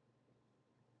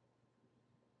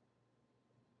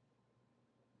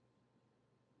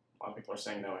 A lot of people are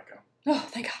saying no echo. Oh,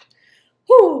 thank God.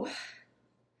 Whew.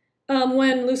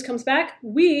 When Luce comes back,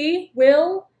 we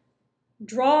will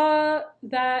draw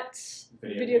that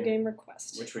video game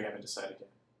request. Which we haven't decided yet.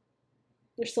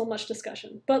 There's still much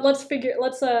discussion, but let's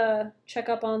check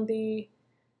up on the.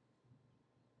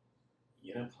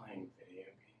 Eda playing video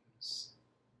games.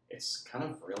 It's kind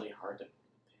of really hard to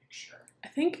picture. I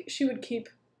think she would keep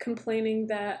complaining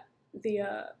that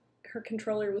her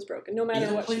controller was broken, no matter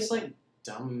Eda what. plays like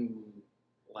dumb,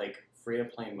 like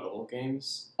free-to-play mobile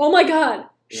games. Oh my God,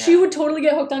 Yeah. she would totally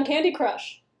get hooked on Candy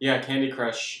Crush. Yeah, Candy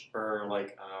Crush or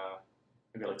like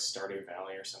maybe like Stardew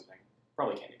Valley or something.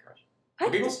 Probably Candy Crush. Do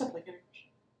people still play Candy Crush?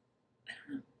 I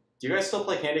don't know. Do you guys still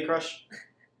play Candy Crush?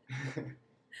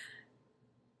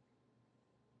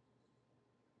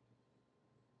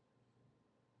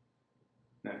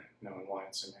 No one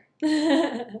wants to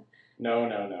me. No.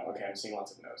 Okay, I'm seeing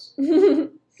lots of no's.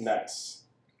 Nice.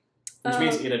 Which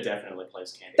means Eda definitely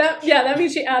plays Candy Crush. Yeah, that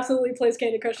means she absolutely plays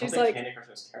Candy Crush. I don't She's think like, Candy Crush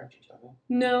has characters, does it?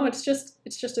 no, it's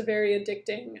just a very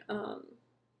addicting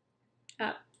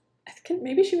app.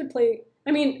 Maybe she would play.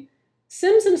 I mean,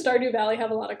 Sims and Stardew Valley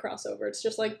have a lot of crossover. It's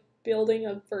just like building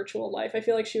a virtual life. I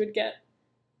feel like she would get.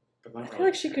 But not I feel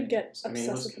really like she could get characters. I mean, Liz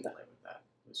obsessive can with play with that.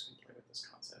 Liz can play with this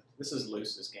concept. This is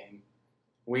Luce's game.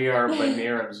 We are but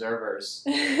mere observers.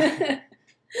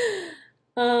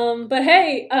 But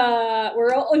hey,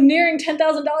 we're all nearing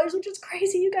 $10,000, which is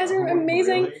crazy. You guys are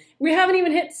amazing. Really? We haven't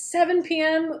even hit 7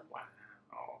 p.m.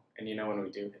 Wow. And you know when we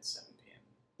do hit 7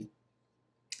 p.m.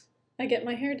 I get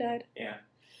my hair dyed. Yeah.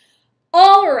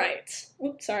 All right.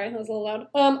 Oops, sorry, that was a little loud.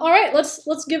 All right,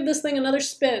 let's give this thing another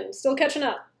spin. Still catching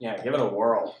up. Yeah, give it a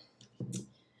whirl.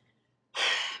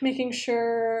 Making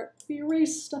sure we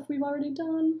erase stuff we've already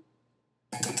done.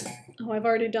 Oh, I've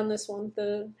already done this one.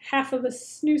 The half of a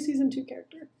new season 2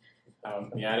 character.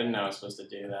 Yeah, I didn't know I was supposed to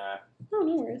do that. Oh,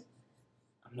 no worries.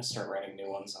 I'm gonna start writing new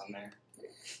ones on there.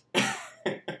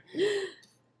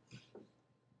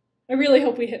 I really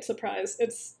hope we hit surprise.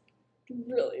 It's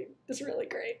really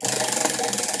great.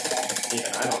 Even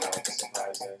I don't know what the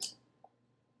surprise is.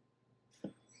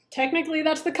 Technically,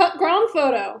 that's the cut ground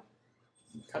photo.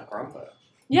 Cut Grum photo.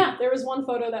 Yeah, there was one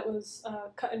photo that was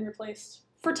cut and replaced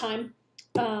for time,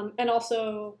 and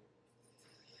also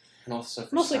for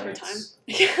mostly science. for time.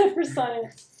 Yeah, for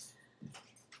science.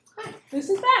 Hi, this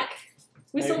is back.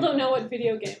 We still don't know what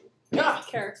video game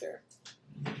character.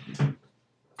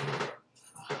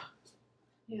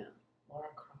 Yeah.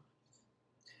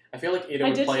 I feel like Eda I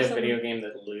would did play see a someone- video game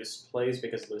that Luce plays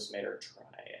because Luce made her try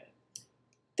it.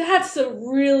 That's a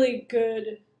really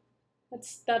good.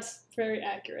 That's very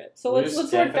accurate. So Luce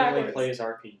let's work definitely backwards. plays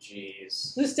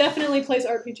RPGs. Luce definitely plays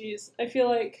RPGs. I feel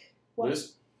like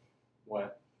Luce,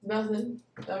 what? Nothing.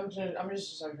 I'm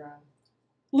just so drowned.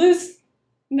 Luce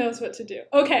knows what to do.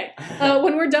 Okay,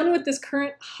 when we're done with this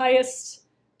current highest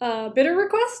bidder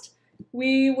request,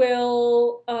 we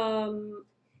will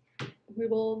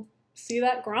see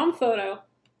that Grom photo.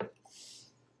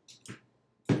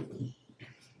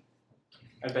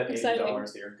 I bet Exciting.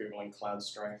 $80 that you're Googling Cloud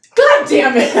Strike. God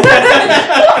damn it! What the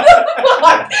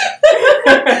fuck?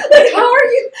 Like, how are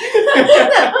you?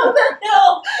 How the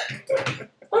hell?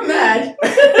 I'm mad.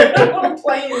 I don't want to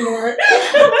play anymore.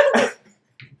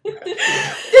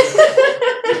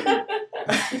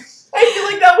 I feel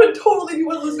like that would totally be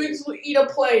what Liz makes Eda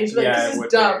play. She's like, Yeah, this it would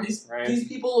is dumb. be, right? These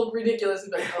people look ridiculous.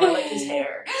 And like, oh, I like his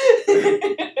hair.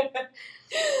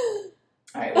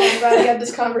 Alright, well, I'm glad we had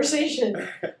this conversation.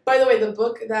 By the way, the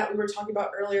book that we were talking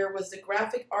about earlier was the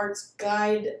Graphic Arts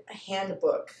Guide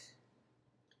Handbook.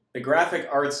 The Graphic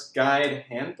Arts Guide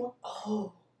Handbook?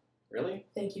 Oh, Really?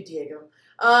 thank you, Diego.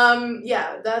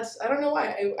 Yeah, that's, I don't know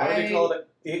why. Why do they call it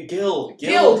a Guild?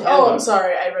 Guild. Oh, Handbook. I'm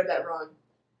sorry, I read that wrong.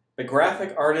 The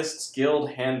Graphic Artists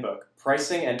Guild Handbook,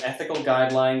 Pricing and Ethical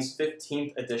Guidelines,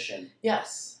 15th edition.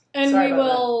 Yes. And Sorry we about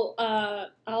will,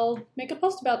 I'll make a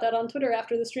post about that on Twitter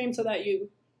after the stream so that you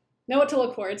know what to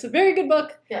look for. It's a very good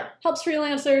book. Yeah. Helps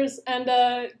freelancers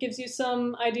and gives you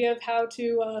some idea of how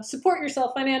to support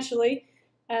yourself financially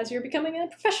as you're becoming a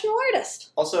professional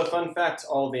artist. Also, a fun fact,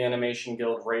 all of the Animation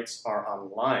Guild rates are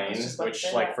online, I was just about to which,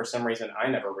 say like, that. for some reason, I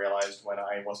never realized when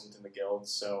I wasn't in the guild,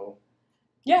 so...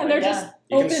 Yeah, and they're Yeah. just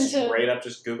You open can to... straight up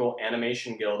just Google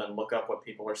Animation Guild and look up what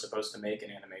people are supposed to make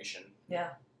in animation.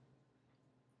 Yeah.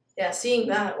 Yeah, seeing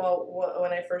that,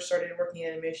 when I first started working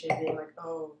in animation, being like,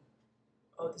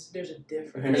 there's a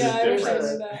difference. Yeah, I wish I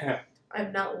difference. knew that.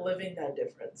 I'm not living that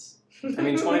difference. I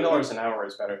mean, $20 an hour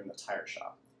is better than the tire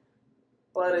shop.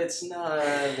 But it's not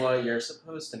what you're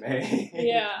supposed to make.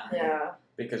 Yeah. Yeah.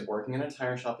 Because working in a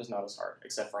tire shop is not as hard,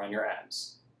 except for on your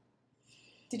abs.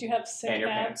 Did you have sick And your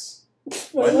abs? pants.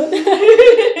 What?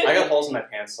 I got holes in my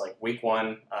pants, like, week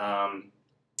 1.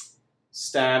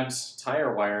 Stabbed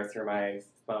tire wire through my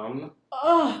thumb.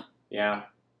 Oh. Yeah.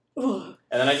 Ugh.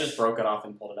 And then I just broke it off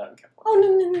and pulled it out and kept Oh,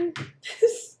 walking. no.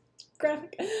 This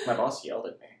graphic. My boss yelled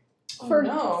at me. For,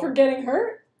 no. for getting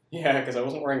hurt? Yeah, because I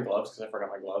wasn't wearing gloves because I forgot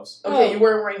my gloves. Okay, Oh. you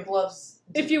weren't wearing gloves.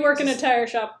 If you work in a tire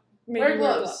shop, maybe Wear wear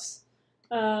gloves.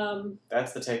 gloves.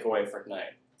 That's the takeaway for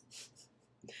tonight.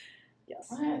 Yes.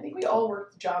 I think we all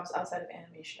worked jobs outside of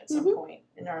animation at some Mhm. point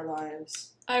in our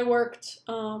lives. I worked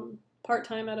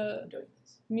part-time at a I'm doing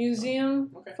this.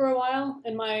 museum Okay. for a while,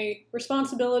 and my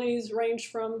responsibilities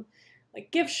ranged from like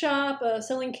gift shop,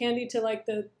 selling candy to like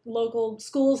the local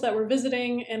schools that we're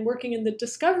visiting, and working in the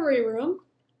discovery room,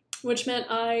 which meant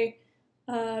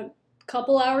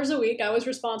couple hours a week I was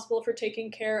responsible for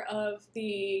taking care of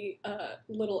the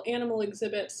little animal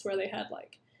exhibits where they had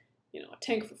like, you know, a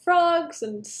tank for frogs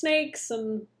and snakes,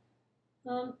 and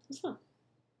it was fun.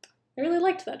 I really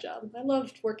liked that job. I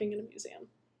loved working in a museum.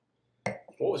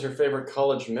 What was your favorite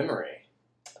college memory?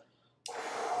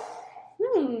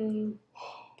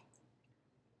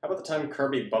 How about the time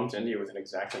Kirby bumped into you with an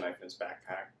X-Acto knife in his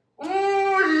backpack?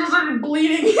 Oh, you started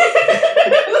bleeding in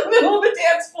the middle of the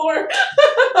dance floor.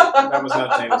 That was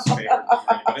not Dana's favorite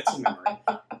memory, but it's a memory.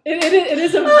 It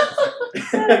is a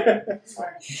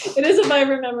Sorry. it is a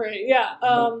vibrant memory. Yeah.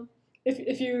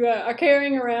 If you are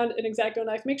carrying around an X-Acto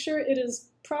knife, make sure it is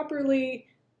properly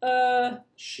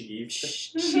Sheathed.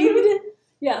 sheathed.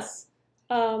 Yes.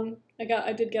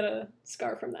 I did get a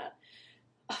scar from that.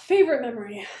 A favorite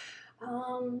memory.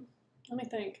 Let me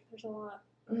think. There's a lot.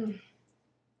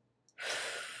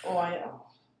 Oh, I know.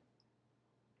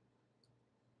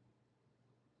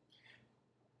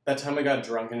 That time we got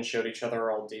drunk and showed each other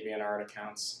our old DeviantArt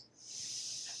accounts.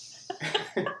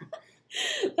 That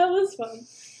was fun.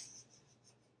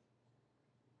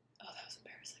 Oh, that was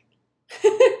embarrassing.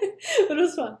 But it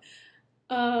was fun.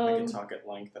 I could talk at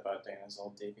length about Dana's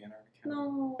old DeviantArt account.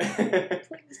 No,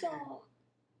 please don't.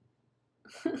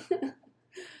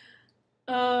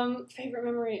 Favorite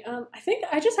memory. I think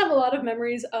I just have a lot of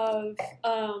memories of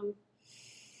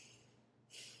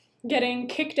getting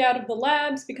kicked out of the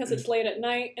labs because it's late at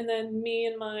night, and then me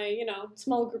and my,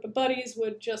 small group of buddies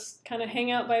would just kind of hang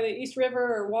out by the East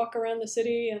River or walk around the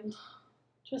city and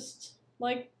just,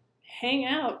 hang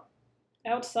out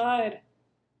outside.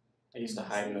 I used to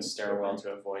hide in the stairwell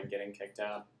to avoid getting kicked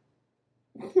out.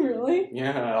 Really?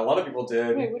 Yeah, a lot of people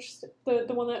did. Wait, which, the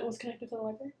one that was connected to the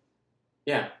library?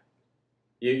 Yeah.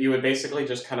 You would basically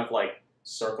just kind of,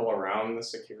 circle around the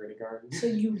security guard. So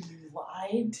you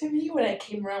lied to me when I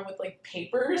came around with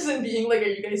papers and being like, "Are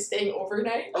you guys staying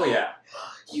overnight?" Oh, yeah.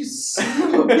 You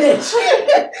son of a bitch!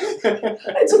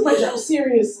 I took my job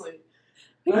seriously.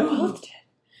 We both did.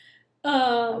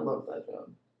 I love that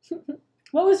job.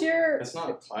 What was your... It's not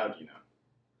a cloud,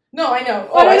 No, I know.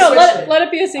 Oh, no, I let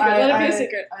it be a secret. I- Let it be I- a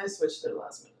secret. I switched it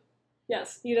last minute.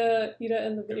 Yes, Eda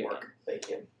and the Good video work. game. Thank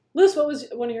you. Liz, what was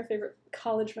one of your favorite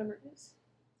college memories?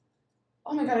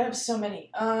 Oh my god, I have so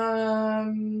many.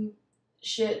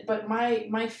 Shit. But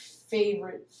my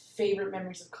favorite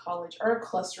memories of college are a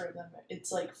cluster of them.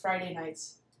 It's Friday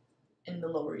nights in the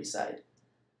Lower East Side.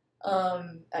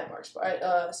 At Mark's Bar,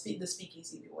 the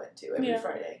speakeasy we went to every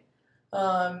Friday.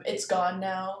 It's gone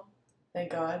now,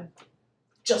 thank God.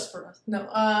 Just for us. No.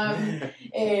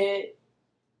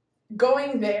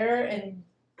 Going there and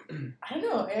I don't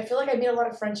know. I feel like I made a lot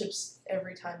of friendships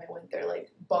every time I went there.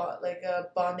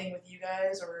 Bonding with you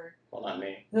guys or. Well, not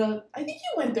me. I think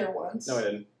you went there once. No, I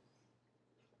didn't.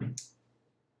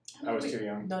 I was too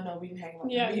young. No, we didn't hang out.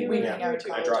 Yeah, we you didn't were- hang you out were in too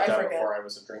college. I dropped out forget. before I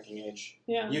was of drinking age.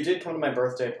 Yeah. You did come to my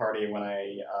birthday party when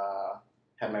I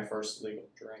had my first legal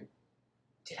drink.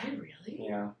 Did I really?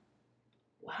 Yeah.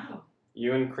 Wow.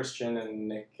 You and Christian and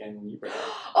Nick and you were there.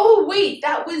 Oh wait,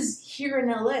 that was here in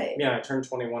LA. Yeah, I turned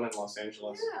 21 in Los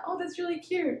Angeles. Yeah. Oh, that's really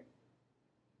cute.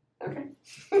 Okay.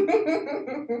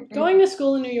 Going to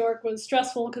school in New York was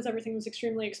stressful because everything was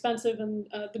extremely expensive, and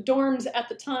the dorms at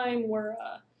the time were,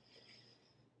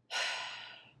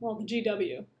 the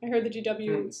GW. I heard the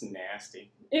GW. It's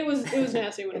nasty. It was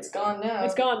nasty when It's gone now.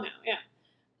 It's gone now. Yeah.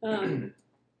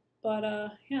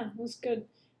 Yeah, it was good.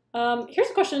 Here's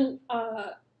a question.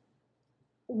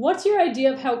 What's your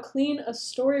idea of how clean a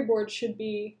storyboard should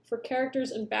be for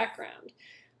characters and background?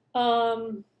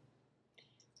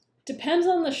 Depends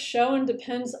on the show and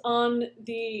depends on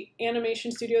the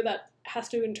animation studio that has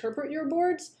to interpret your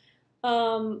boards.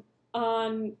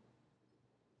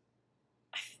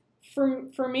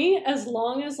 For me, as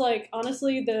long as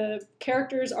honestly the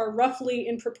characters are roughly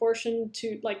in proportion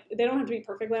to they don't have to be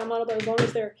perfectly on model, but as long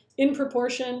as they're in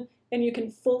proportion and you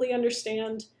can fully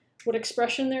understand what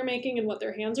expression they're making and what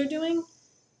their hands are doing,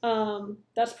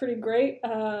 that's pretty great.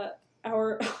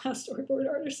 Our storyboard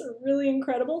artists are really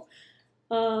incredible.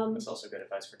 That's also good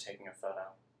advice for taking a photo.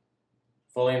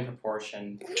 Fully in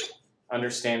proportion,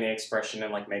 understand the expression,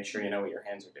 and make sure you know what your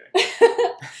hands are doing.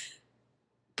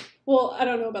 Well, I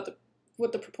don't know about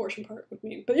what the proportion part would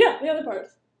mean, but yeah, the other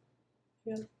parts.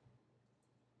 Yeah.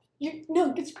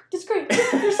 It's great.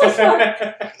 You're so smart.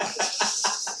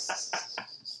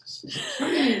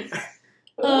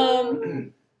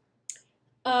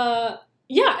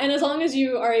 Yeah, and as long as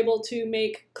you are able to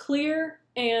make clear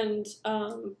and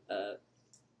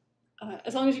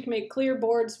as long as you can make clear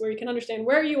boards where you can understand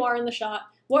where you are in the shot,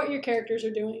 what your characters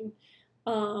are doing,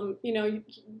 you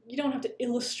don't have to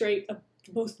illustrate the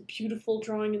most beautiful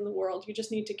drawing in the world. You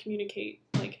just need to communicate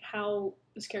how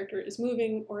this character is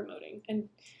moving or emoting, and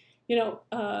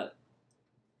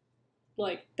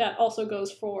that also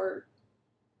goes for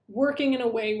working in a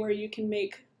way where you can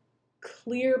make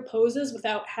clear poses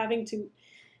without having to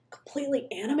completely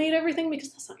animate everything,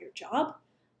 because that's not your job.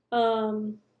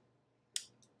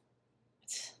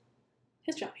 It's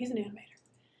his job. He's an animator.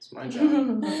 It's my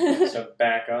job. So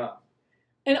back up.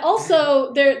 And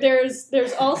also, there's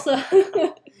also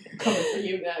Coming for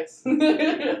you next.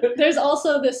 there's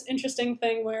also this interesting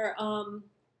thing where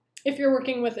if you're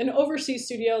working with an overseas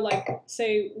studio, like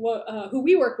say who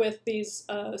we work with, these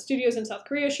studios in South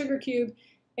Korea, Sugar Cube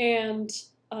and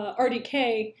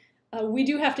RDK, we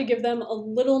do have to give them a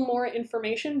little more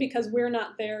information because we're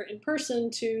not there in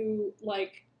person to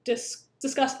like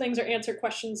discuss things or answer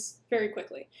questions very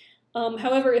quickly.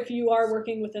 However, if you are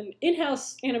working with an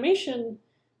in-house animation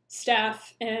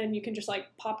staff and you can just like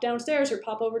pop downstairs or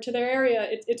pop over to their area,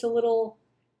 it's a little...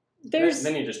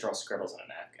 Then you just draw scribbles on a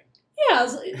napkin. Yeah,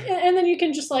 and then you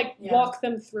can just like walk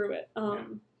them through it. I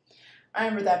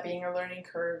remember that being a learning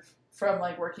curve from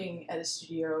like working at a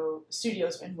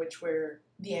studios in which where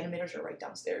the animators are right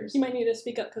downstairs. You might need to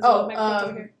speak up because the microphone's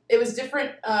over here. It was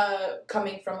different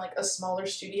coming from like a smaller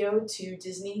studio to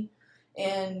Disney,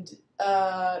 and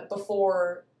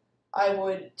before I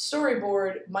would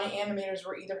storyboard, my animators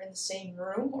were either in the same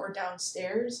room or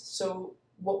downstairs, so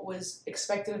what was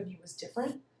expected of you was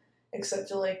different, except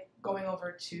to like going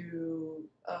over to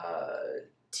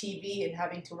TV and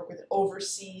having to work with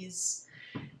overseas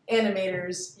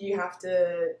animators, you have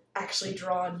to actually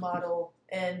draw and model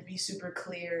and be super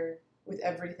clear with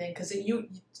everything, because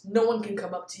no one can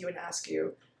come up to you and ask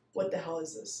you, what the hell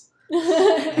is this?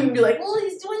 And be like, well,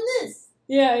 he's doing this.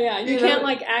 Yeah. You can't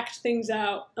like act things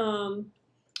out.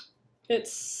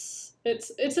 It's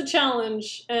a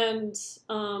challenge, and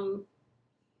oh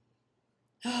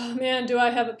man, do I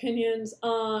have opinions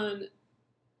on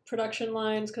production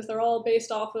lines, because they're all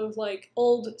based off of like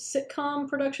old sitcom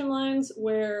production lines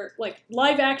where like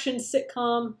live action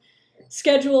sitcom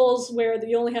schedules where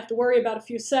you only have to worry about a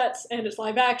few sets and it's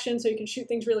live action so you can shoot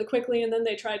things really quickly, and then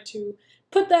they tried to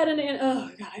put that in oh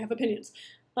god, I have opinions.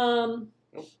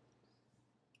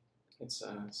 It's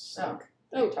stuck.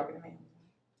 Oh, you're talking to me.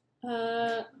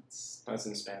 That's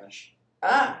in Spanish.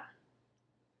 I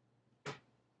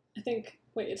think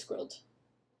it's squirreled.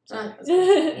 That's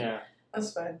Yeah.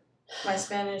 That's fine. My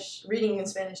reading in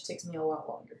Spanish takes me a lot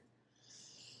longer.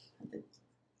 I have to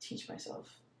teach myself.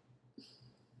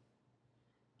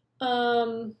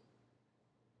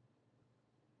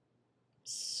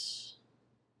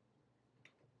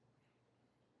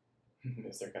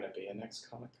 Is there going to be a next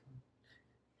Comic-Con?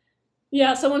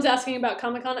 Yeah, someone's asking about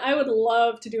Comic-Con. I would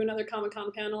love to do another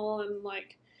Comic-Con panel and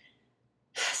like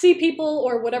see people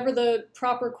or whatever the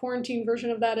proper quarantine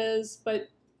version of that is, but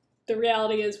the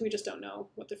reality is we just don't know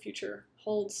what the future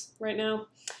holds right now.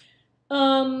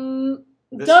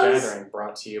 This gathering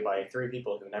brought to you by 3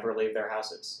 people who never leave their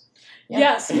houses. Yeah.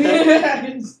 Yes,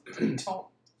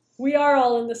 we are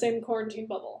all in the same quarantine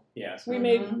bubble. Yes. We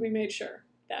made sure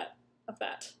of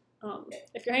that.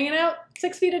 If you're hanging out,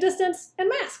 6 feet of distance and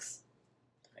masks.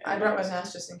 I brought my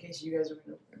mask just in case you guys were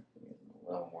going to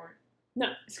more. No,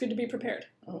 it's good to be prepared.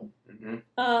 Oh.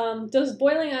 Mm-hmm. Does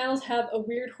Boiling Isles have a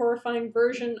weird, horrifying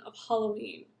version of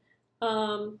Halloween?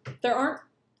 There aren't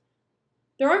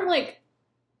like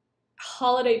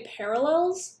holiday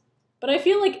parallels, but I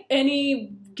feel like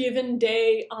any given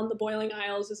day on the Boiling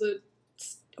Isles is a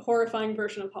horrifying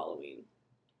version of Halloween,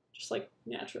 just like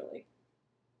naturally.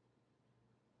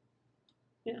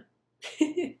 Yeah.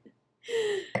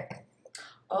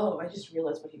 Oh, I just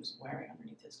realized what he was wearing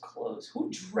underneath his clothes. Who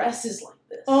dresses like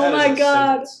this? Oh That my is a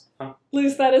god. sentence. Huh?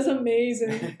 Luce, that is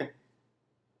amazing.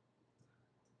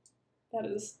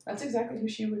 That's exactly who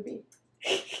she would be.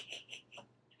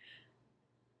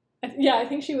 Yeah, I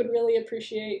think she would really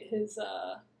appreciate his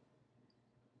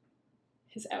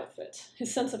outfit,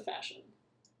 his sense of fashion.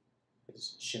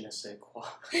 It's je ne sais quoi.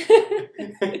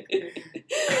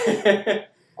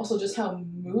 Also, just how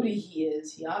moody he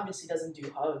is. He obviously doesn't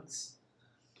do hugs.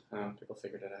 Oh, people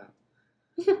figured it out.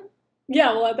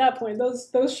 Yeah, well, at that point,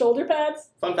 those shoulder pads.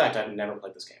 Fun fact, I've never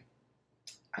played this game.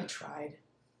 I tried.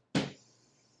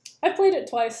 I've played it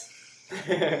twice.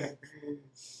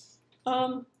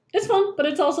 It's fun, but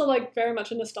it's also like very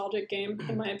much a nostalgic game,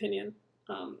 in my opinion.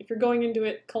 If you're going into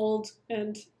it cold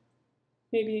and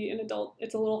maybe an adult,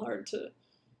 it's a little hard to...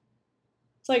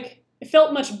 It's like, it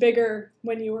felt much bigger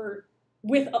when you were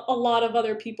with a lot of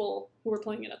other people who were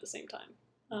playing it at the same time.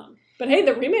 But hey,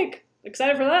 the remake,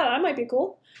 excited for that. That might be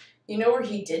cool. You know where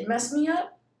he did mess me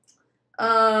up?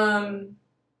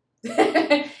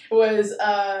 Was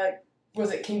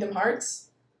it Kingdom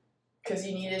Hearts? Because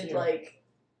you needed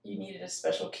a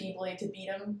special Keyblade to beat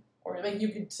him, or like you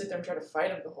could sit there and try to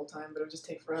fight him the whole time, but it would just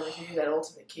take forever to do that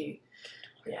ultimate key.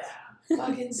 Yeah,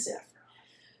 fucking Sephiroth.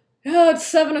 Oh, it's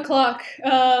 7 o'clock.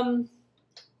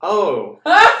 Oh,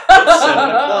 it's 7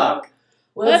 o'clock.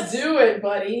 Let's do it,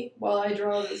 buddy. While I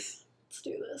draw this. Let's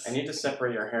do this. I need to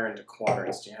separate your hair into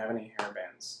quadrants. Do you have any hair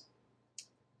bands?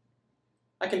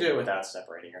 I can do it without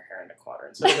separating your hair into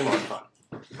quadrants. It'll be more fun.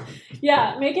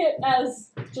 Yeah, make it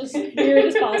as just weird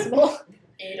as possible.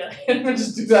 Eda. I'm gonna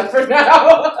just do that for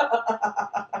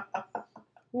now.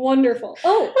 Wonderful.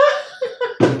 Oh,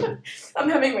 I'm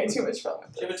having way too much fun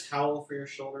with Do you have a towel for your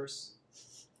shoulders?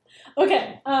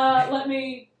 okay. Let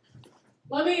me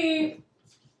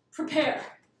prepare.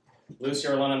 Lucy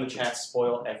or Lon in the chat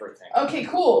spoil everything. Okay,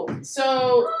 cool.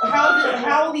 So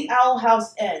how the Owl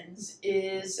House ends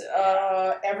is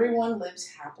everyone lives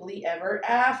happily ever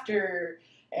after.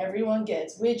 Everyone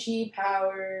gets witchy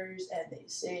powers and they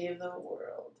save the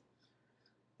world.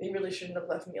 They really shouldn't have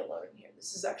left me alone here.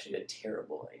 This is actually a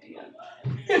terrible idea.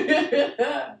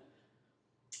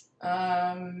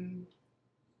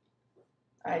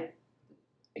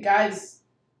 Guys,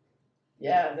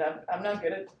 yeah, I'm not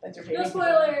good at entertaining. No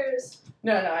spoilers.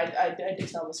 No, I did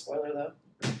tell them a spoiler though.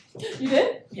 You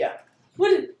did? Yeah. What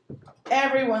did?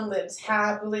 Everyone lives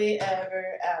happily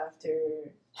ever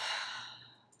after.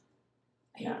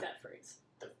 I hate that phrase.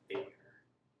 The fear.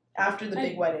 After the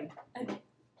big wedding.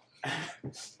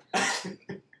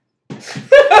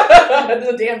 There's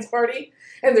a dance party,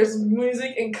 and there's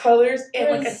music and colors, and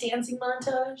like a dancing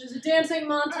montage. There's a dancing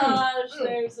montage.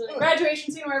 There's a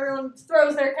graduation scene where everyone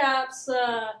throws their caps.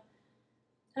 The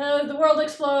world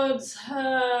explodes.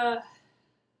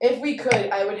 If we could,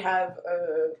 I would have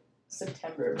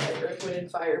September by Earth, Wind, and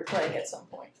Fire playing at some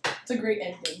point. It's a great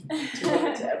ending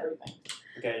to everything.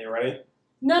 Okay, you ready?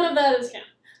 None of that is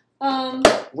canon.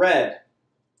 Red.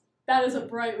 That is a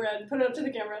bright red. Put it up to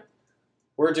the camera.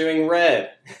 We're doing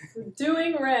red. We're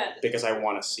doing red. Because I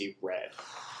want to see red.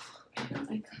 I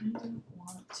kind of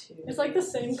want to. It's like the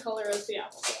same color as the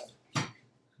apple bread.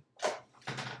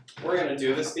 We're going to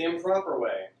do this the improper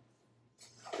way.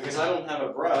 Because I don't have a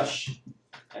brush,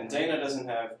 and Dana doesn't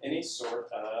have any sort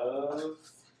of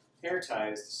hair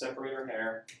ties to separate her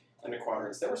hair into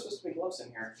quadrants. There were supposed to be gloves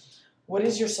in here. What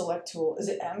is your select tool? Is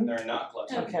it M? They're not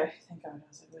gloves. Okay, thank God. I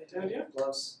was like, wait. Dana, do you have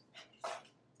gloves?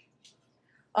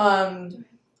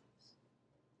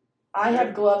 I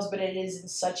have gloves, but it is in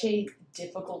such a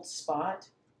difficult spot.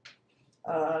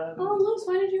 Oh, Luz,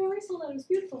 why did you erase all that? It was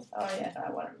beautiful. Oh yeah, no,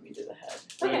 I wanted to redo the head.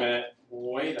 Okay.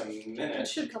 Wait a It minute.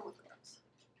 should come with gloves.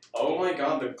 Oh my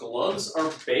god, the gloves are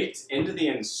baked into the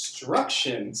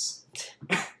instructions.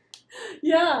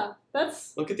 Yeah,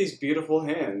 that's Look at these beautiful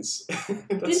hands.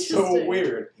 That's so Interesting.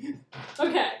 weird.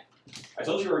 okay. I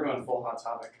told you we were going full Hot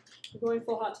Topic. We're going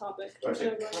full hot topic. Do I have Should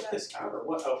I to go cut back? this out or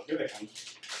what? Oh, here they come.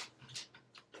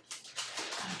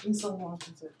 It's been so long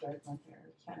since I've dyed my hair.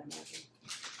 I can't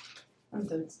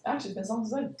imagine. Actually, it's been so long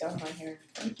since I've done my hair.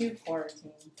 Thank you,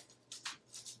 quarantine.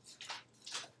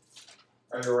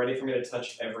 Are you ready for me to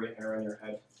touch every hair on your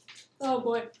head? Oh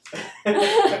boy.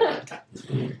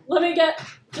 Let me get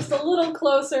just a little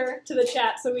closer to the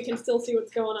chat so we can still see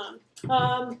what's going on.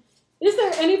 Is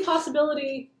there any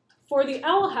possibility for the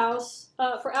Owl House,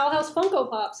 for Owl House Funko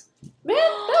Pops? Man,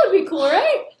 that would be cool,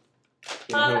 right?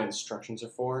 You know who instructions are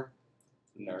for?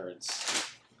 Nerds.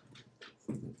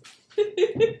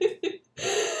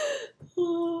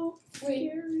 Oh,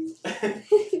 wait.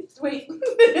 Wait,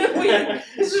 wait,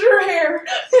 this is your hair.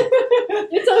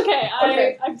 It's okay.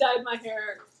 Okay. I've dyed my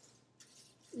hair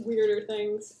weirder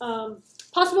things.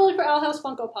 Possibility for Owl House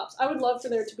Funko Pops. I would love for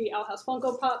there to be Owl House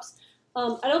Funko Pops.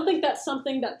 I don't think that's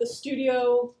something that the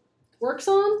studio works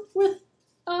on with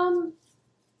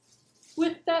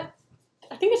that.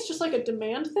 I think it's just like a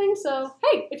demand thing. So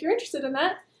hey, if you're interested in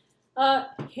that,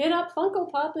 hit up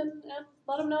Funko Pop and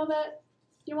let them know that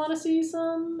you want to see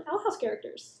some Owl House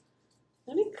characters.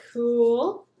 That'd be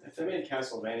cool. If they made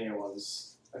Castlevania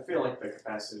ones, I feel like the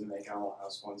capacity to make Owl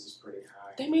House ones is pretty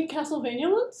high. They made Castlevania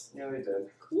ones? Yeah, they did.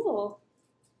 Cool.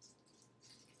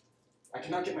 I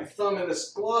cannot get my thumb in this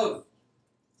glove.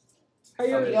 Are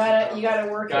you? You gotta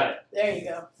work Got it. There you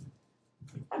go.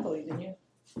 I believe in you.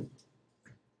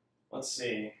 Let's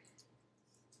see.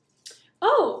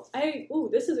 Oh, ooh,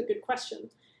 this is a good question.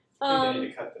 I think I need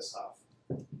to cut this off.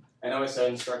 I know I said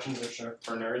instructions are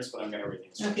for nerds, but I'm going to read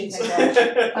the Okay, instructions.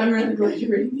 thank God. I'm really glad you're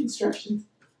reading the instructions.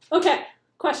 Okay,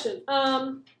 question.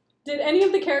 Did any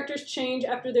of the characters change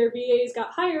after their VAs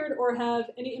got hired or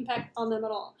have any impact on them at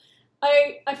all?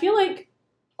 I feel like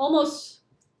almost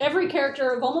every character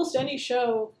of almost any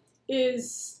show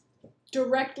is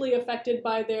directly affected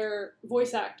by their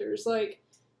voice actors. Like,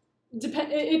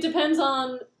 it depends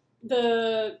on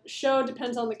the show,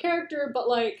 depends on the character, but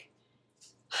like,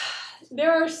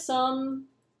 there are some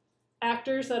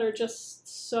actors that are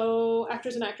just so,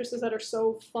 actors and actresses that are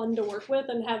so fun to work with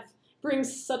and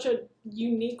brings such a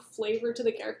unique flavor to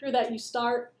the character that you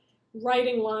start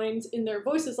writing lines in their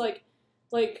voices. Like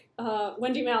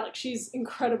Wendy Malick, she's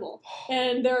incredible.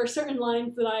 And there are certain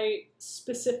lines that I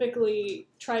specifically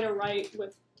try to write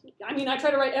with, I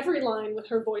try to write every line with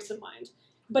her voice in mind.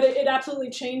 but it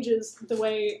absolutely changes the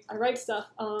way I write stuff.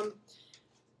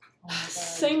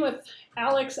 Same with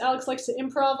Alex. Alex likes to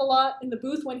improv a lot in the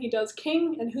booth when he does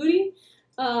King and Hootie.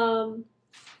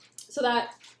 So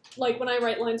that, like, when I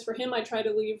write lines for him, I try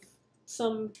to leave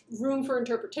some room for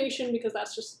interpretation because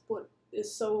that's just what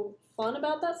is so fun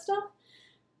about that stuff.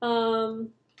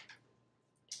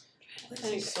 What's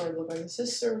this sword look like? Is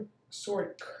this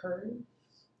sword curved?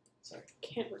 Sorry.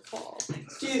 Can't recall.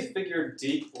 What do you figure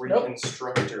Deep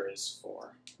Reconstructor is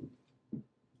for?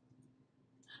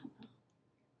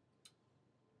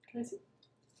 Can I see?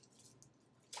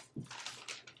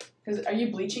 Are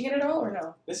you bleaching it at all or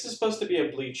no? This is supposed to be a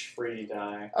bleach-free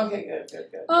dye. Okay, good.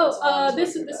 Oh,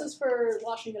 this is for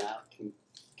washing it out.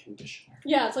 Conditioner.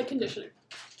 Yeah, it's like conditioning.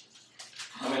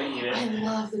 I'm gonna eat it. I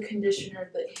love the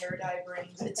conditioner that hair dye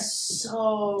brings. It's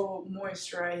so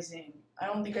moisturizing. I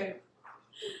don't think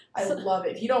I love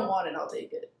it. If you don't want it, I'll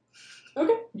take it.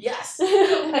 Okay. Yes.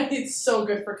 It's so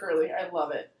good for curly. I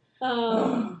love it.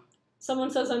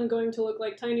 Someone says I'm going to look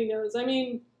like Tiny Nose. I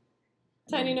mean,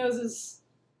 Tiny Nose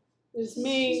is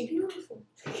me. She's beautiful.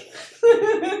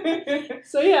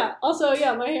 So yeah. Also,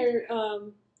 yeah, my hair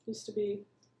used to be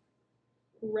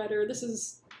redder. This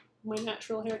is my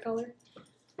natural hair color.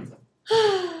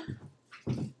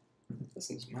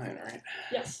 This is mine, right?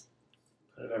 Yes.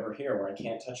 Put it over here where I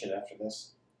can't touch it after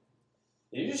this.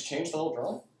 Did you just change the whole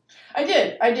drawing? I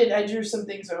did. I drew some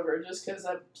things over just because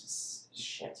I'm just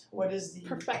shit. What is the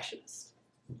Perfectionist.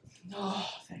 Oh,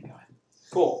 thank God.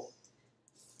 Cool.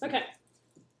 Okay.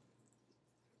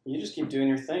 You just keep doing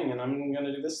your thing, and I'm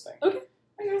gonna do this thing. Okay.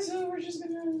 I guess we're just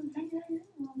gonna hang out here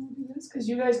while we do this because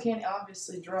you guys can't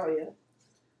obviously draw yet.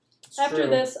 It's After true.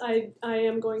 this, I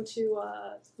am going to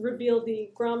reveal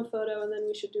the Grom photo, and then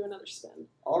we should do another spin.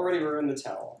 Already ruined the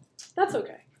towel. That's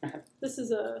okay. This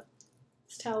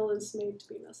towel is made to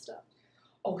be messed up.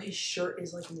 Oh, his shirt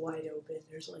is like wide open.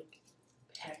 There's like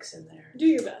pecs in there. Do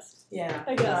your best. Yeah,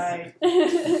 I guess.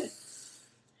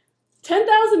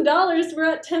 $10,000. We're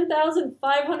at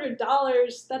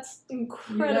 $10,500. That's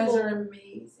incredible. You guys are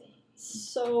amazing.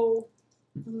 So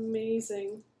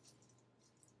amazing.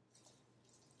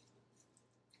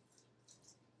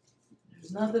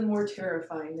 There's nothing more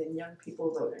terrifying than young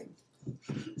people voting.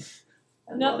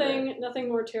 Nothing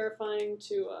more terrifying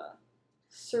to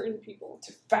certain people.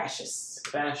 To fascists.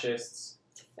 Fascists.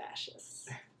 To fascists.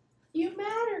 You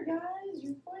matter, guys.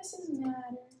 Your voices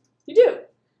matter. You do.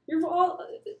 Your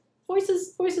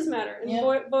voices matter, and Yeah.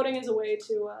 voting is a way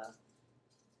to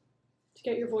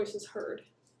get your voices heard,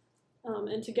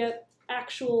 and to get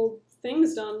actual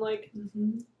things done, like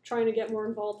trying to get more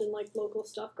involved in like local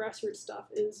stuff, grassroots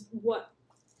stuff, is what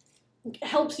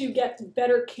helps you get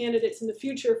better candidates in the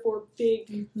future for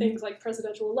big things like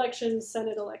presidential elections,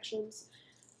 Senate elections.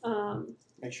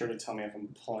 Make sure to tell me if I'm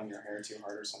pulling your hair too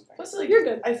hard or something. Plus, like, You're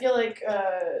good. I feel like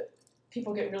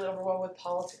people get really overwhelmed with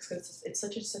politics because it's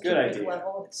such a Good big idea.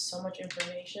 level. It's so much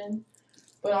information.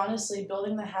 But honestly,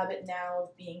 building the habit now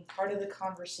of being part of the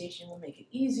conversation will make it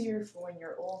easier for when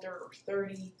you're older or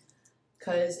 30,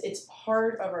 because it's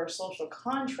part of our social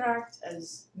contract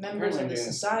as members of the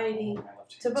society.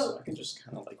 to vote. So I can just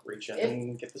kind of like reach out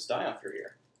and get this dye off your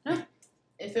ear.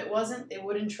 If it wasn't, they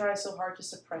wouldn't try so hard to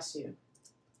suppress you.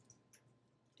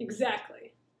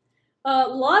 Exactly. A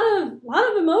lot of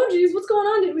emojis. What's going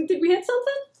on? Did we hit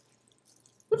something?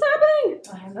 What's happening?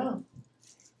 I don't know.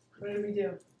 What did we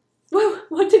do? Whoa,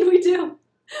 what did we do?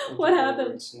 What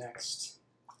happened? What's next?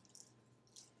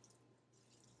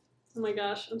 Oh my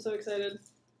gosh, I'm so excited.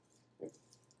 I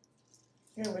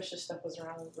wish this stuff was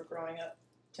around when we were growing up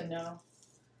to know.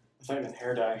 I thought you meant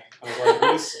hair dye. I was like,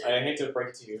 this, I hate to break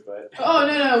it to you, but... Oh,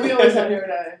 no, we always had hair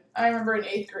dye. I remember in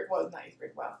 8th grade, well, not 8th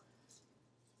grade, wow. I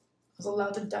was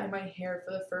allowed to dye my hair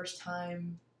for the first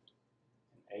time.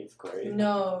 8th grade?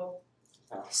 No.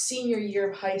 Oh. Senior year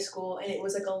of high school, and it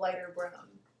was like a lighter brown.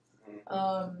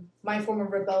 My form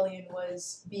of rebellion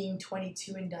was being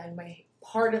 22 and dyeing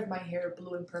part of my hair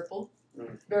blue and purple.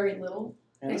 Very little.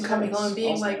 Yeah, and coming home and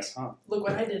being like, nice, huh? Look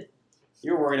what I did.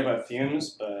 You were worried about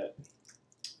fumes, but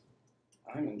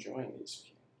I'm enjoying these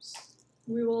fumes.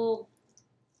 We will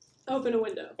open a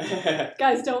window.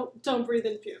 Guys, don't breathe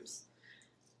in fumes.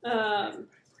 I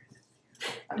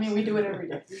mean, we do it every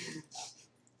day.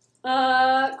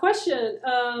 Question.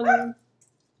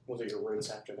 We'll do your roots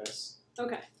after this.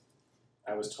 Okay.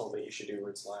 I was told that you should do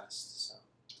roots last, so.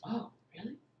 Oh,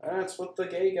 really? That's what the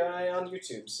gay guy on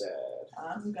YouTube said.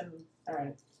 I'm gonna.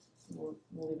 Alright. We'll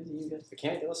leave it to you guys. If you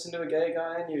can't listen to a gay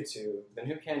guy on YouTube, then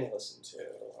who can you listen to?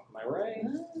 Am I right?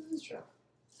 That's true.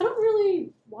 I don't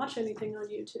really watch anything on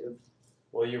YouTube.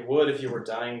 Well, you would if you were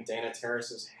dyeing Dana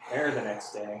Terrace's hair the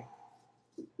next day.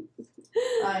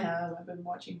 I have. I've been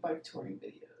watching bike touring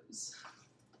videos.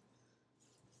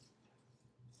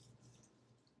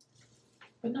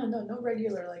 But no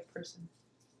regular person.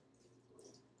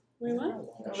 Wait, what?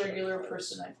 No regular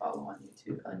person I follow on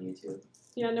YouTube.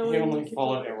 Yeah, no You one. only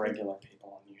follow irregular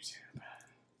people on YouTube.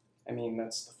 I mean,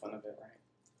 that's the fun of it, right?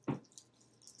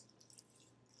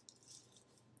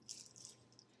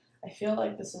 I feel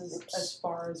like this is as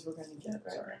far as we're gonna get,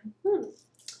 right?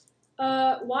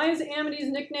 Sorry. Why is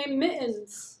Amity's nickname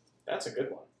Mittens? That's a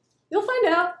good one. You'll find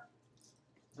out.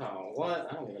 Oh, what?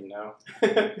 I don't even know.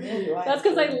 That's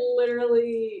because I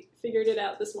literally figured it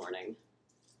out this morning.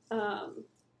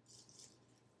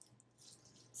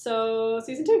 So,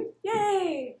 season 2.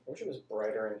 Yay! I wish it was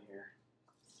brighter in here.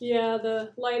 Yeah,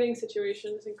 the lighting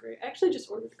situation isn't great. I actually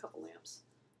just ordered a couple lamps.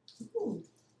 Ooh.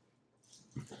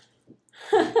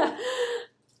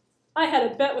 I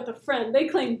had a bet with a friend. They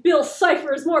claim Bill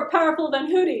Cipher is more powerful than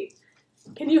Hootie.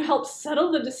 Can you help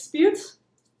settle the dispute?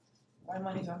 My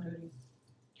money's on Hootie.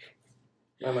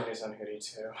 My money's on Hoodie,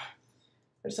 too.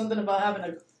 There's something about having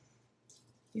a...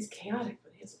 He's chaotic,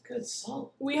 but he has a good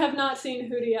soul. We have not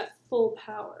seen Hootie at full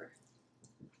power.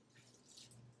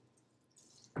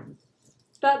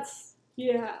 That's...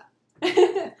 yeah.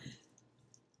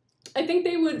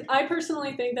 I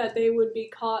personally think that they would be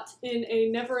caught in a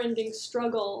never-ending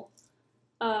struggle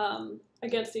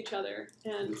against each other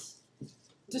and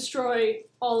destroy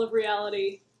all of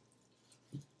reality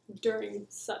during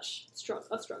such a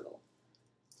struggle.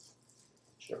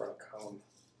 Should have brought a comb.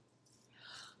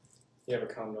 You have a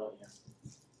comb, don't you?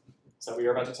 Is that what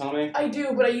you're about to tell me? I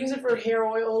do, but I use it for hair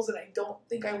oils, and I don't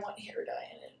think I want hair dye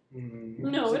in it.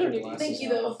 No, we don't need to. Thank you,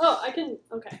 though. Oh, I can...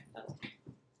 okay.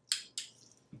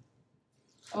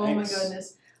 Oh Thanks. my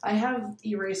goodness. I have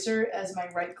eraser as my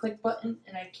right-click button,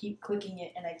 and I keep clicking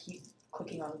it, and I keep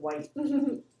clicking on white.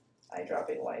 I drop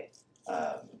in white.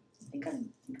 I think I'm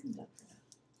done for now.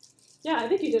 Yeah, I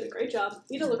think you did a great job.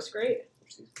 Eda looks great.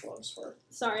 Where's these gloves for?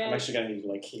 Sorry, I'm actually going to need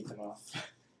to, keep them off.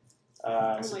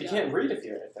 Oh So my you God. can't read if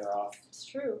they're off. It's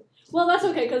true. Well, that's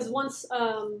okay, because once...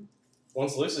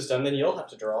 Once Luce is done, then you'll have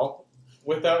to draw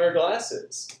without your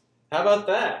glasses. How about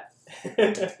that?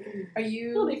 Are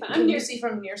you... It'll be fine. Can you see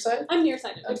from near side? I'm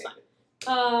nearsighted. It's fine.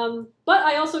 But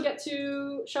I also get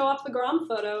to show off the Grom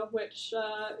photo, which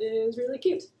is really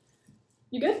cute.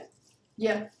 You good?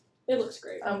 Yeah. It looks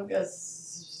great. I'm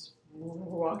just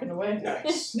walking away.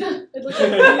 Nice. It looks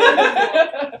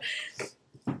beautiful.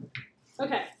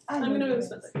 Okay, I'm going to move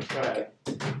Spencer. Go ahead.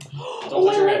 Oh,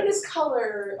 touch I your like head. this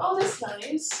color. Oh, that's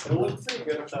nice. It'll look pretty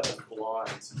good without the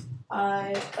blonde.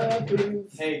 I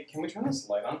approve. Hey, can we turn this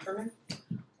light on for me?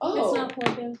 Oh. It's not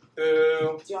plugged in.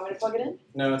 Boo. Do you want me to plug it in?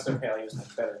 No, it's okay. I'll use my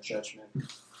better judgment.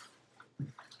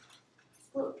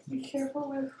 Well, be careful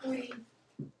with Hootie.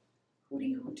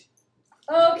 Hootie hoot.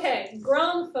 Okay,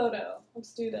 Grom photo.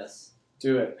 Let's do this.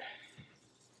 Do it.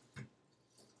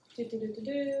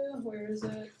 Where is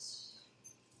it?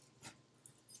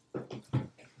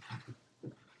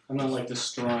 I'm not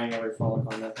destroying every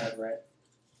follicle on that head, right?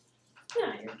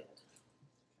 Yeah, you're good.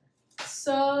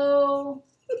 So,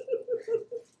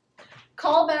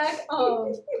 call back.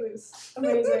 Oh, please.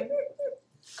 Amazing.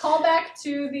 Call back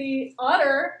to the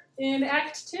otter in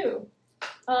Act 2.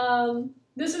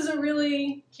 This is a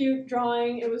really cute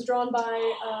drawing. It was drawn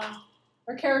by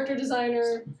our character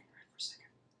designer,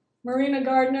 Marina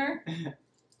Gardner.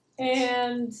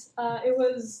 And it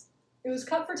was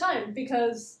cut for time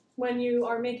because when you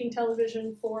are making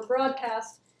television for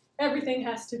broadcast, everything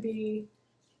has to be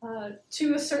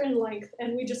to a certain length,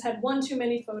 and we just had one too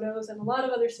many photos and a lot of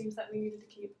other scenes that we needed to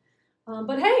keep.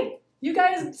 But hey, you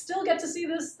guys still get to see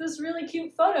this really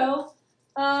cute photo.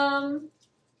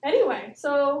 Anyway,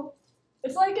 so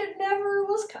it's like it never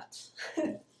was cut.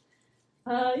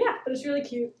 Yeah, but it's really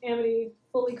cute. Amity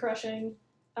fully crushing,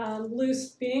 Luce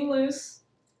being loose,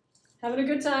 having a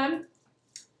good time.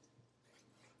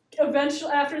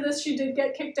 Eventually, after this, she did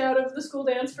get kicked out of the school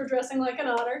dance for dressing like an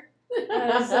otter.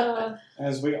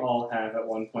 As we all have at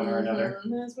one point or another.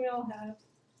 As we all have.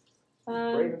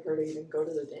 Brave of her to even go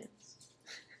to the dance.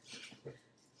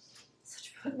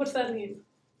 What's that mean?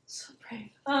 So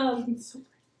brave. So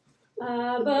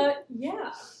brave. But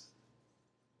yeah.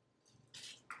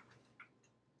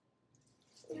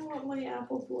 I want my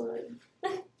apple blood.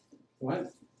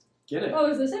 What? Get it. Oh,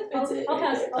 is this it? I'll pass. I'll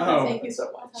pass. Oh. Thank you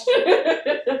so much.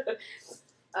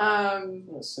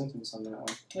 A sentence on that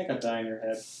one. I got dye in your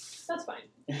head. That's fine.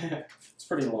 It's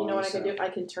pretty long. You know what I so. can do? I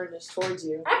can turn this towards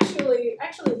you. Actually,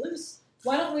 Luce,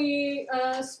 why don't we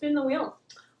spin the wheel?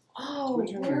 Oh, Would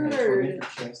you turn your head toward me word.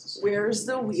 for just a Where's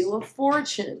the second? Wheel of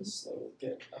Fortune? So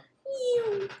get up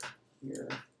here.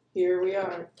 Here we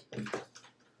are.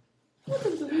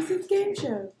 Welcome to Lucy's game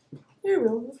show. Here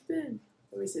we'll spin.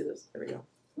 Let me see this. There we go.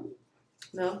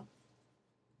 No?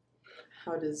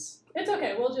 How does... It's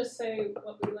okay. We'll just say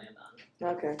what we land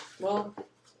on. Okay. Well,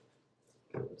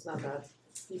 it's not bad.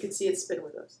 You can see it spin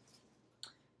with us.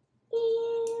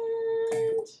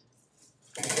 And...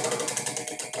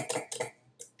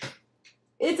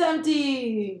 It's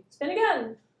empty! Spin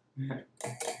again.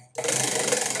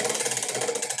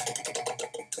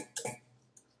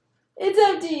 It's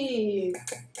empty!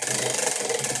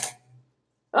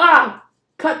 Ah!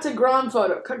 Cut to ground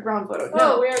photo. Cut ground photo. Oh,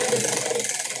 No. we already did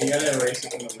that. You gotta erase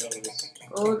it from the real list.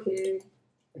 Okay.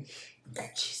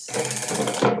 Jesus.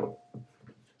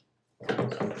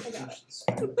 I got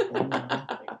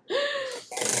it.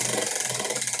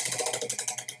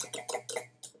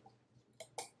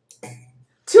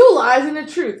 Two lies and a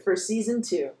truth for season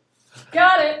 2.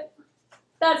 Got it.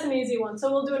 That's an easy one.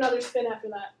 So we'll do another spin after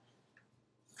that.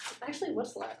 Actually,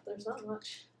 what's left? There's not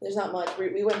much. There's not much.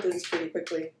 We went through this pretty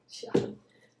quickly. Yeah.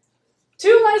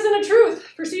 Two lies and a truth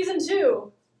for season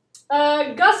 2.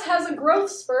 Gus has a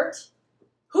growth spurt.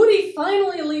 Hootie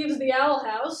finally leaves the owl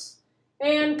house.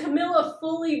 And Camilla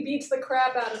fully beats the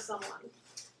crap out of someone.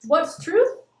 What's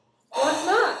truth? What's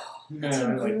not? That's Yeah,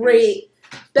 I like great.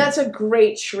 That's a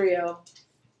great trio.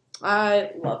 I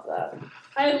love that.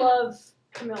 I love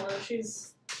Camilla.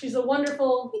 She's a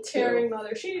wonderful, Me too. caring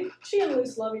mother. She and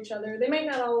Luce love each other. They may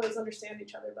not always understand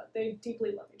each other, but they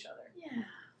deeply love each other. Yeah.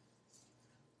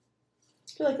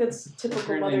 I feel like that's typical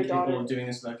Apparently people mother-daughter. doing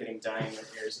this without getting dye in their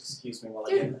ears. Excuse me while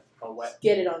I Dude. get a wet.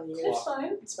 Get it on the ears. It's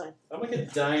fine. It's fine. I'm gonna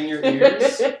get dye in your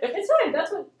ears. It's fine.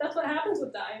 That's what happens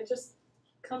with dye. It just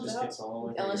comes Just out. gets all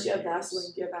over Unless your you have ears.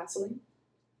 Vaseline. Do you have Vaseline?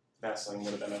 Vaseline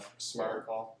would have been a smarter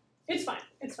call. It's fine.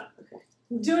 It's fine. Okay.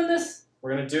 I'm doing this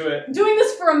We're gonna do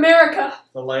it. for America.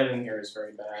 The light in here is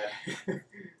very bad.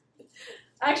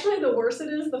 Actually, the worse it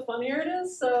is, the funnier it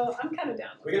is. So I'm kind of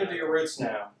down. with We're gonna that. do your roots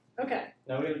now. Okay.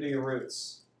 Now we're gonna do your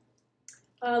roots.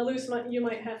 Luce, you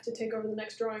might have to take over the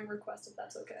next drawing request if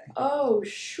that's okay. Oh,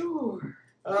 sure.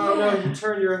 Oh Yeah. no, you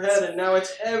turned your head and now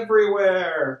it's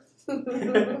everywhere.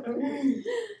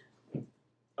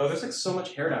 Oh, there's like so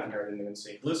much hair down here I didn't even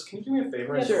see. Luce, can you do me a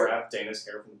favor and Yeah, sure. grab Dana's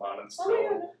hair from the bottom of the Oh my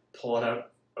towel? god. Pull it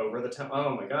out over the towel.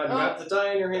 Oh my god, you Oh. got the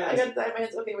dye in your I hands. got that in my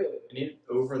hands. Okay, wait. I need it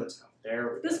over the towel.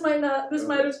 There we go. This might have been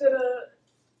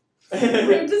a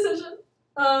weird decision.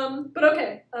 But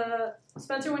okay.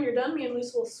 Spencer, when you're done, me and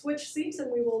Luce will switch seats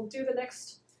and we will do the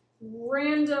next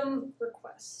random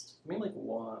request. Give me like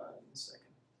 1 second.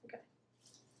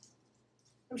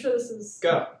 I'm sure this is...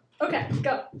 Go. Okay,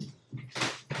 go.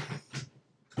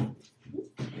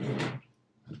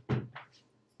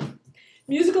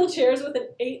 Musical chairs with an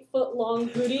 8-foot-long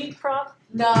hootie prop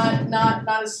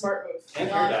Not a smart move. And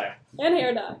hair dye. and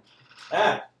hair dye.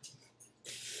 Ah.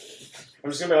 I'm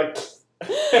just gonna be like.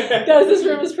 Guys, this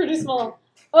room is pretty small.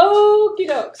 Okie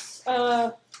dokes.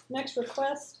 Next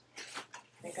request.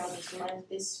 Thank God this one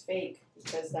is fake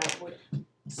because that would.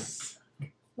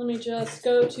 Let me just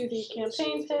go to the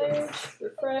campaign page,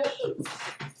 refresh.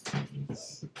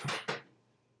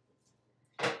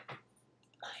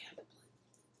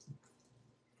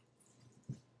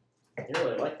 You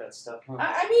really like that stuff, huh?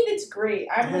 I mean, it's great.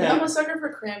 I'm a sucker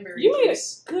for cranberry You made a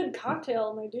juice. good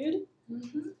cocktail, my dude.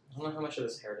 Mm-hmm. I don't know how much of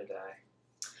this hair to dye.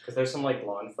 Because there's some like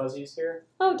blonde fuzzies here.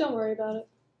 Oh, don't worry about it.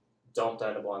 Don't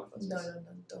dye the blonde fuzzies. No,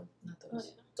 don't. Not Oh,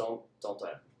 those. Don't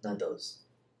dye. Not those.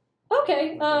 Okay.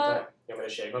 Don't dye. You want me to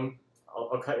shave them?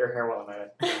 I'll cut your hair while I'm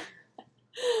at it.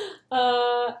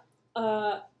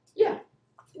 Yeah.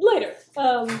 Later.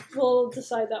 We'll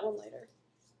decide that one later.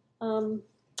 Put it on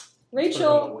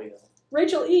Rachel the wheel.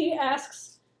 Rachel E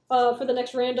asks for the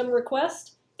next random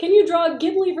request. Can you draw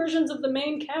Ghibli versions of the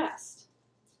main cast?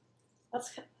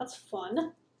 That's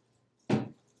fun. I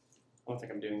don't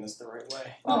think I'm doing this the right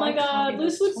way. Oh my I God, copied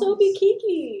Luce those would so be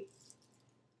Kiki.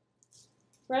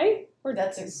 Right? Or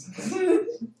That's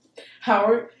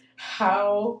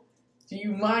how do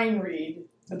you mind read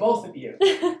the both of you?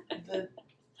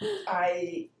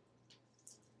 I'm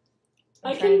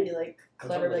I trying can- to be like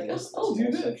clever, like I'll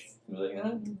do this. Like,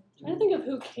 I think of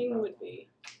who King would be.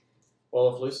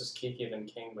 Well, if Luce is Kiki, then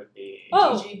King would be.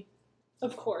 Oh. Gigi.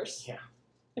 Of course. Yeah.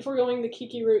 If we're going the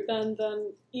Kiki route, then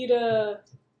Eda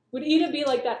would Eda be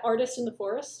like that artist in the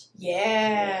forest?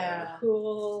 Yeah,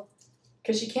 Cool.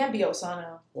 because she can't be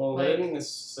Osano. Well, Like- they didn't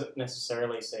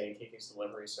necessarily say Kiki's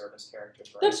delivery service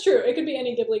characters, right? That's true. It could be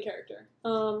any Ghibli character.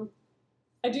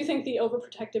 I do think the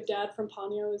overprotective dad from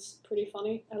Ponyo is pretty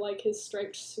funny. I like his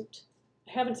striped suit.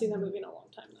 I haven't seen that movie in a long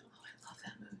time Oh, I love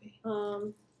that movie.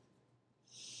 though.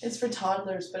 It's for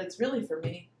toddlers, but it's really for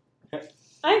me.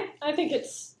 I think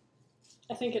it's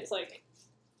like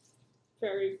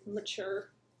very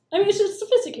mature. I mean, it's just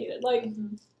sophisticated. Like,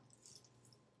 Mhm.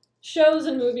 shows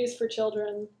and movies for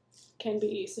children can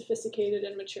be sophisticated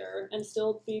and mature and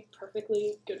still be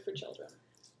perfectly good for children.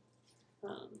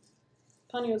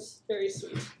 Ponyo's very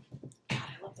sweet. God,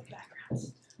 I love the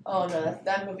backgrounds. Oh no,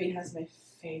 that movie has my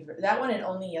favorite. That one and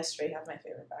Only Yesterday have my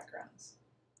favorite backgrounds.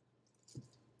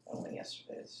 Only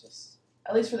Yesterday is just,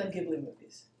 at least for the Ghibli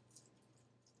movies.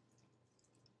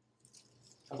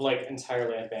 I've like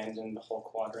entirely abandoned the whole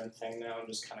quadrant thing now. I'm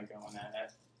just kind of going at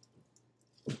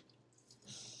it.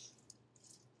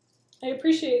 I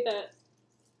appreciate that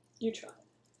you tried.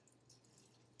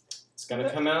 It's gonna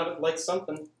come out like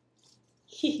something.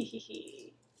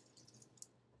 Hehehe.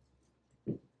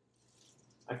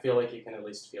 I feel like you can at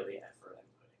least feel the effort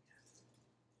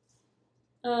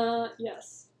I'm putting in.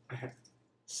 Yes.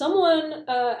 Someone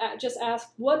just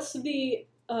asked, what's the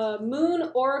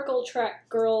Moon Oracle Track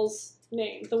girl's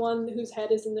name? The one whose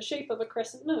head is in the shape of a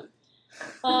crescent moon.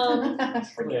 I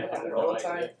forget Yeah, about it no all the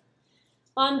idea. time.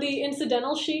 On the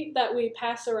incidental sheet that we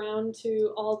pass around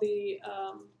to all the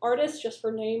artists just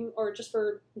for name or just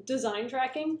for design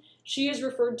tracking, she is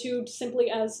referred to simply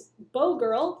as Bow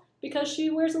Girl because she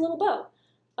wears a little bow.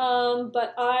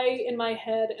 But I, in my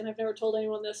head, and I've never told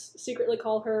anyone this, secretly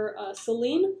call her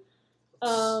Celine.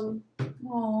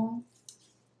 Aww.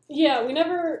 Yeah, we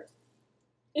never,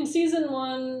 in season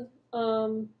 1,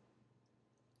 no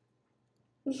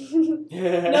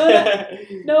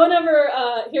one ever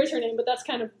hears her name, but that's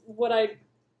kind of what I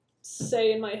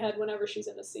say in my head whenever she's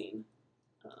in a scene.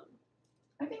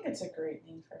 I think it's a great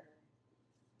name for her.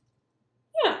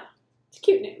 Yeah, it's a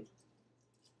cute name.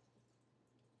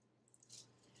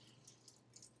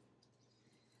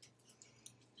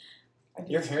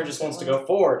 Your hair just wants to go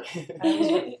forward. I always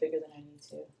look bigger than I need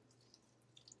to.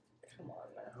 Come on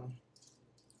now.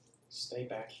 Stay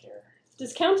back here.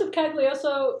 Does Count of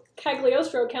Cagliostro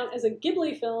count as a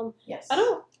Ghibli film? Yes.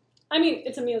 I mean,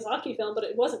 it's a Miyazaki film, but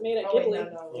it wasn't made at Oh, wait,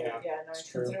 Ghibli. no. Yeah, Yeah, no, I it's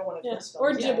true. consider one of Yeah, his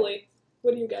or films. Ghibli.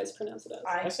 What do you guys pronounce it as?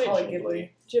 I say call it Ghibli.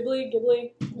 Ghibli.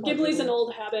 Ghibli. Oh, Ghibli's an Ghibli.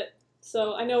 old habit,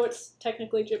 so I know it's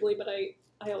technically Ghibli, but I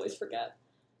always forget.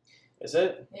 Is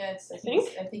it? Yeah, I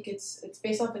think it's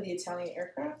based off of the Italian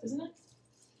aircraft, isn't it?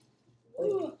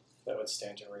 Ooh, That would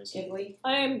stand to reason. Ghibli.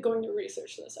 I am going to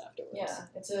research this afterwards. Yeah,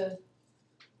 it's a.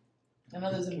 I know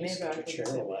there's a Can you Maybach scoot your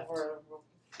chair left? or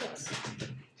a Yes.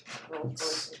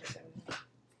 Rolls-Royce or something.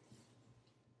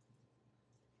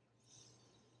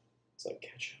 It's like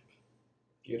ketchup.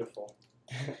 Beautiful.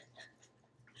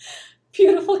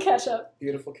 Beautiful ketchup.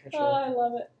 Beautiful ketchup. Oh, I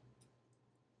love it.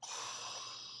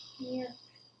 Yeah.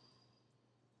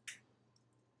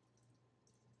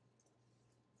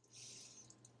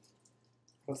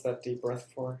 What's that deep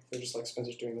breath for? They're just like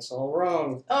Spencer's doing this all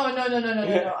wrong. Oh no! I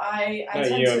No,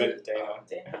 tend you to. and Dana.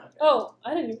 Dana. Oh,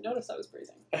 I didn't even notice I was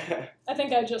breathing. I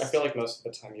think I just. I feel like most of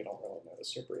the time you don't really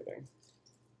notice you're breathing.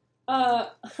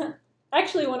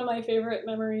 Actually, one of my favorite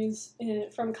memories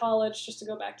from college, just to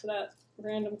go back to that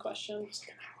random question. It was like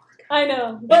an hour ago. I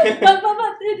know, but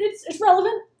it's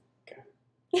relevant.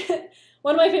 Okay.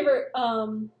 One of my favorite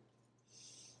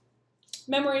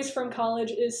memories from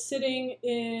college is sitting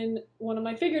in one of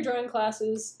my figure drawing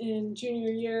classes in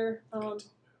junior year.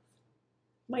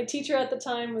 My teacher at the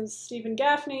time was Stephen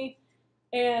Gaffney,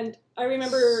 and I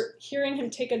remember hearing him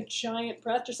take a giant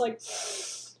breath, just like,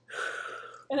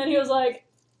 and then he was like,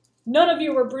 "None of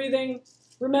you were breathing.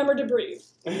 Remember to breathe."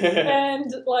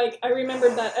 And like I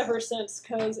remembered that ever since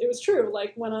because it was true.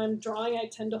 Like when I'm drawing, I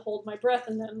tend to hold my breath,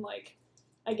 and then like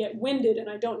I get winded, and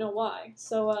I don't know why.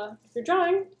 So if you're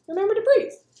drawing, remember to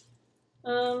breathe.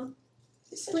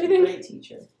 He's such Breathing. a great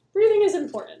teacher. Breathing is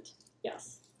important.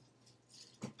 Yes.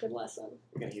 Good lesson.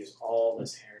 We're gonna use all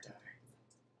this hair dye.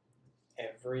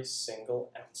 Every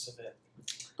single ounce of it.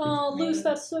 Oh, Luce,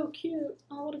 that's so cute.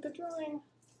 Oh, what a good drawing.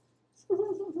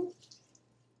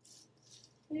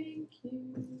 Thank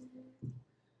you.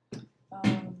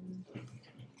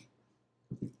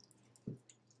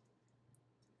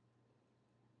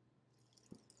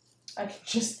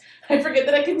 I forget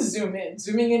that I can zoom in.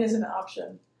 Zooming in is an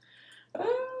option.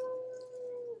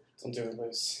 Don't do it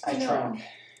loose. I It's a know. trap.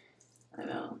 I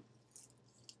know.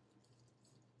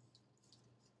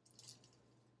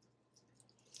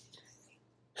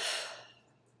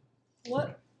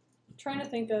 What? I'm trying to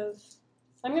think of.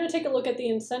 I'm going to take a look at the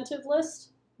incentive list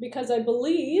because I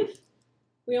believe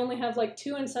we only have like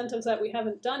 2 incentives that we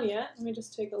haven't done yet. Let me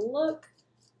just take a look.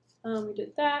 We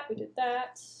did that. We did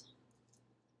that.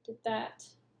 Did that.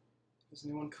 Has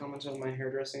anyone commented on my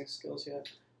hairdressing skills yet?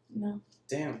 No.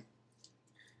 Damn.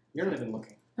 You're not even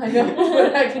looking. I know,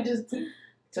 but I can just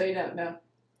tell you now. No.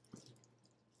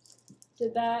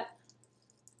 Did that.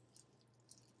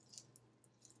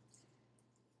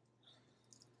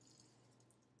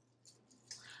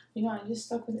 You know, I just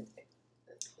stuck with it.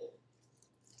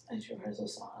 Extra rehearsal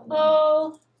song.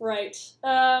 Oh, right.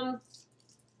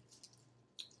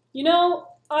 You know,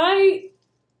 I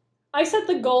set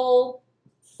the goal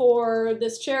for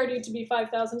this charity to be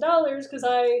 $5,000 because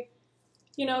I,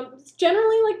 you know,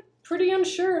 generally like pretty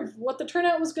unsure of what the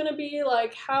turnout was going to be,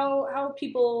 like how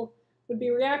people would be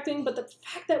reacting. But the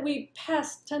fact that we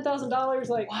passed $10,000,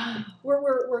 like Wow.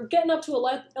 we're getting up to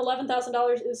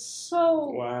 $11,000 is so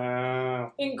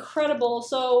Wow. incredible.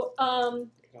 So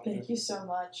Thank you so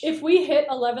much. if we hit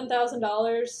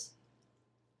 $11,000,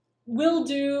 we'll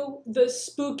do the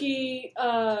spooky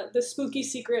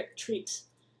secret treat.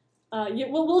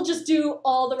 We'll just do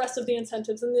all the rest of the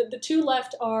incentives, and the two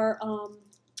left are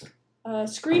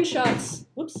screenshots.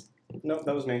 Whoops. Nope,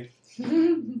 that was me.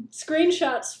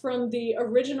 Screenshots from the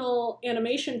original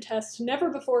animation test, never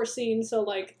before seen. So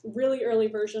like really early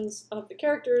versions of the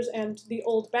characters and the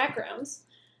old backgrounds,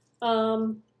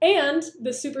 and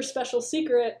the super special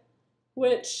secret,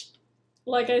 which,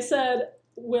 like I said,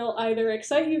 will either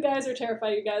excite you guys or terrify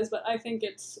you guys, but I think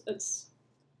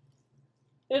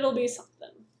it'll be something.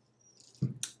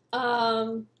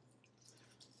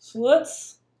 So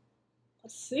let's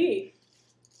see.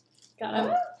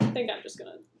 God, I think I'm just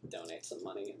gonna donate some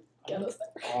money and get us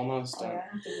there. Almost Oh, done. yeah, I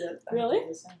have to do that. I Really? have to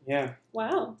do the same. Yeah.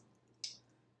 Wow.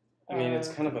 I mean, it's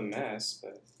kind of a mess,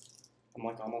 but I'm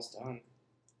like almost done.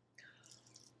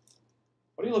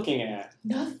 What are you looking at?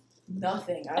 Nothing.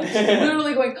 I was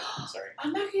literally going, Sorry.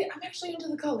 I'm actually into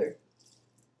the color.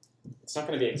 It's not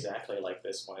going to be exactly like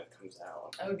this when it comes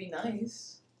out. That would be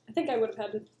nice. I think I would have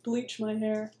had to bleach my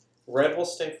hair. Red will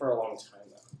stay for a long time,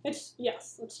 though.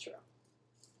 Yes, that's true.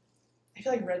 I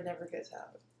feel like red never gets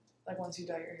out. Like once you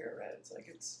dye your hair red, it's like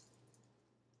it's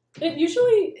It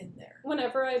usually, in there.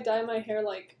 whenever I dye my hair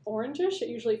like orangish, it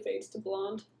usually fades to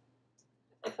blonde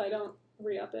if I don't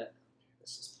re-up it.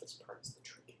 This part is the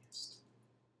trickiest.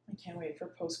 I can't wait for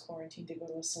post-quarantine to go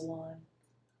to a salon.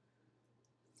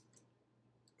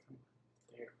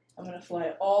 There. I'm gonna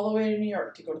fly all the way to New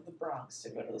York to go to the Bronx to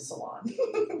go to the salon.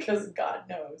 Because God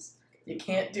knows. You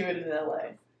can't do it in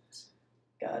LA.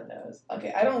 God knows.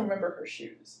 Okay, I don't remember her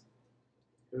shoes.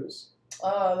 Who's? The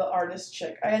artist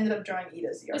chick. I ended up drawing Eda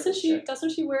as the artist chick.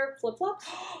 Doesn't she wear flip-flops?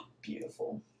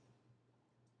 Beautiful.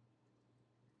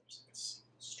 There's like a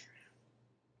single strand.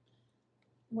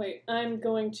 Wait, I'm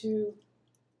going to...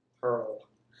 Pearl.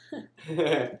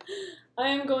 I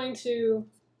am going to...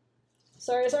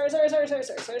 Sorry,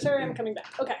 I'm coming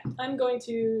back. Okay, I'm going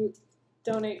to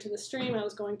donate to the stream. I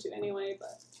was going to anyway,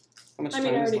 but... How much I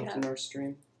mean, time I is already left have. in our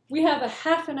stream? We have a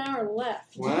half an hour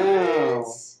left. Wow.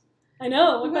 I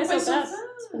know, went by Went so by so fast.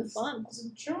 It's been fast. fun. I was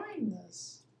enjoying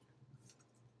this.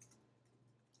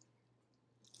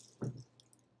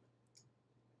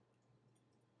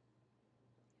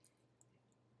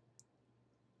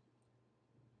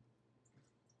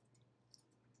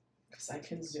 Because I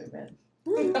can zoom in.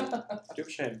 I do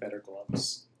wish I had better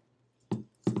gloves.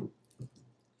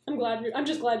 I'm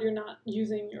just glad you're not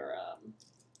using your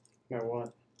My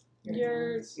what?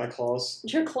 Your- hands. My claws?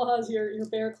 your claws, your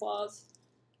bear claws.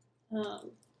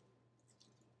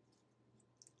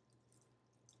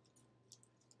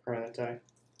 Permanent tie.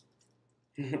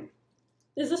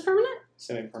 Is this permanent?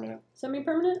 Semi-permanent.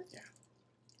 Semi-permanent? Yeah.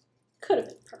 Could have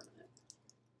been permanent.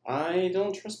 I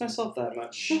don't trust myself that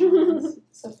much. This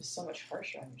stuff is so much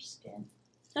harsher on your skin.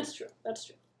 That's true. That's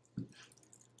true.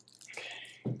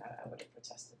 I would have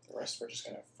protested. The rest we're just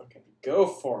gonna fucking go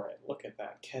for it. Look at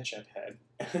that ketchup head.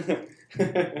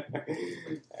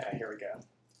 Here we go.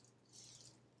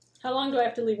 How long do I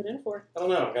have to leave it in for? I don't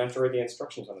know. I'm gonna have to read the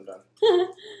instructions when I'm done.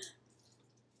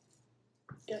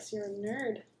 Guess you're a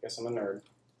nerd. Guess I'm a nerd.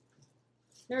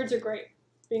 Nerds are great.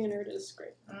 Being a nerd is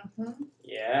great. Mm-hmm.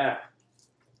 Yeah.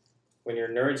 When you're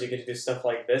nerds, you get to do stuff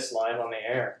like this live on the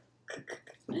air.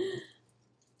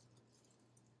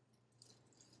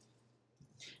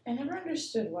 I never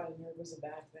understood why nerd was a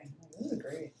bad thing. Like, this is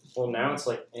great. Well, now it's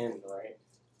like in, right?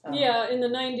 Yeah, in the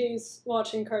 90s,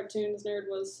 watching cartoons, nerd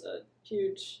was a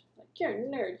huge, like, you're a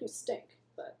nerd, you stink.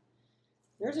 But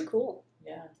nerds are cool.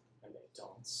 Yeah. And they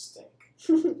don't stink.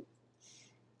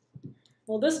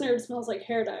 Well, this nerd smells like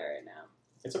hair dye right now.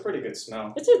 It's a pretty good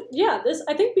smell. I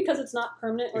think because it's not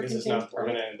permanent or Because it's contains not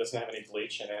permanent and it doesn't have any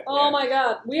bleach in it. Oh yeah. my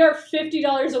god, we are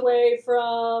 $50 away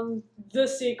from the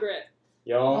secret.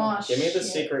 Y'all, Aw, give me the shit.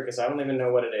 secret because I don't even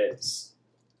know what it is.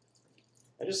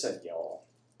 I just said y'all.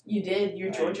 You did.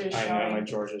 Your Georgia is I showing. know my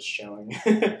Georgia's showing.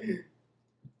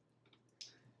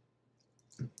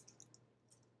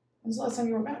 When's the last time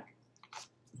you were back?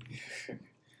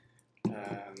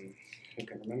 Who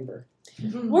can remember?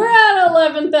 We're at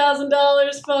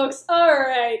 $11,000, folks. All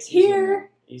right, here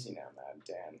Easy now, Mad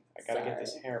Dan. I gotta get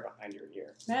this hair behind your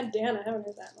ear. Mad Dan, I haven't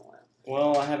heard that in a while.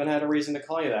 Well, I haven't had a reason to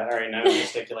call you that. All right, now you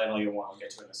gesticulate all you want. I'll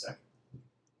get to it in a sec.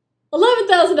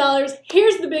 $11,000.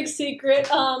 Here's the big secret.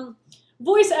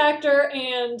 Voice actor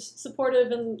and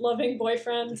supportive and loving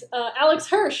boyfriend Alex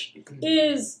Hirsch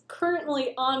is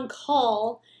currently on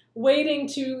call, waiting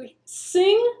to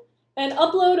sing and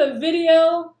upload a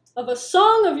video of a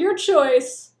song of your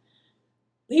choice.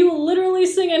 He will literally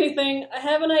sing anything. I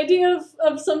have an idea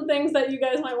of some things that you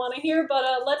guys might want to hear, but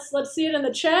let's see it in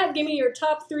the chat. Give me your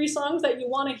top 3 songs that you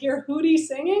want to hear Hootie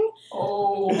singing.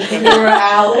 Oh, poor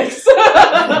Alex.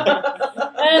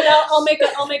 And I'll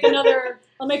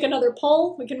make another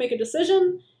poll. We can make a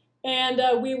decision, and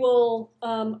we will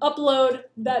upload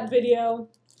that video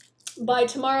by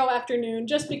tomorrow afternoon.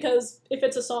 Just because if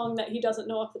it's a song that he doesn't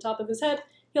know off the top of his head,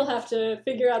 he'll have to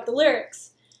figure out the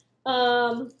lyrics.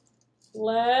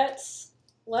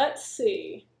 Let's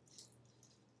see.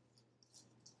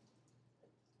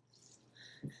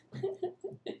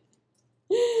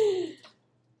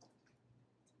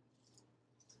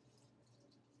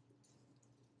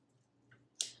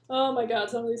 Oh my god,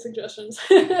 some of these suggestions.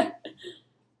 I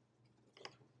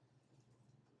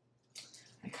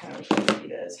kind of wish I could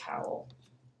eat it as Howl.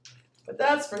 But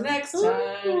that's for next time.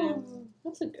 Oh,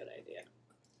 that's a good idea.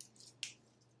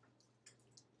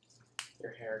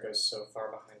 Your hair goes so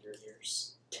far behind your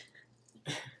ears.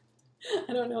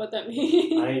 I don't know what that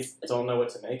means. I don't know what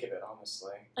to make of it,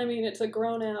 honestly. I mean, it's a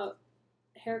grown-out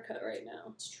haircut right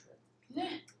now. It's true.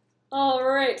 Yeah. All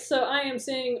right, so I am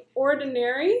seeing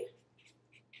Ordinary,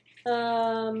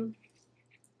 and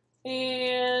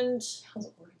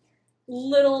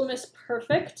Little Miss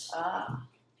Perfect,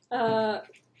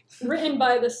 written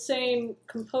by the same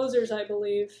composers, I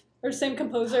believe, or same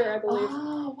composer, I believe.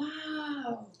 Oh,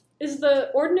 wow. Is the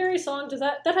Ordinary song, does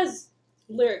that has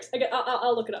lyrics?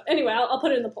 I'll look it up. Anyway, I'll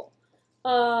put it in the poll.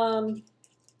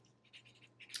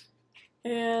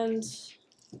 And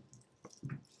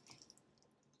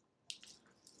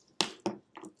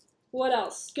what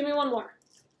else? Give me one more.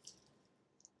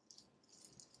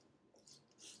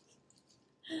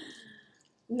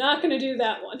 Not gonna do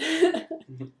that one.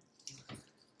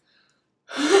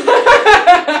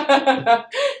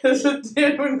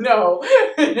 No,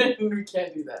 we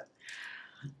can't do that.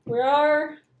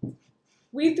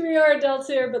 We 3 are adults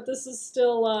here, but this is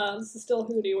still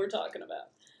Hootie we're talking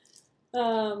about.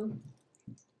 Are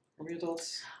we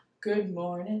adults? Good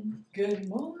morning, good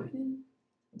morning.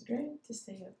 It's great to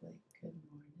stay up late.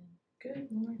 Good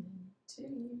morning to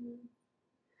you.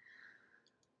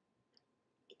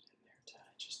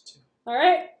 All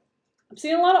right, I'm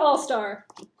seeing a lot of All-Star.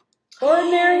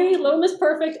 Ordinary, Little Miss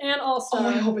Perfect, and All-Star. Oh,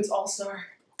 I hope it's All-Star.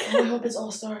 I hope it's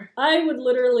All-Star. I would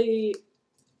literally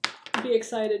be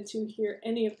excited to hear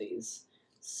any of these.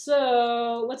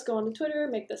 So let's go on to Twitter,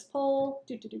 make this poll.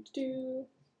 Okay.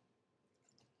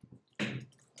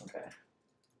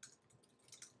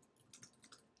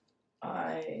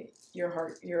 Your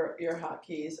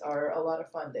hotkeys are a lot of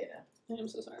fun, Dana. I'm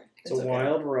so sorry. It's a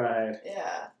wild ride.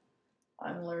 Yeah.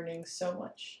 I'm learning so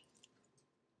much.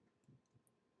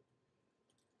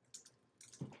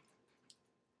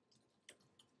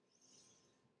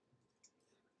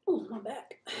 Oh, my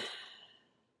back.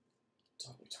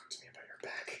 Don't you talk to me about your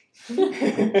back.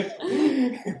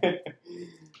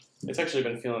 It's actually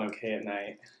been feeling okay at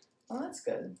night. Oh, that's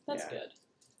good. That's good.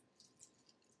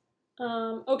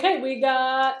 Okay, we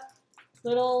got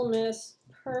Little Miss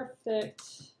Perfect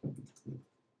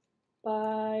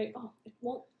by... Oh, it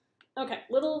won't... Okay,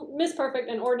 Little Miss Perfect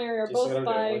and Ordinary are both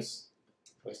by... Voice,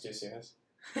 do you see this?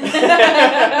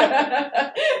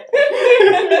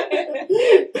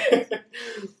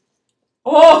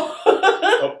 Oh!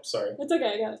 Oh, sorry. It's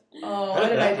okay, I got it. Oh, why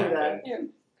did I do that? Here.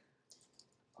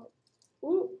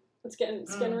 Ooh, it's getting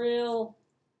real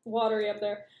watery up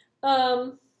there.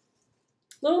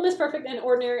 Little Miss Perfect and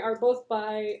Ordinary are both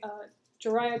by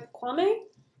Jiraiya Kwame.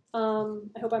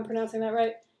 I hope I'm pronouncing that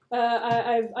right.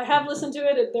 I have listened to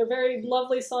it. They're very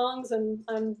lovely songs, and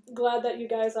I'm glad that you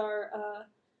guys are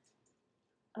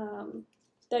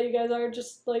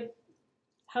just like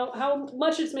how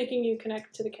much it's making you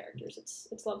connect to the characters.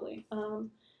 It's lovely. I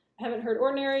haven't heard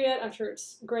Ordinary yet. I'm sure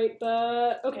it's great,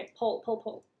 but okay.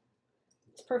 Poll.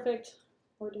 It's Perfect.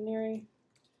 Ordinary.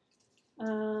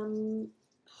 One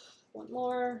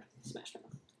more. Smash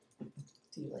Mouth.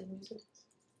 Do you like music?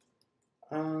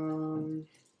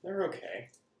 They're okay,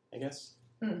 I guess.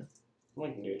 I'm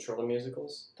like neutral to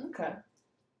musicals. Okay.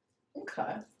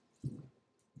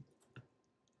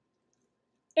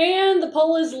 And the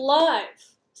poll is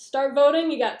live. Start voting.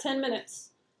 You got 10 minutes.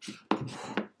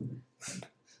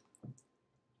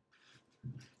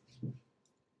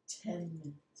 10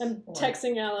 minutes. I'm Or-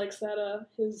 texting Alex that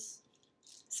his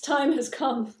time has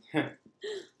come.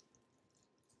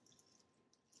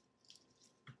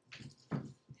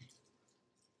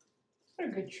 What a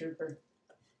good trooper.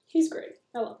 He's great.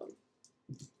 I love him.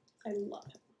 I love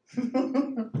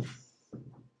him.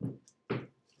 I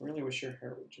really wish your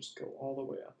hair would just go all the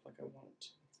way up like I want it to.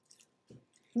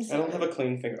 I don't have a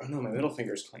clean finger. Oh no, my middle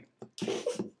finger's clean.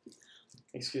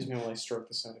 Excuse me while I stroke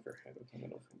the side of your head with my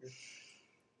middle finger.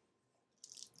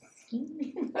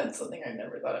 That's something I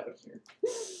never thought I would hear.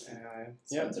 Yep.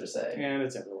 Spencer say. And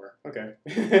it's everywhere. Okay.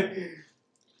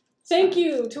 Thank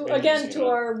you to Thank again you, to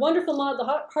our wonderful mod, the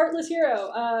Heartless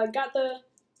Hero. Got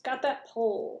that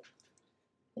poll.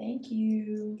 Thank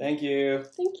you. Thank you.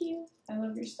 Thank you. I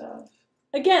love your stuff.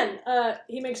 Again,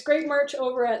 he makes great merch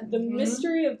over at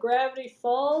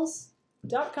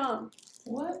themysteryofgravityfalls.com.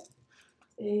 What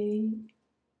a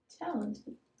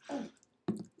talented. Oh.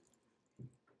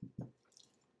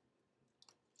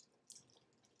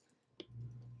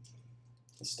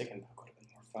 The stick and poke would have been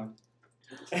more fun.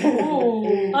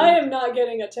 Oh. I am not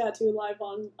getting a tattoo live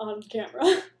on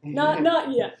camera.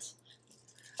 not yet.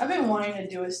 I've been wanting to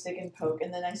do a stick and poke,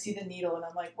 and then I see the needle, and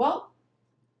I'm like, well,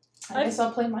 I guess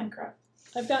I'll play Minecraft.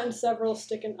 I've gotten several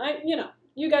stick and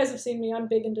you guys have seen me. I'm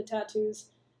big into tattoos.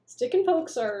 Stick and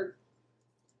pokes are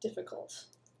difficult.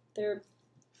 They're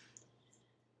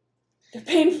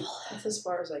painful. That's as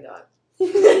far as I got.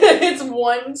 It's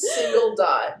one single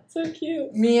dot. So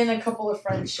cute. Me and a couple of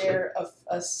friends share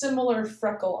a similar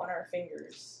freckle on our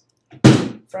fingers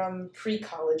from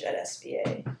pre-college at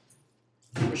SBA.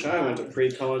 Wish I went to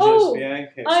pre-college Oh,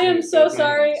 SBA. Okay, I am so both my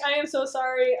sorry. hands. I am so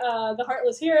sorry. The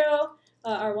Heartless Hero,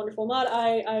 our wonderful mod.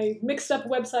 I mixed up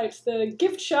websites. The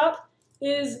gift shop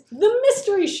is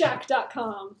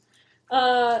themysteryshack.com.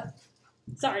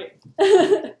 Sorry.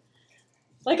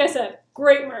 Like I said,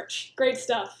 great merch, great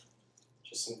stuff.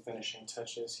 Just some finishing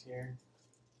touches here.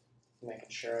 Making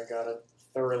sure I got it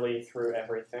thoroughly through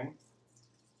everything.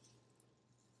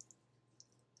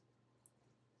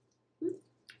 I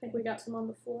think we got some on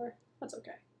the floor. That's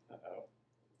okay. Uh-oh.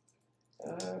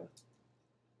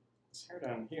 This hair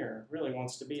down here really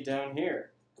wants to be down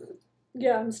here.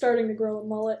 Yeah, I'm starting to grow a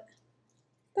mullet.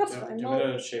 That's Do fine. you Mullet.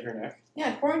 want to shave your neck?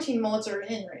 Yeah, quarantine mullets are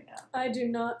in right now. I do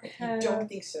not If have. you don't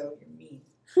think so, you're mean.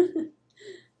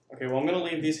 Okay, well I'm going to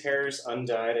leave these hairs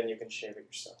undyed and you can shave it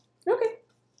yourself. Okay.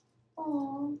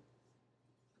 Aww.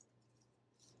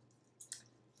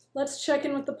 Let's check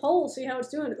in with the poll, see how it's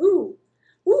doing. Ooh,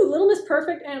 Little Miss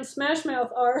Perfect and Smash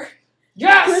Mouth are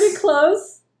Yes! pretty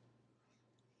close.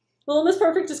 Little Miss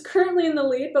Perfect is currently in the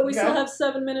lead, but we still Okay. have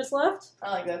 7 minutes left.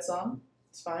 I like that song.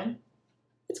 It's fine.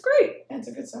 It's great. Yeah, it's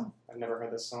a good song. I've never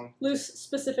heard this song. Luce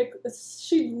specific.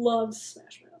 She loves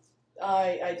Smash Mouth.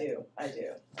 I do.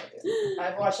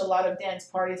 I've watched a lot of dance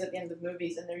parties at the end of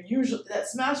movies, and they're usually that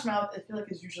Smash Mouth. I feel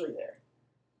like is usually there.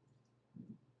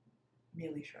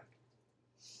 Mealy shrug.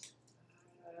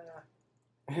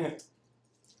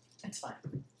 It's fine.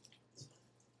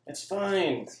 It's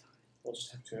fine. We'll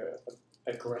just have to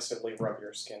aggressively rub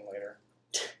your skin later.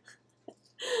 I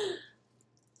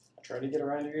try to get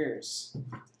around your ears.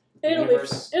 It'll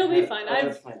be fine.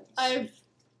 Other plans. I've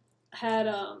had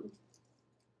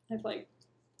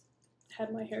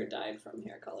had my hair dyed from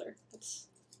hair color. It's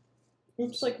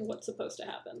like what's supposed to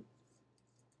happen.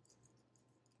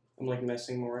 I'm like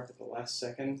messing more up at the last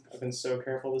second. I've been so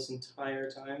careful this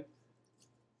entire time.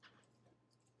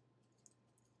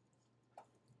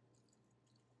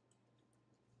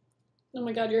 Oh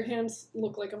my god, your hands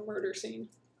look like a murder scene.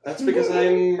 That's because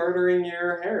I'm murdering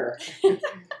your hair.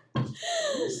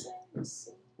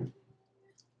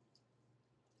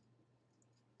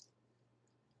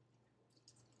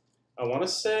 I want to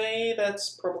say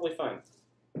that's probably fine.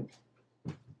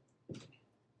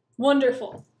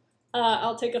 Wonderful.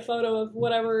 I'll take a photo of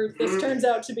whatever this turns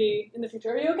out to be in the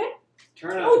future. Are you okay?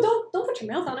 Turn it Oh, don't put your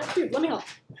mouth on it. Dude, let me help.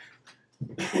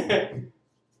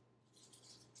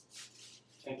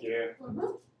 Thank you.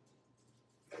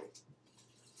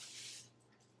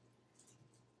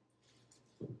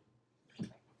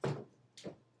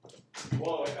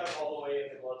 Whoa, I got it all the way in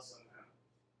the glove somehow.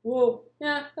 Whoa.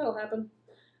 Yeah, that'll happen.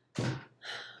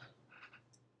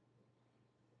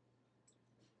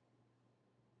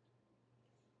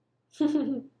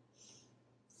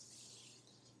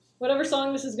 Whatever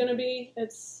song this is gonna be,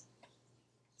 it's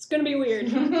gonna be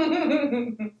weird. 5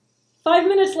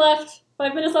 minutes left.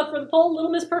 5 minutes left for the poll.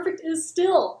 Little Miss Perfect is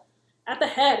still at the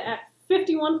head at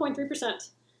 51.3%.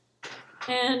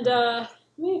 And let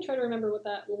me try to remember what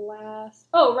that last...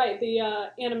 Oh, right, the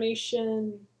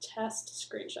animation test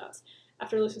screenshots.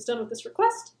 After Lucy's done with this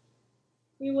request,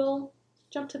 we will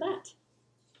jump to that.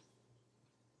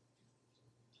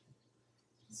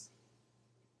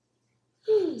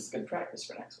 is good practice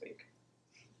for next week.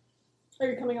 Are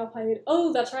you coming off hiatus?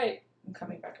 Oh, that's right. I'm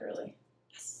coming back early.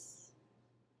 Yes.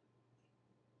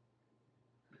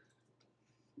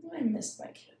 I missed my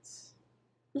kids.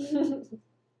 It's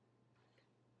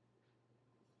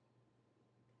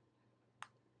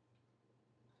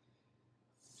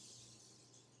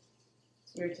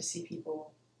weird to see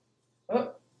people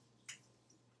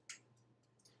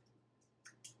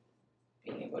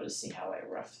being able to see how I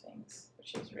rough things,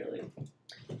 which is really...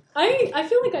 I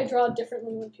feel like I draw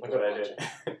differently when people Look what are I watching.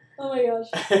 did. Oh my gosh.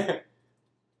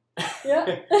 Yeah.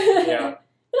 Yeah.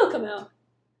 It'll come out.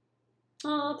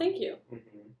 Oh, thank you.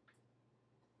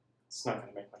 It's not going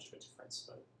to make much of a difference,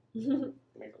 but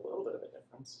make a little bit of a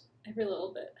difference. Every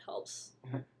little bit helps.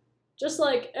 Just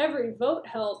like every vote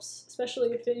helps, especially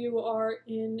if you are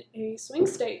in a swing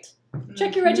state.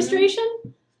 Check your registration.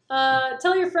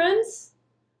 Tell your friends.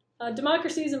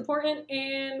 Democracy is important,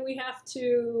 and we have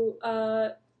to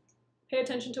pay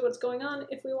attention to what's going on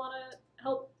if we want to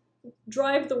help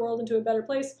drive the world into a better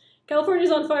place.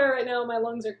 California's on fire right now. My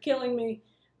lungs are killing me.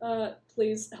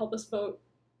 Please help us vote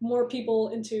more people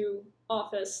into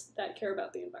office that care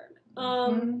about the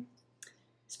environment.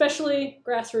 Especially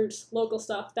grassroots, local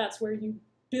stuff. That's where you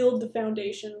build the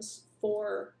foundations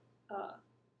for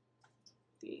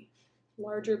the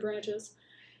larger branches.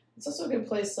 It's also a good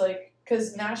place, like,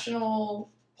 because national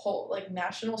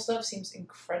stuff seems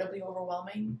incredibly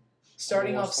overwhelming.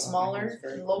 Starting off smaller,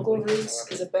 local roots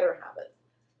is a better habit.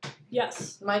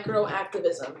 Yes. Micro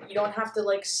activism. You don't have to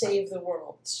like save the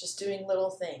world. It's just doing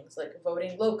little things like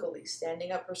voting locally,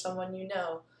 standing up for someone you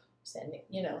know,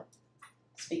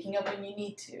 speaking up when you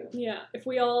need to. Yeah. If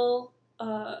we all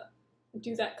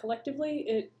do that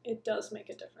collectively, it does make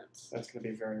a difference. That's going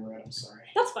to be very rude. I'm sorry.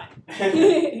 That's fine.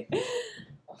 I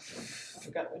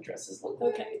forgot what dresses look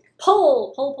like. Okay.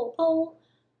 Poll.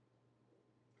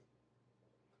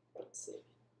 Let's see.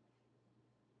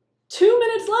 2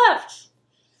 minutes left.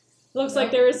 Looks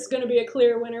like there is going to be a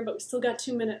clear winner, but we still got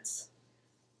 2 minutes.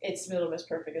 It's Middle Miss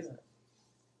Perfect, isn't it?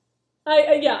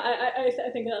 I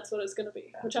think that's what it's going to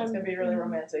be. Which it's going to be really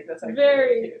romantic. That's actually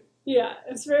very really cute. Yeah,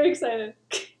 it's very excited.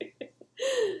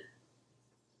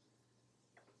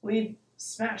 Leave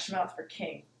Smash Mouth for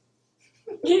King.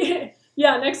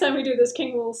 Yeah, next time we do this,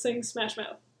 King will sing Smash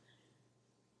Mouth.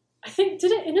 I think,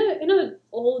 did it in an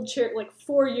old charity, like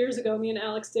 4 years ago, me and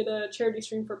Alex did a charity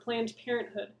stream for Planned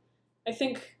Parenthood. I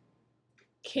think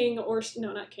King no,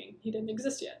 not King. He didn't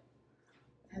exist yet.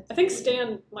 I think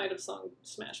Stan might have sung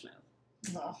Smash Mouth.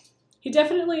 No. He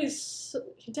definitely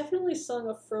sung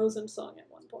a Frozen song at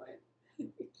one point.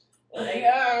 Let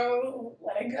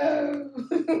it go.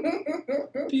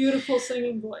 Beautiful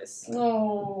singing voice.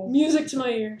 Oh. Music to my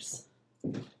ears.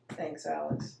 Thanks,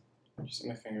 Alex. Just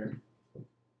my finger.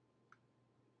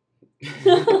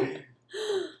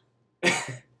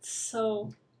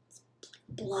 So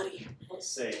bloody. Let's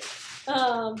see.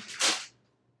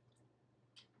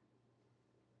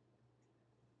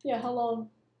 Yeah, how long?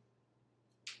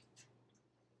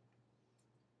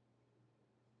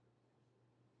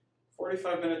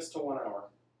 "45 minutes to 1 hour."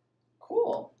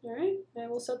 Cool. All right, I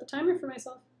will set the timer for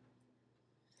myself.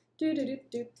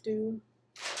 Do.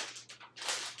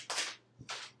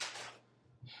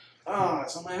 Ah,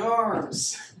 it's on my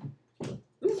arms.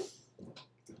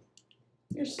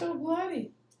 You're so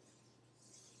bloody.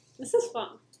 This is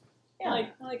fun. Yeah.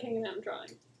 I like hanging out and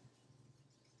drawing.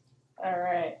 All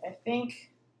right, I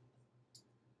think.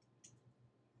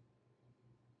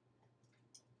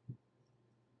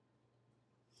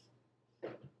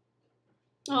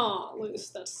 Aw, Luce,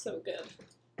 that's so good.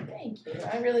 Thank you.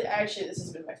 Actually, this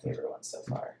has been my favorite one so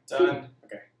far. Done.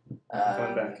 Okay.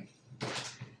 Going back.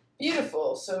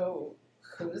 Beautiful. So,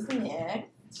 who's the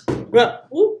next? Well.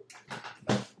 Ooh.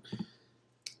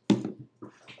 There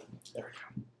we go.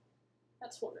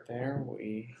 That's wonderful. There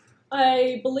we.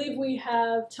 I believe we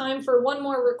have time for one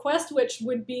more request, which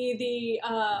would be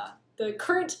the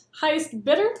current highest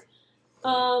bidder.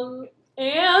 And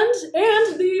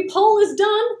the poll is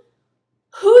done.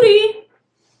 Hootie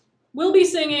will be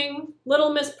singing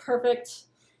Little Miss Perfect.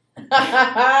 We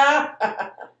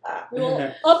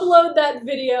will upload that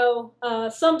video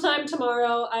sometime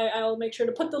tomorrow. I'll make sure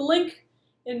to put the link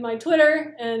in my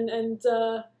Twitter, and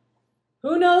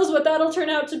who knows what that'll turn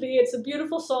out to be. It's a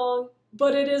beautiful song,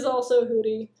 but it is also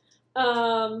Hootie.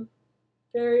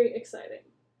 Very exciting.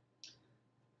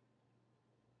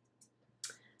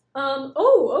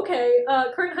 Okay.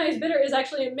 Current highest bidder is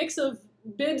actually a mix of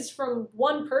bids from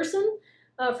one person,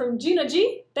 from Gina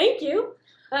G. Thank you.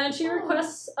 And she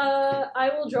requests I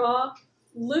will draw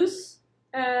Luce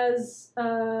and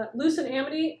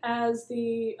Amity as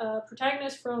the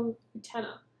protagonist from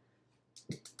Utena.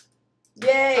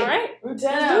 Yay! All right, let's do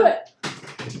Dana.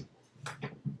 it.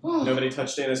 Nobody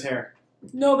touched Dana's hair.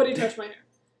 Nobody touch my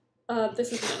hair.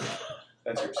 This is mine.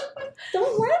 That's yours.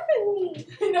 Don't laugh at me.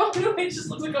 No, it just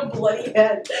looks like a bloody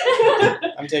head.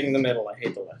 I'm taking the middle. I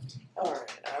hate the left. All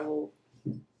right, I will.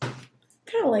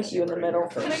 Kind of like you in the middle.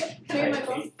 Can I get my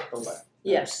phone? hate the left.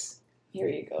 Yes. Here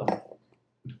you go.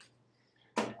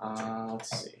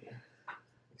 Let's see.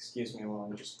 Excuse me while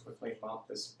I just quickly pop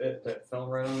this bit that fell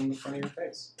right on the front of your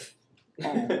face.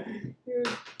 You're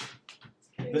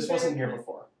This wasn't here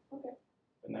before. Okay.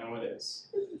 But now it is.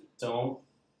 Don't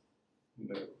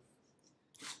move.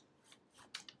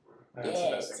 That's the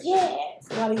best thing. Yes.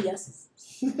 A lot of yeses.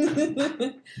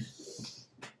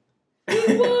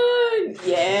 We won!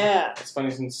 Yeah. It's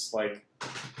funny since, like,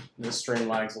 the stream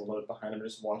lags a little bit behind. I'm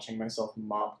just watching myself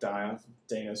mop dye off of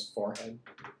Dana's forehead.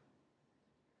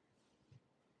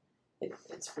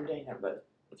 It's for Dana, but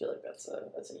I feel like that's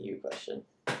a you question.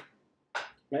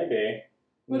 Maybe.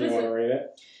 What Do you is want it? to read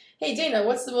it? Hey Dana,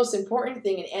 what's the most important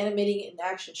thing in animating an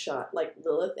action shot like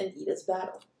Lilith and Eda's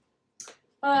battle?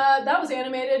 That was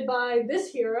animated by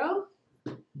this hero.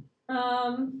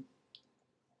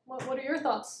 What are your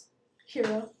thoughts,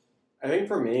 hero? I think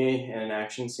for me, in an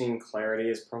action scene, clarity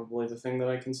is probably the thing that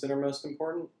I consider most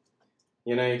important.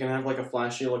 You know, you can have like a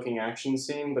flashy looking action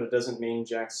scene, but it doesn't mean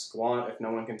jack squat if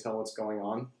no one can tell what's going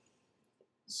on.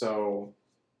 So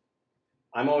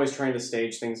I'm always trying to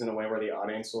stage things in a way where the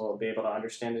audience will be able to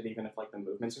understand it even if like the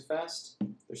movements are fast.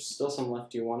 There's still some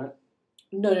left. Do you want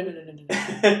No.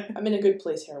 it? I'm in a good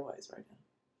place hair-wise right now.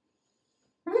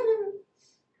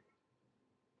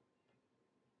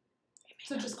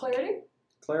 So just clarity?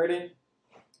 Clarity.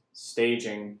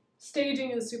 Staging.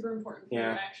 Staging is super important for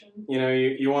Yeah. action. You know,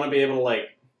 you want to be able to,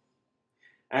 like,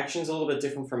 action's a little bit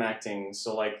different from acting,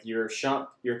 so, like, your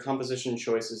composition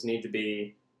choices need to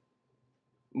be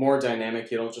more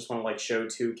dynamic. You don't just want to, like, show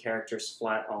two characters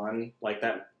flat on. Like,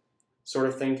 that sort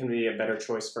of thing can be a better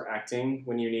choice for acting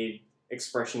when you need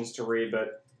expressions to read,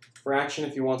 but for action,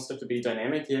 if you want stuff to be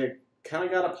dynamic, you kind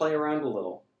of got to play around a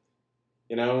little.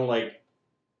 You know, like,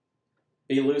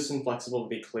 be loose and flexible to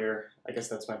be clear. I guess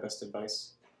that's my best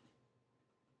advice.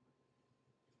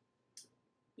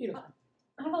 Beautiful.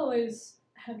 I've always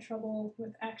had trouble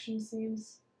with action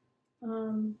scenes.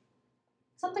 Something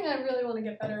I really want to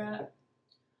get better at.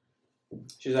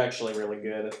 She's actually really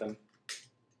good at them.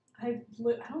 I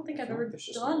don't think I've feel ever like there's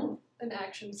just done one. an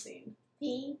action scene.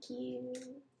 Thank you.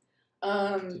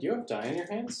 Did you have dye on your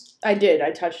hands? I did.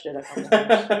 I touched it. I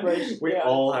found We yeah.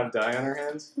 all have dye on our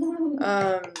hands.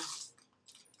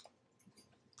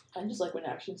 I just like when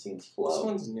action scenes This flow.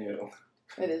 one's new.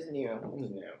 It is new. That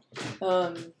one's new.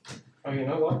 Um, Oh, you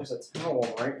know what? There's a towel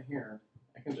right here.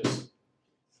 I can just...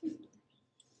 There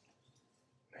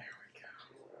we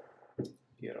go.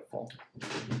 Beautiful.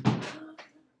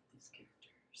 These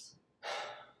characters.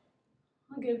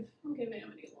 I'll give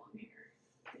Amity long hair.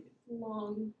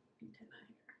 Long antenna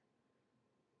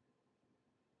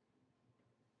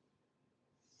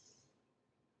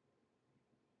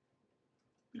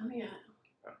hair. Oh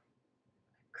yeah.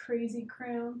 Crazy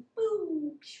crown.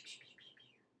 Boom.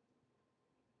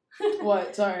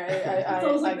 what? Sorry, It's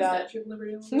almost like I the got. Statue of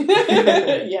Liberty.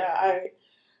 Yeah,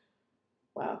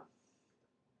 Wow.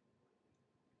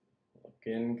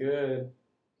 Looking good.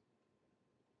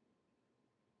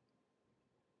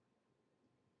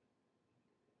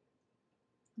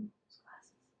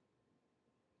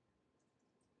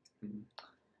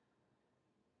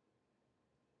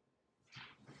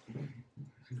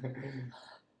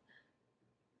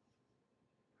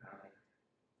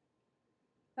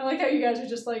 I like how you guys are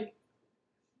just like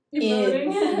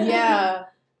emoting. Yeah.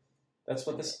 That's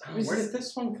what this... Oh, where did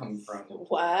this one come from?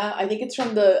 Wow. I think it's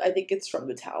from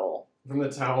the towel. From the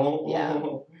towel?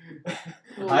 Yeah.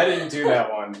 I didn't do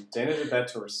that one. Dana did that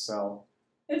to herself.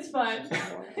 It's fine.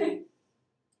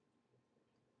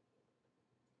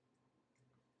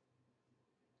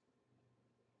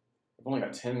 We've only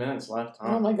got 10 minutes left,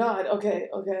 huh? Oh my god. Okay.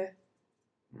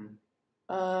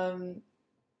 Hmm.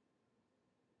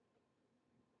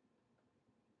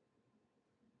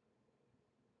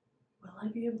 Will I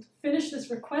be able to finish this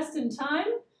request in time?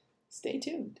 Stay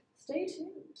tuned. Stay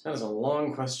tuned. That is a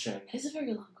long question. It's a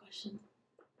very long question.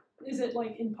 Is it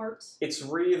like in parts? It's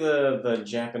the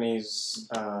Japanese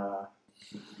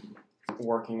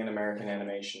working in American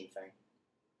animation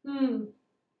thing.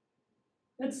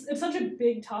 It's such a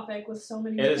big topic with so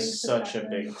many It things. is to such a tackle.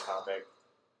 big topic.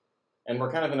 And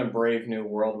we're kind of in a brave new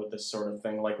world with this sort of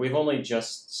thing. Like, we've only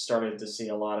just started to see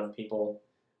a lot of people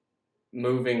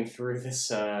moving through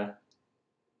this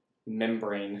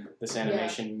membrane, this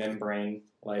animation membrane.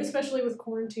 Like, Especially with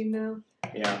quarantine now.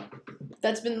 Yeah.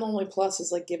 That's been the only plus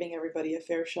is like giving everybody a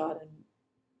fair shot and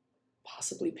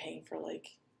possibly paying for like.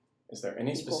 Is there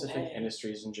any Equal specific pay.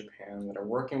 industries in Japan that are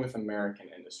working with American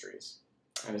industries?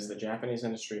 And is the Japanese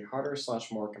industry harder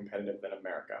 / more competitive than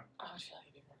America? I would feel like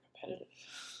it'd be more competitive.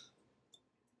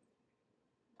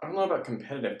 I don't know about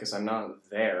competitive because I'm not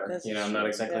there. That's I'm not true,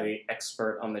 exactly the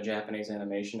expert on the Japanese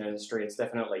animation industry. It's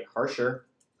definitely harsher.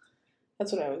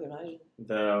 That's what I would imagine.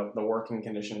 The working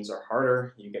conditions are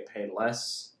harder. You get paid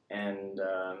less, and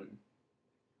I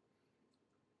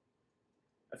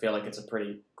feel like it's a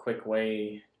pretty quick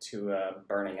way to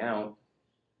burning out.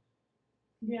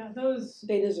 Yeah, those,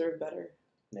 They deserve better.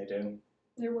 They do.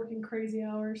 they're working crazy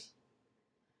hours.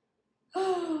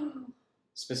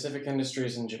 Specific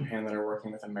industries in Japan that are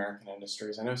working with American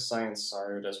industries. I know Science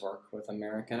Saru does work with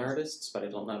American artists, but I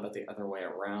don't know about the other way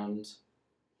around.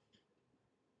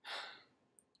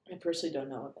 I personally don't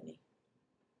know of any.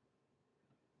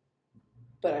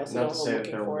 But I also Not to don't know say that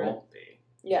looking there for it. won't be.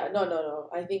 Yeah, no.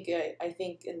 I think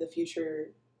in the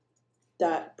future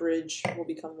that bridge will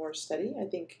become more steady. I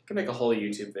think. I could make a whole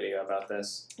YouTube video about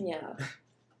this. Yeah.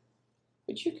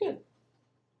 But you could.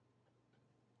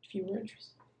 If you were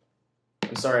interested.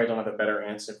 I'm sorry I don't have a better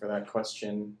answer for that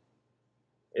question.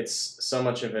 It's so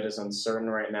much of it is uncertain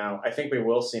right now. I think we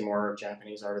will see more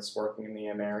Japanese artists working in the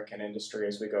American industry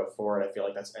as we go forward. I feel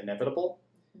like that's inevitable,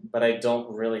 but I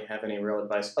don't really have any real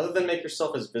advice other than make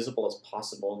yourself as visible as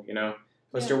possible.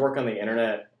 Post your work on the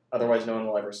internet. Otherwise, no one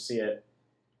will ever see it.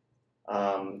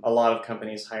 A lot of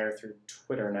companies hire through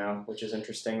Twitter now, which is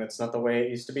interesting. That's not the way it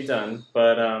used to be done,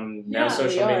 but now Yeah,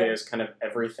 social they are. media is kind of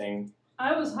everything.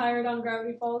 I was hired on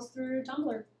Gravity Falls through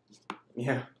Tumblr.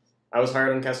 Yeah. I was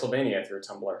hired on Castlevania through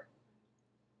Tumblr.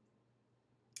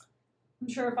 I'm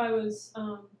sure if I was,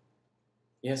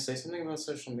 Yeah, say something about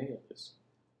social media, please.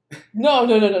 No.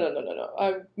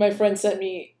 My friend sent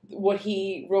me what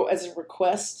he wrote as a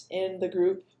request in the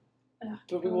group,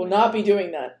 but we will not be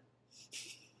doing that.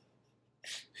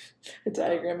 A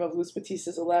diagram of Luz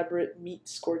Batista's elaborate meat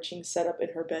scorching setup in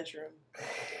her bedroom.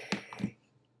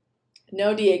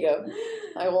 No, Diego,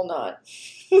 I will not.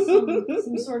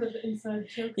 some sort of inside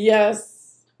joke.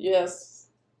 Yes.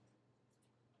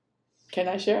 Can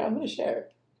I share? I'm going to share.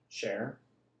 Share.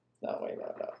 No, wait,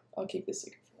 no. I'll keep this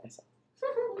secret for myself.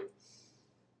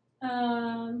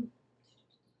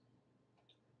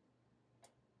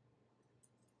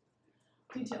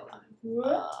 Detail time.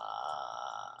 What?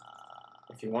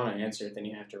 If you want to answer it, then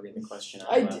you have to read the question out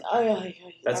I, loud.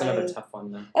 That's another tough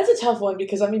one, though. That's a tough one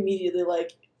because I'm immediately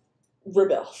like,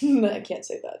 rebel. I can't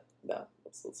say that. No,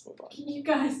 let's move on. You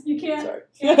guys, you can't. Sorry.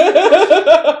 You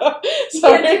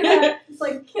Sorry. can't do that. It's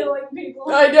like killing people.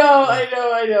 I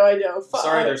know.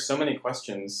 Sorry, there's so many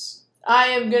questions. I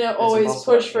am gonna always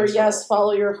impossible push to for answer yes, all.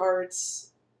 follow your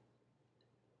hearts.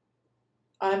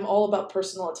 I'm all about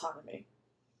personal autonomy.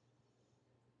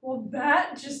 Well,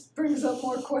 that just brings up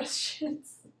more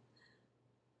questions.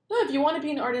 No, if you want to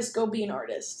be an artist, go be an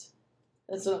artist.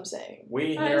 That's what I'm saying.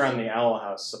 We here on the Owl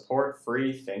House support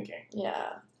free thinking.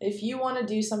 Yeah. If you want to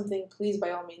do something, please,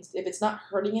 by all means. If it's not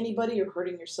hurting anybody or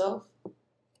hurting yourself,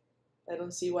 I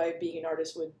don't see why being an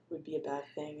artist would be a bad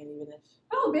thing. And even if...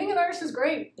 Oh, being an artist is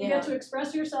great. You Yeah. get to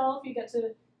express yourself. You get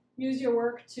to use your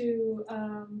work to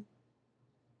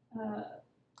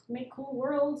make cool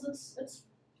worlds. It's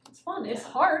fun. It's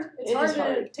hard. It's It hard. is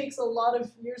hard. It takes a lot of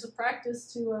years of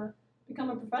practice to become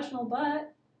a professional,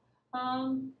 but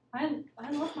I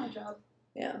love my job.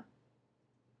 Yeah.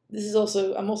 This is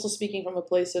also, I'm also speaking from a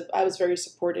place of, I was very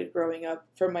supported growing up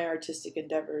for my artistic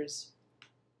endeavors.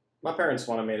 My parents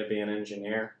wanted me to be an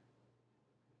engineer.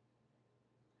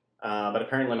 But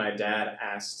apparently my dad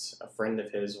asked a friend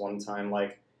of his one time,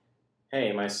 like,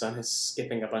 hey, my son is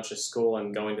skipping a bunch of school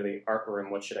and going to the art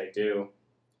room. What should I do?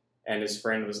 And his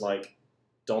friend was like,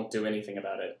 don't do anything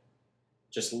about it.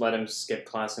 Just let him skip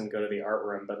class and go to the art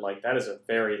room. But, like, that is a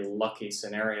very lucky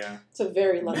scenario. It's a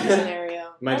very lucky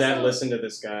scenario. My dad Also- listened to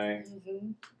this guy,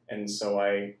 Mm-hmm. and so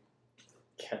I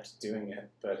kept doing it.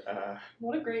 But,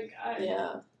 What a great guy.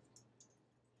 Yeah.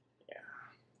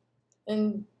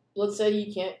 And let's say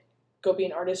you can't go be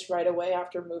an artist right away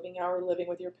after moving out or living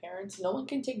with your parents. No one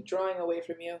can take drawing away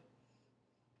from you.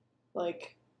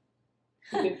 Like,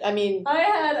 I mean... I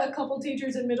had a couple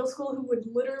teachers in middle school who would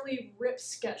literally rip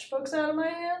sketchbooks out of my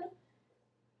hand.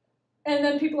 And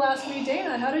then people ask me,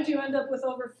 Dana, how did you end up with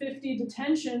over 50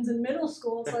 detentions in middle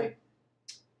school? It's like,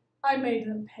 I made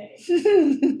them pay.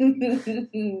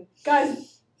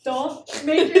 Guys, don't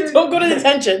make your... Don't go to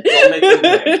detention. Don't make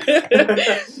them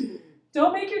pay.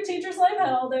 Don't make your teachers' life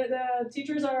hell. The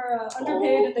teachers are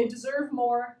underpaid and they deserve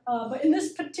more. But in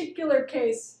this particular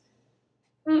case,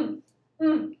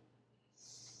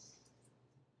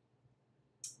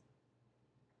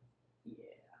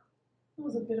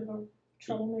 was a bit of a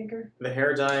troublemaker. The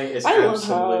hair dye is I love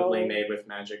absolutely how- made with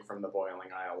magic from the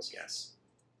boiling isles, yes.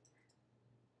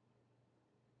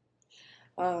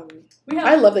 We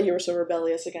I have, love that you were so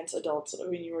rebellious against adults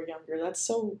when you were younger. That's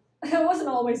so... I wasn't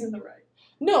always in the right.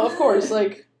 No, of course,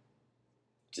 like,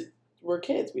 we're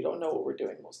kids. We don't know what we're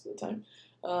doing most of the time.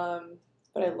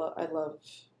 But I love...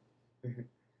 Mhm.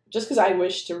 Just because I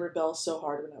wish to rebel so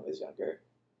hard when I was younger.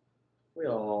 We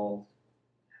all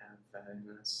have that in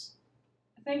us.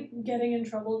 I think getting in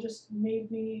trouble just made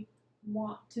me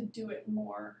want to do it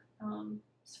more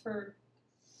for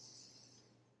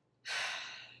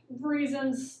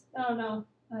reasons. I don't know.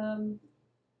 I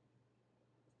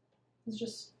was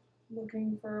just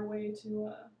looking for a way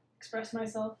to express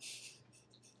myself.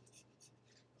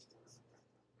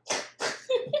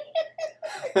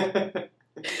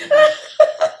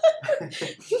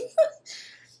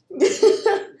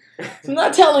 I'm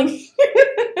not telling.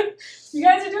 You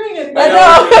guys are doing it I again.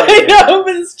 know, I know,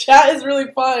 but this chat is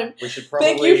really fun. We should probably,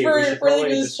 Thank you for we should probably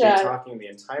this just chat. be talking the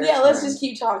entire time. Yeah, let's just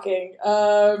keep talking.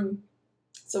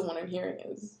 So what I'm hearing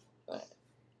is,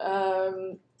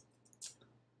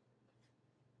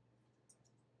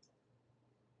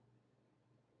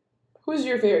 who's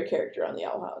your favorite character on the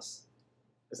Owl House?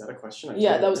 Is that a question?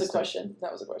 Yeah, that was a question.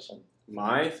 That was a question.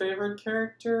 My favorite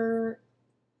character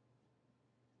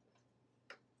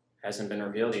hasn't been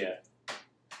revealed yet.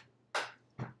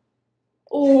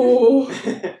 Oh,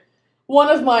 one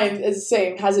of mine is the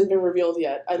same. Hasn't been revealed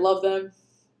yet. I love them.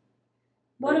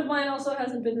 One of mine also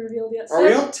hasn't been revealed yet. Are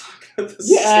we all talking about the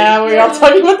Yeah, same? we're all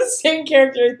talking about the same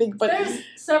character, I think. But There's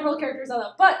several characters on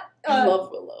that, but I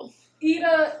love Willow.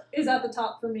 Eda is at the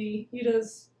top for me.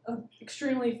 Eda's an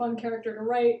extremely fun character to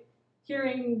write.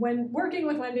 Working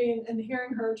with Wendy and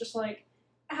hearing her just like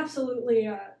absolutely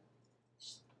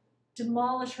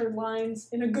demolish her lines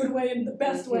in a good way, in the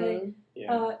best way,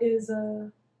 Yeah. is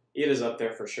Eda's up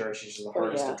there for sure. She's just the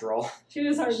hardest yeah. to draw. she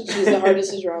is hard to She's the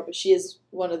hardest to draw, but she is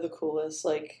one of the coolest.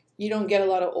 Like, you don't get a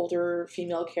lot of older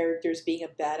female characters being a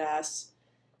badass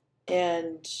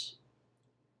and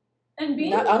and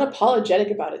being not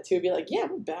unapologetic about it too. Be like, yeah,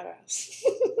 I'm a badass.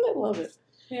 I love it.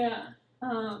 yeah.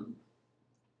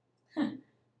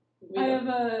 I have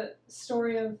a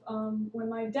story of when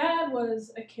my dad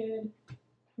was a kid.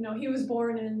 You know, he was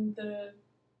born in the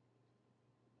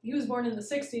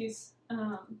 60s.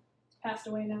 Passed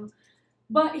away now,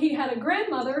 but he had a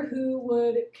grandmother who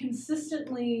would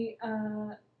consistently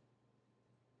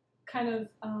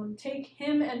take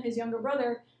him and his younger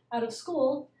brother out of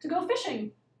school to go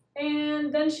fishing,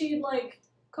 and then she'd like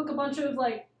cook a bunch of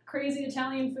like crazy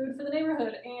Italian food for the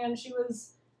neighborhood, and she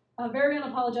was very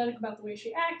unapologetic about the way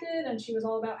she acted, and she was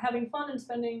all about having fun and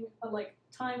spending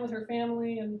time with her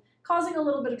family and causing a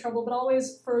little bit of trouble, but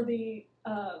always for the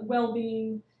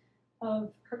well-being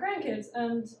of her grandkids.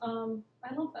 And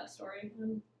I love that story,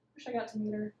 and wish I got to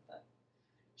meet her, but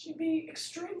she'd be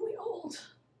extremely old.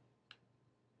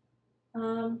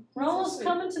 We're almost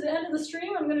coming to the end of the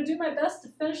stream. I'm going to do my best to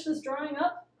finish this drawing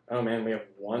up. Oh man, we have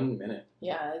 1 minute.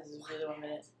 Yeah, this is really 1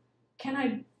 minute. Can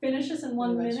I finish this in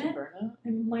 1 Advice for minute? burnout? I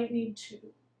might need 2.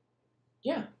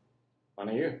 Yeah. On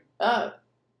to you.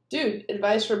 Dude,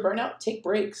 advice for burnout: take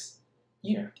breaks.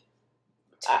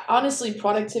 Honestly,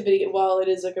 productivity, while it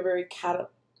is like a very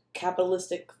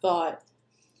capitalistic thought,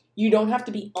 you don't have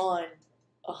to be on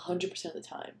 100% of the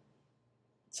time.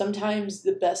 Sometimes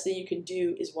the best thing you can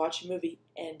do is watch a movie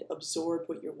and absorb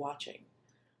what you're watching.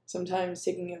 Sometimes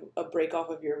taking a break off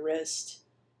of your wrist,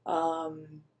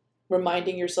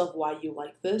 reminding yourself why you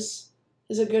like this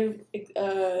is a good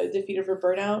defeater for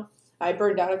burnout. I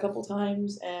burned out a couple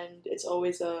times, and it's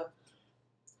always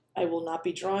I will not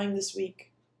be drawing this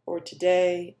week or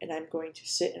today, and I'm going to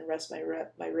sit and rest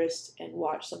my wrist and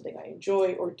watch something I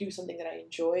enjoy or do something that I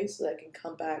enjoy so that I can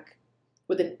come back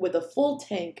with a full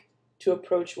tank to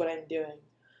approach what I'm doing.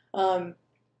 I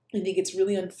think it's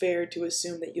really unfair to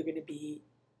assume that you're going to be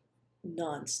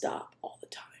nonstop all the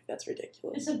time. That's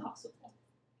ridiculous. It's impossible.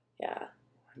 Yeah.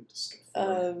 I'm just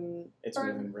gonna it's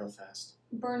Burn- moving real fast.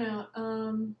 Burnout.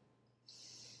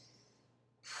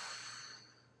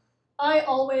 I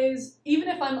always, even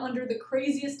if I'm under the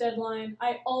craziest deadline,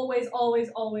 I always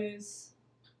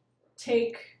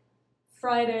take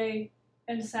Friday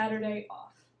and Saturday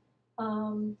off.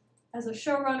 As a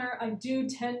showrunner, I do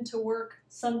tend to work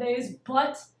Sundays,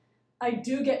 but I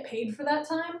do get paid for that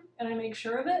time, and I make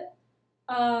sure of it.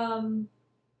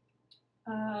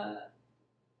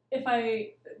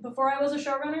 Before I was a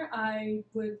showrunner, I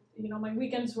would, my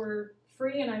weekends were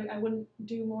free, and I wouldn't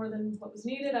do more than what was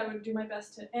needed. I would do my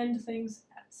best to end things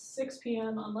at 6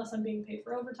 p.m. unless I'm being paid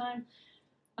for overtime.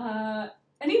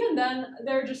 And even then,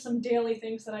 there are just some daily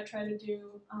things that I try to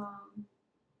do.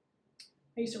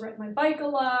 I used to ride my bike a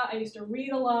lot. I used to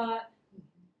read a lot.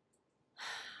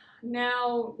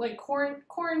 Now, like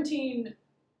quarantine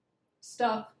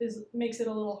stuff makes it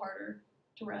a little harder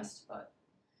to rest, but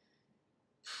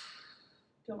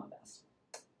doing my best.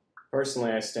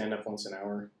 Personally, I stand up once an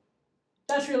hour.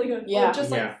 That's really good. Yeah. Or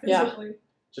just like physically.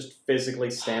 Just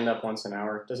physically stand up once an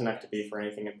hour. Doesn't have to be for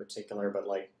anything in particular, but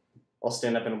like I'll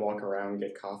stand up and walk around,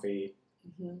 get coffee,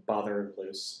 bother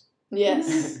Luce.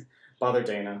 Yes. Bother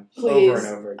Dana. Please. Over and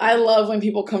over again. I love when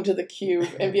people come to the cube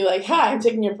and be like, "Hi, I'm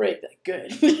taking a break." Like,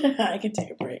 good. I can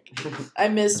take a break. I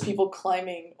miss people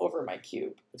climbing over my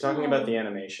cube. We're talking about the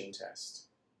animation test.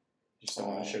 You still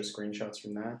want to show screenshots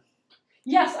from that?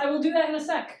 Yes, I will do that in a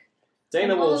sec.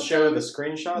 Dana And will also- show the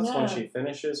screenshots when Yeah. she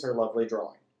finishes her lovely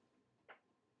drawing.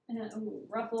 And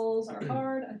ruffles are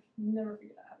hard. I never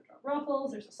figured out how to draw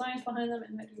ruffles. There's a science behind them,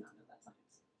 and I do not know that science.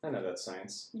 I know that's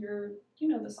science. You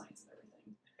know the science of everything.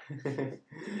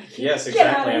 Yes, Get outta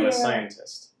exactly. I'm a here.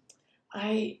 scientist.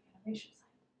 I Animation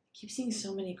science. keep seeing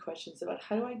so many questions about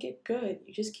how do I get good?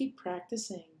 You just keep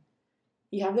practicing.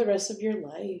 You have the rest of your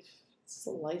life. It's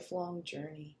a lifelong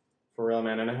journey. For real,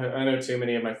 man. And I know too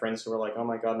many of my friends who are like, "Oh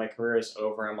my god, my career is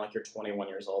over." I'm like, "You're 21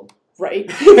 years old." Right?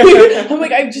 I'm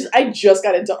like, I just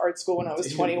got into art school when I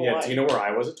was 21. Yeah, do you know where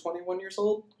I was at 21 years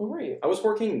old? Where were you? I was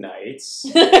working nights.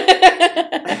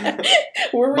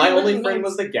 Where were My you only working friend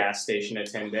nights? was the gas station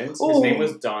attendant. His Ooh. name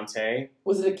was Dante.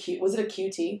 Was it a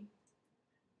QT?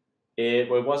 It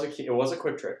was a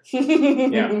quick trip.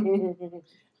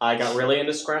 I got really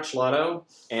into Scratch Lotto,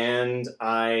 and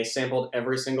I sampled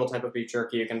every single type of beef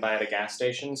jerky you can buy at a gas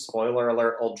station. Spoiler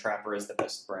alert, Old Trapper is the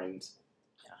best brand.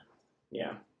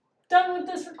 Yeah. Done with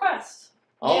this request.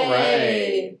 All right.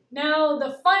 Yay. Now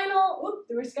the final. Oop,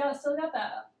 we still got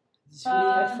that up. Does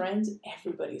Hootie have friends?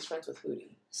 Everybody's friends with Hootie.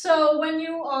 So when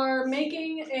you are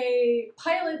making a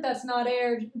pilot that's not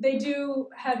aired, they do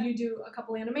have you do a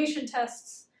couple animation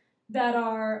tests that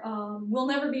are will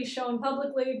never be shown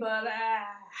publicly, but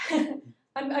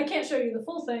I can't show you the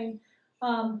full thing.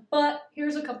 But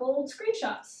here's a couple old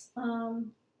screenshots.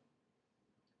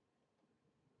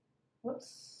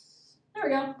 Whoops. There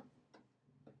we go.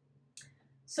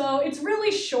 So it's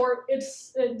really short.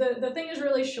 It's the thing is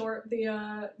really short.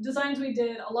 The designs we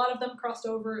did, a lot of them crossed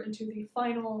over into the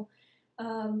final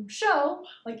show.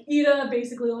 Like Eda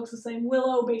basically looks the same.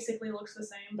 Willow basically looks the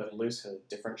same. But Luce has a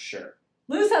different shirt.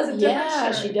 Luz has a different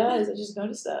Yeah, shirt. she does. I just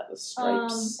noticed that with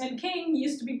stripes. And King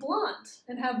used to be blonde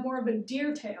and have more of a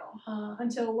deer tail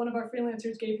until one of our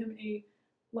freelancers gave him a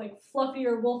like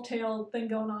fluffier wolf tail thing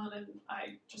going on, and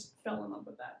I just fell in love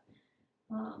with that.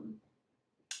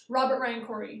 Robert Ryan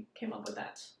Corey came up with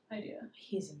that idea.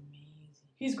 He's amazing.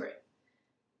 He's great.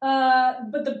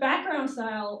 But the background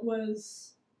style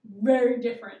was very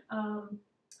different.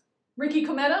 Ricky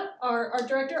Cometa, our art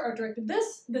director, directed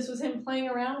this. This was him playing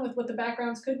around with what the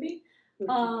backgrounds could be.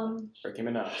 Ricky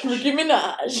Minaj. Nicki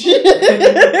Minaj.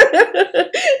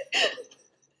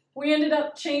 We ended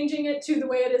up changing it to the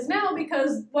way it is now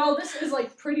because while this is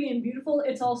like pretty and beautiful,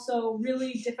 it's also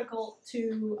really difficult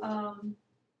to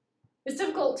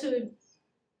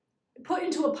put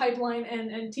into a pipeline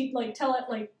and tell it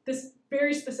like this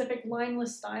very specific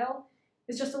lineless style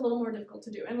is just a little more difficult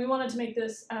to do. And we wanted to make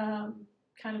this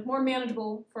kind of more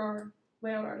manageable for our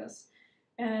layout artists.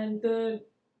 And our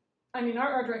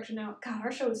art direction now, God,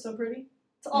 our show is so pretty.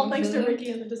 It's all thanks to Ricky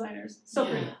and the designers. So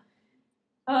pretty.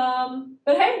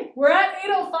 But hey, we're at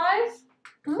 8:05.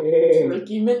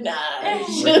 Ricky Minaj.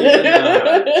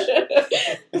 Minaj.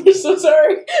 I'm so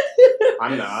sorry.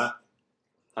 I'm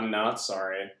not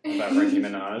sorry about Ricky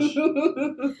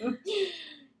Minaj.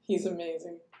 He's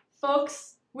amazing.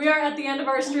 Folks, we are at the end of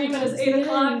our stream. It is It's 8 the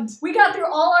o'clock. end. We got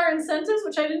through all our incentives,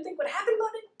 which I didn't think would happen, but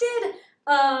it did.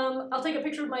 I'll take a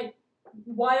picture of my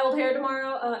wild hair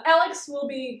tomorrow. Alex will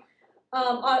be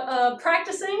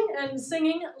practicing and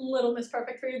singing Little Miss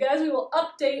Perfect for you guys. We will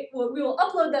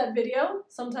upload that video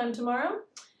sometime tomorrow.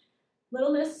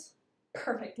 Little Miss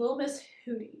Perfect. Little Miss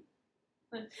Hootie.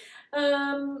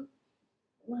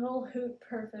 Little Hoot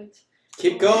Perfect.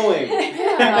 Keep going.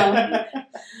 Yeah.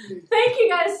 Thank you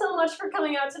guys so much for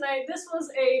coming out tonight. This was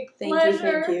a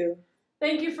pleasure. Thank you.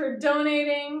 Thank you for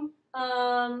donating.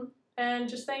 And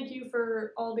just thank you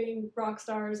for all being rock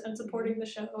stars and supporting the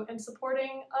show and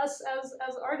supporting us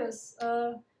as artists.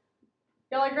 Y'all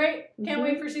are great. Can't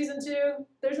wait for season 2.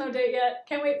 There's no date yet.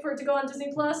 Can't wait for it to go on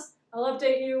Disney Plus. I'll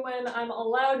update you when I'm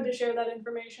allowed to share that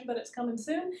information, but it's coming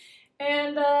soon.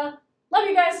 And love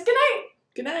you guys. Good night.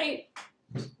 Good night.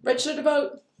 Register to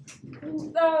vote.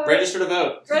 Register to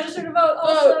vote. Register to vote.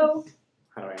 Also.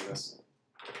 How do I end this?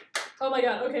 Oh my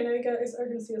god, okay, now you guys are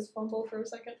gonna see us fumble for a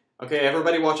second. Okay,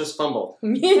 everybody watch us fumble.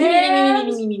 And-